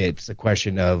more. It's a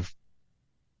question of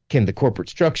can the corporate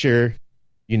structure,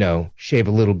 shave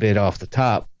a little bit off the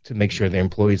top to make sure their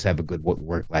employees have a good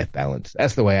work-life balance.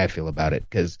 That's the way I feel about it.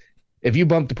 Because if you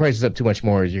bump the prices up too much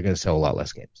more, you're going to sell a lot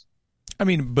less games. I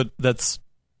mean, but that's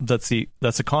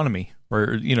economy,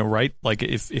 or right? Like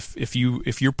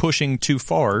if you're pushing too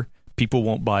far, people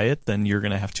won't buy it. Then you're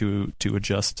going to have to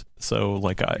adjust. So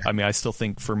like I still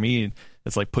think for me,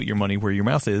 it's like put your money where your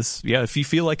mouth is. Yeah, if you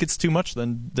feel like it's too much,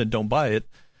 then don't buy it.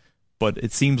 But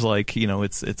it seems like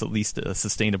it's at least a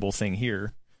sustainable thing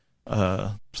here.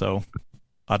 So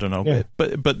I don't know, yeah.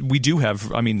 but we do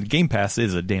have. I mean, Game Pass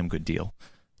is a damn good deal.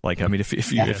 Like I mean,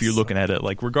 if you're looking at it,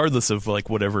 like regardless of like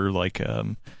whatever like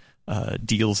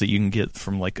deals that you can get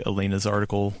from like Elena's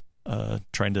article,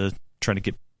 trying to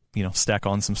get stack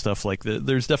on some stuff, like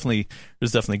there's definitely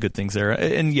good things there.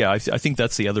 And yeah, I think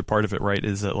that's the other part of it, right?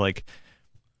 Is that like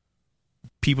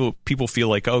people feel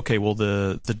like, okay, well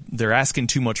they're asking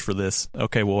too much for this.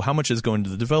 Okay, well how much is going to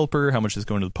the developer? How much is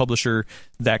going to the publisher?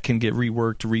 That can get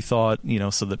reworked,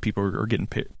 rethought, so that people are getting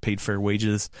paid fair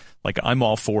wages. Like I'm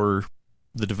all for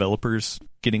the developers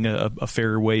getting a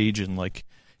fair wage and like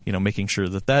making sure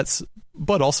that's.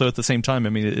 But also at the same time, I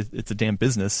mean it's a damn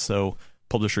business, so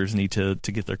publishers need to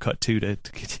get their cut too to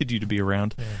continue to be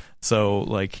around. Yeah. So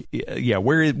like yeah,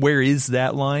 where is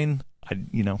that line?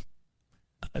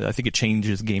 I think it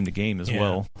changes game to game as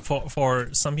well.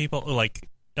 For some people, like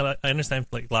I understand,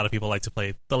 like a lot of people like to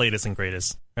play the latest and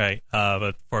greatest, right?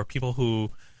 But for people who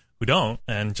don't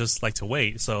and just like to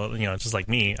wait, so just like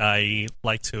me, I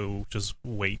like to just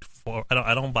wait for.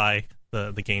 I don't buy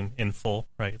the game in full,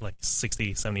 right? Like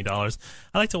 $60-$70.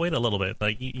 I like to wait a little bit,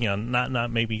 like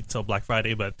not maybe till Black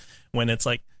Friday, but when it's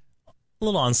like a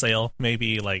little on sale,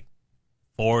 maybe like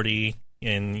 $40.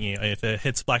 And if it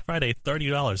hits Black Friday,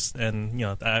 $30, and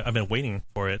I've been waiting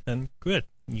for it, then good.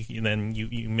 Then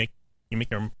you make your make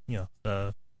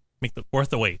the worth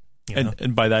the wait.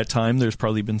 And by that time, there's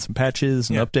probably been some patches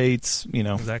and updates.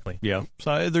 Exactly. Yeah.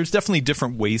 So there's definitely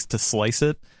different ways to slice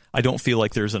it. I don't feel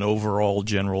like there's an overall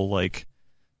general like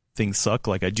things suck.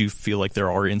 Like I do feel like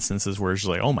there are instances where it's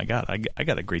like, oh my god, I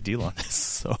got a great deal on this.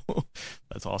 So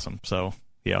that's awesome. So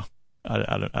yeah.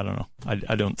 I don't know.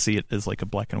 I don't see it as like a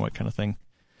black and white kind of thing,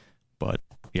 but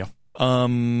yeah. A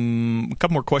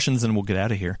couple more questions and we'll get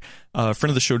out of here. Friend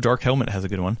of the show, Dark Helmet, has a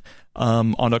good one.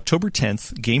 On October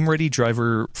 10th, Game Ready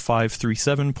Driver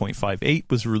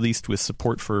 537.58 was released with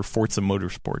support for Forza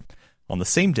Motorsport. On the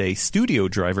same day, Studio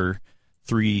Driver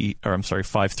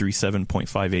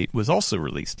 537.58 was also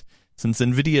released. Since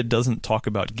NVIDIA doesn't talk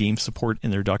about game support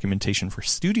in their documentation for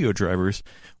Studio Drivers,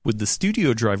 would the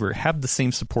Studio Driver have the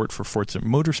same support for Forza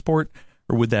Motorsport,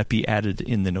 or would that be added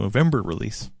in the November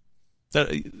release?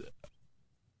 Do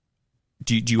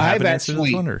you have an answer to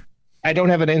this one? Or? I don't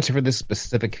have an answer for this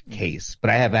specific case, but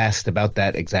I have asked about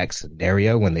that exact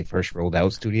scenario when they first rolled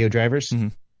out Studio Drivers. Mm-hmm.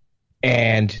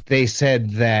 And they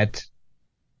said that,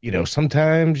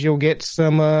 sometimes you'll get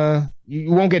some,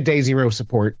 you won't get day zero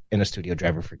support in a Studio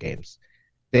Driver for games.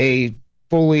 They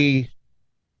fully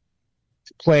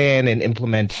plan and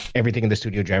implement everything in the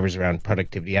Studio Drivers around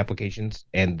productivity applications.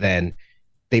 And then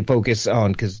they focus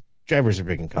on, because drivers are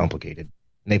big and complicated,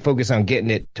 and they focus on getting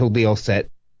it totally all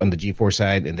set on the G4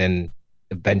 side. And then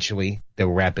eventually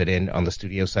they'll wrap it in on the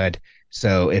Studio side.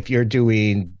 So if you're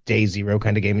doing day zero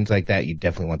kind of gaming like that, you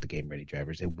definitely want the Game Ready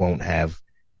Drivers. It won't have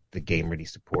the Game Ready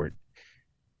support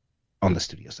on the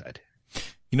Studio side.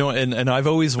 And I've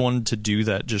always wanted to do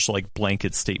that, just like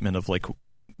blanket statement of like,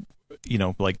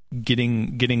 like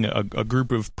getting a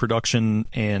group of production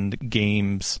and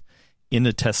games in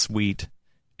a test suite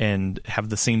and have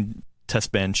the same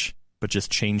test bench, but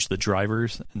just change the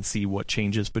drivers and see what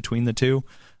changes between the two.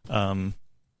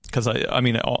 Because I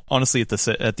mean, honestly,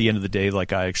 at the end of the day,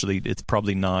 like it's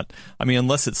probably not. I mean,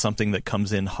 unless it's something that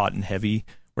comes in hot and heavy,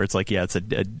 where it's like, yeah, it's a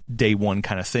day one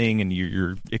kind of thing, and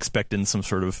you're expecting some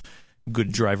sort of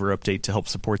good driver update to help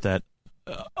support that.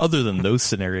 Other than those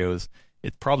scenarios,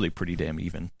 it's probably pretty damn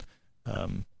even.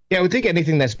 Yeah, I would think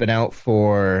anything that's been out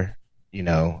for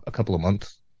a couple of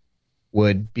months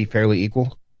would be fairly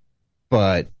equal,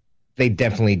 but they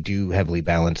definitely do heavily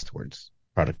balance towards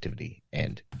productivity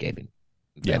and gaming.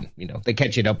 Yeah, and, they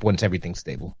catch it up once everything's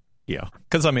stable. Yeah,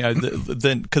 because I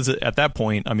mean, because at that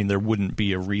point, I mean, there wouldn't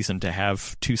be a reason to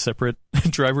have two separate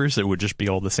drivers. It would just be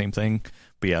all the same thing.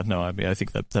 But yeah, no, I mean, I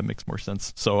think that makes more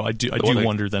sense. So I do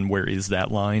wonder then, where is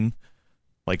that line?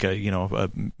 Like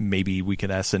maybe we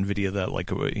could ask NVIDIA that, like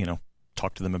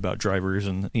talk to them about drivers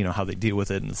and how they deal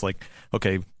with it, and it's like,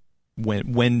 okay,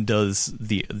 when does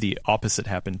the opposite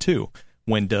happen too?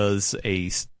 When does a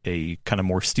kind of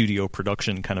more studio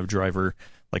production kind of driver,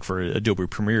 like for Adobe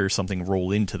Premiere or something,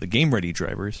 roll into the game ready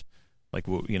drivers? Like,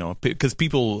 because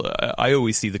people, I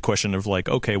always see the question of like,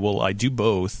 okay, well, I do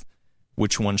both.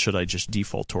 Which one should I just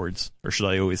default towards, or should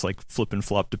I always like flip and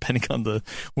flop depending on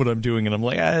what I'm doing? And I'm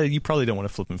like, you probably don't want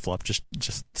to flip and flop. Just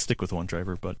stick with one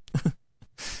driver. But the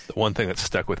one thing that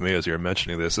stuck with me as you were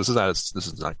mentioning this is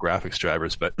not graphics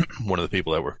drivers, but one of the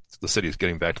people that were the city's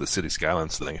getting back to the City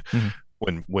Skylines thing. Mm-hmm.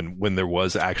 When there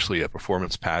was actually a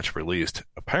performance patch released,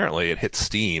 apparently it hit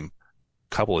Steam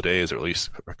a couple of days, or at least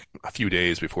a few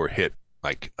days before it hit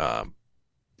like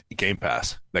Game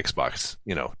Pass, Xbox,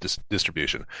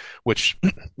 distribution, which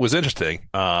was interesting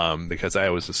because I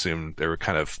always assumed they were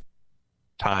kind of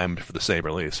timed for the same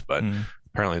release, but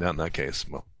apparently not in that case.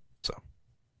 Well, so.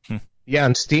 Yeah,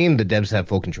 on Steam, the devs have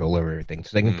full control over everything,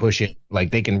 so they can push it.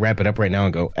 Like, they can wrap it up right now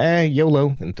and go,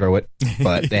 YOLO, and throw it.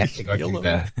 But they have to go through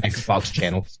the Xbox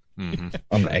channels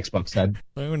on the Xbox side.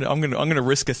 I'm gonna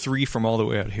risk a 3 from all the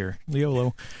way out here.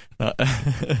 YOLO.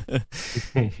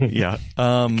 Yeah.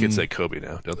 Kids say Kobe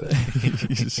now, don't they?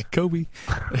 Kobe.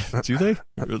 Do they?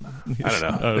 I don't know.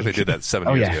 I think they did that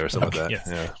 7 years ago or something like that. Yes.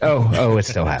 Yeah. Oh, it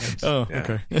still happens. Oh,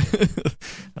 okay.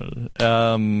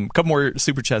 Couple more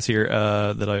super chats here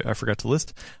that I forgot to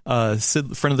list.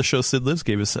 Sid, friend of the show, Sid Lives,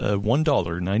 gave us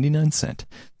 $1.99.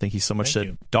 Thank you so much.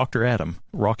 Said Dr. Adam,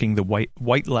 rocking the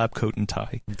white lab coat and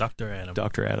tie. Dr. Adam.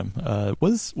 Dr. Adam.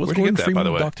 Was Where'd Gordon you get that, Freeman by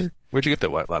the way? Doctor? Where'd you get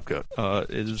that white lab coat? I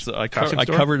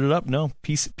covered it up. No,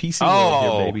 PC World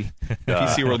here, baby.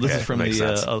 PC World. This is from the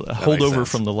holdover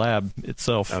from the lab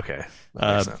itself. Okay,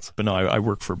 that makes sense. But no, I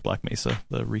work for Black Mesa,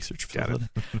 the research facility.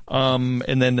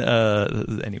 And then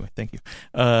anyway, thank you.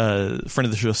 Friend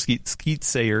of the show, Skeet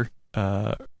Sayer,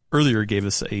 earlier gave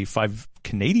us a $5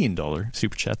 Canadian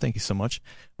super chat. Thank you so much.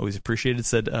 Always appreciated.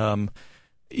 Said,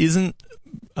 isn't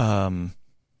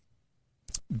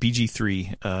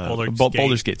BG3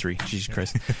 Baldur's Gate 3, Jesus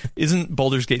Christ, isn't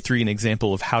Baldur's Gate 3 an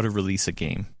example of how to release a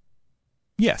game?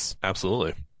 Yes,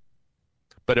 absolutely.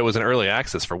 But it was an early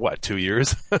access for what, 2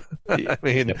 years? I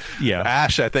mean, yeah.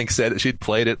 Ash, I think, said that she'd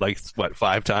played it like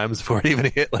 5 times before it even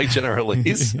hit like general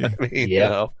release. I mean,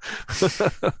 yeah.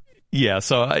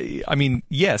 So I mean,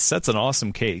 yes, that's an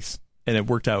awesome case, and it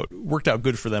worked out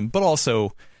good for them. But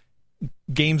also,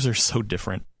 games are so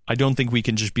different. I don't think we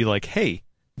can just be like, hey,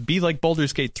 be like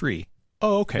Baldur's Gate 3.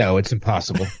 Oh, okay. No, it's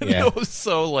impossible. Yeah. No,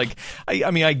 so like,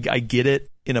 I mean, I get it.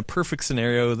 In a perfect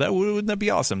scenario, wouldn't that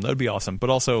be awesome? That would be awesome. But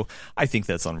also, I think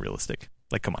that's unrealistic.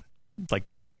 Like, come on. Like,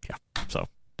 yeah. So.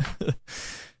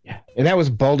 Yeah. And that was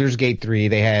Baldur's Gate 3.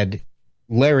 They had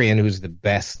Larian, who's the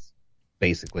best,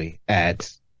 basically,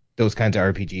 at those kinds of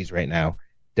RPGs right now,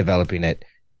 developing it.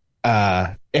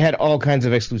 It had all kinds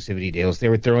of exclusivity deals. They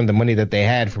were throwing the money that they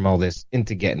had from all this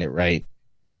into getting it right.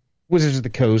 Wizards of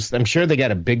the Coast, I'm sure they got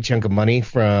a big chunk of money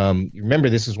from, you remember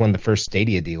this was one of the first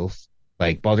Stadia deals.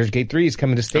 Like, Baldur's Gate 3 is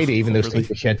coming to Stadia, even though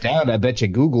Stadia shut down. I bet you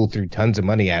Google threw tons of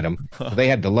money at them. So they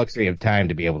had the luxury of time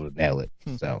to be able to nail it.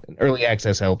 So, and early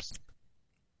access helps.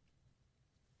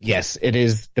 Yes, it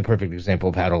is the perfect example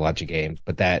of how to launch a game,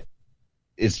 but that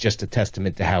is just a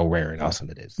testament to how rare and awesome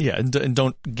it is. Yeah, and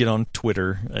don't get on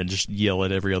Twitter and just yell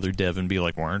at every other dev and be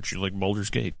like, why aren't you like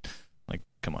Baldur's Gate? Like,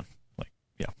 come on. Like,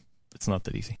 yeah, it's not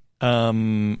that easy.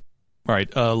 All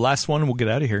right, last one, we'll get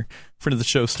out of here. Friend of the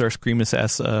show, Starscreamus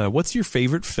asks, what's your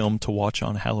favorite film to watch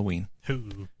on Halloween?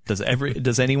 Ooh.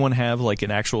 Does anyone have like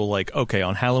an actual, like, okay,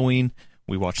 on Halloween,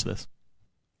 we watch this?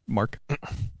 Mark?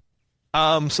 So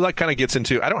that kind of gets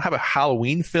into, I don't have a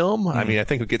Halloween film. I mean, I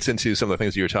think it gets into some of the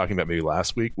things you were talking about maybe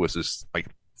last week, was this like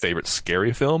favorite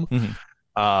scary film.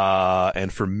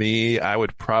 And for me, I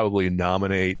would probably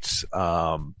nominate,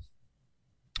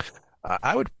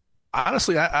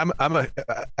 honestly,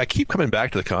 I keep coming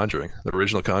back to The Conjuring, the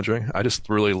original Conjuring. I just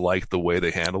really like the way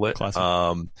they handle it. Classic.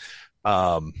 One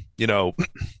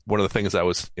of the things I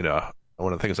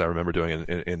remember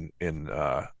doing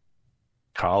in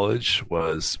college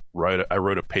was I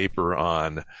wrote a paper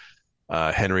on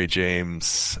Henry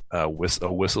James' A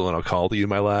Whistle and I'll Call to You,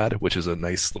 My Lad, which is a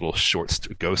nice little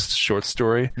ghost short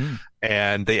story.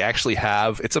 And they actually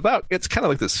have, it's kind of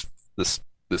like this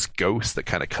ghost that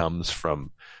kind of comes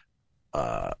from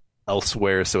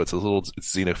elsewhere, so it's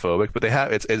xenophobic, but they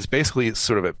have it's basically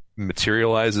sort of, it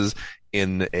materializes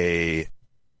in a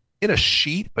in a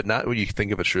sheet, but not what you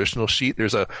think of a traditional sheet.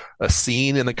 There's a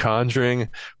scene in The Conjuring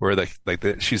where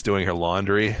she's doing her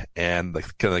laundry and the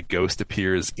kind of ghost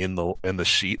appears in the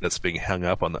sheet that's being hung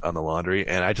up on the laundry.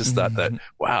 And I just thought that,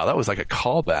 wow, that was like a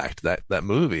callback to that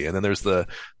movie. And then there's the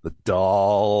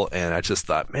doll, and I just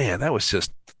thought, man, that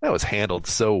was handled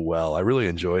so well. I really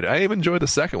enjoyed it. I even enjoyed the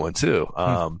second one too.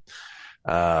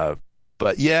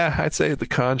 But yeah, I'd say The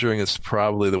Conjuring is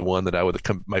probably the one that I would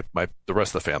the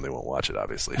rest of the family won't watch it,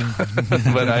 obviously.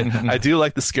 But I do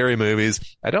like the scary movies.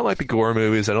 I don't like the gore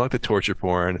movies. I don't like the torture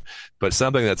porn. But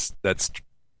something that's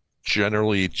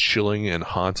generally chilling and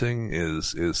haunting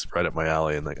is right up my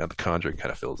alley, and The Conjuring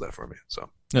kind of fills that for me. So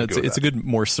it's a good,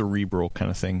 more cerebral kind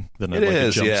of thing than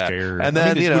a jump scare. And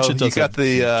then you got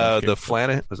the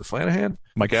Flanagan. Was it Flanagan?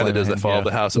 Mike guy that does that Follow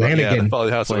the House. Follow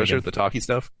the House of Usher, the talkie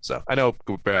stuff. So I know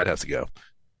Brad has to go.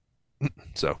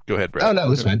 So go ahead, Brad. Oh no,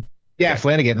 that's fine. Yeah,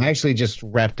 Flanagan. I actually just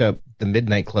wrapped up the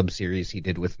Midnight Club series he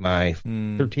did with my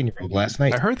 13-year-old last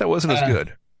night. I heard that wasn't as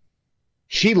good.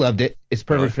 She loved it. It's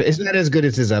perfect. It's not as good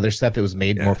as his other stuff. It was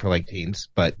made more for like teens,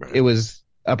 but it was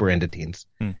upper end of teens.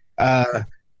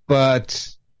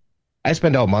 But I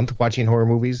spend all month watching horror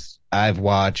movies. I've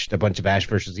watched a bunch of Ash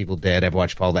vs. Evil Dead. I've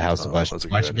watched Follow the House of Usher. I've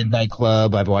watched Midnight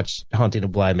Club. I've watched Haunting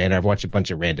of Bly Manor. I've watched a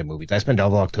bunch of random movies. I spend all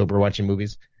of October watching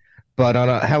movies. But on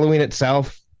Halloween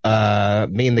itself, me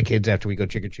and the kids, after we go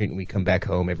trick-or-treating, we come back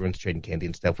home. Everyone's trading candy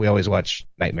and stuff. We always watch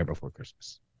Nightmare Before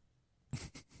Christmas.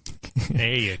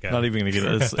 There you go. Not even going to get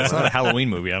it. It's not a Halloween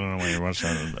movie. I don't know why you're watching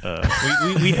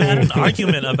it. We had an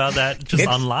argument about that just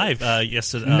on live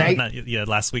yesterday,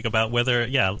 last week, about whether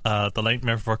The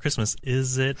Nightmare Before Christmas,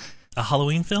 is it a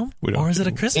Halloween film or is it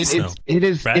a Christmas film? It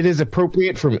is. Brad? It is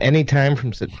appropriate from any time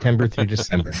from September through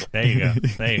December. There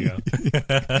you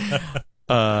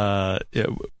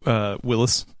go.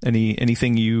 Willis,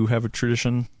 anything you have a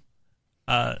tradition?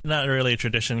 Not really a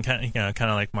tradition. Kind of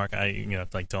like Mark. I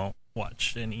don't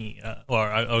watch any, or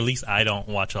at least I don't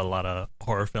watch a lot of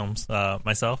horror films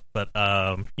myself. But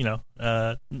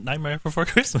Nightmare Before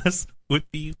Christmas would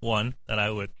be one that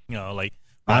I would like.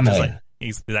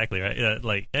 Exactly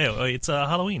right. Hey, it's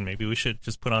Halloween. Maybe we should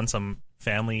just put on some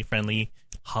family-friendly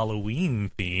Halloween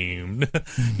themed,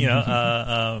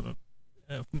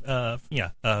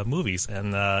 movies,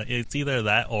 and it's either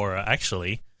that or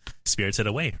actually Spirited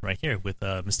Away right here with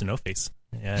Mr. No Face,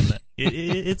 and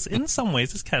it's in some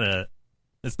ways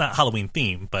it's not Halloween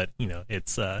themed, but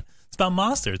it's about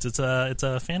monsters. It's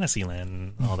a fantasy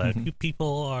land and all that.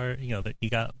 People are that you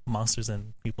got monsters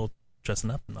and people dressing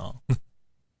up and all.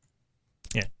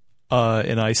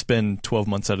 And I spend 12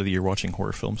 months out of the year watching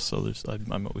horror films, so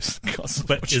I'm always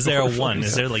constantly. But is there a one?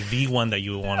 Is there like the one that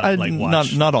you want to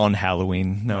watch? Not on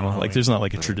Halloween. No, there's not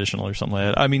like a traditional or something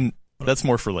like that. I mean, that's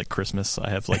more for like Christmas. I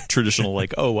have like traditional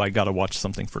I gotta watch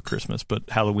something for Christmas. But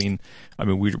Halloween, I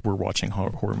mean, we're watching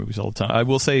horror movies all the time. I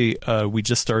will say we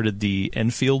just started the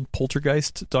Enfield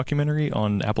Poltergeist documentary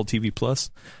on Apple TV Plus.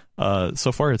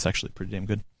 So far, it's actually pretty damn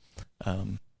good.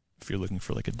 If you're looking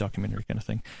for like a documentary kind of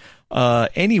thing.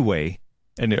 Anyway,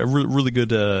 and a really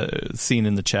good scene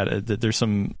in the chat. There's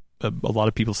a lot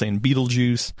of people saying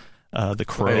Beetlejuice, The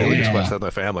Crow. We just watched that in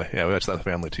the family. Yeah, we watched that in the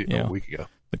family a week ago.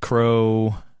 The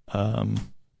Crow,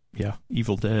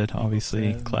 Evil Dead,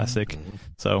 obviously, classic.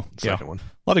 So Second one.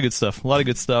 A lot of good stuff.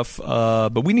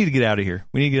 But we need to get out of here.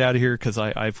 Because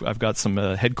I've got some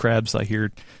head crabs I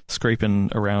hear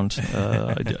scraping around.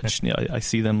 I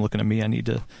see them looking at me. I need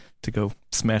to go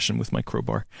smash them with my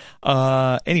crowbar.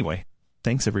 Anyway,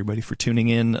 thanks everybody for tuning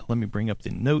in. Let me bring up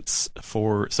the notes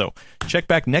so check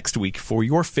back next week for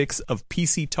your fix of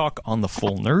PC talk on the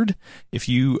Full Nerd. If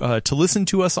you to listen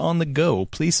to us on the go,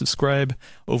 please subscribe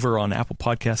over on Apple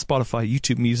Podcasts, Spotify,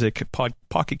 YouTube Music,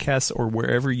 Pocket Casts, or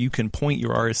wherever you can point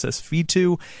your RSS feed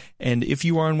to. And if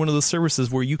you are on one of those services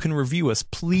where you can review us,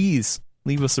 please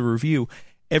leave us a review.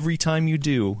 Every time you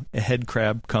do, a head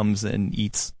crab comes and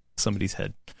eats somebody's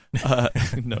head.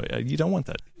 No, you don't want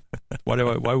that. Why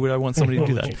would I want somebody to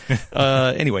do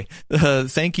that? Anyway,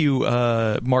 thank you,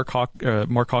 Mark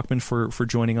Hawkman, for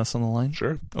joining us on the line.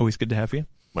 Sure, always good to have you.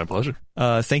 My pleasure.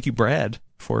 Thank you, Brad,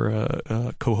 for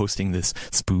co-hosting this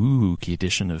spooky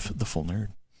edition of The Full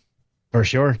Nerd. For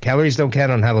sure, calories don't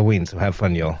count on Halloween, so have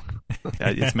fun, y'all.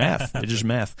 It's math. It's just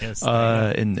math. Yes,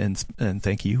 and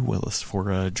thank you, Willis,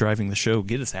 for driving the show.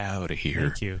 Get us out of here.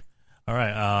 Thank you. All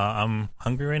right, I'm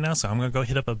hungry right now, so I'm going to go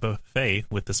hit up a buffet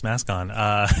with this mask on.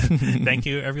 Thank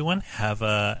you, everyone. Have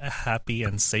a happy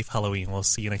and safe Halloween. We'll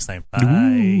see you next time.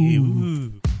 Bye.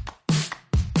 Ooh.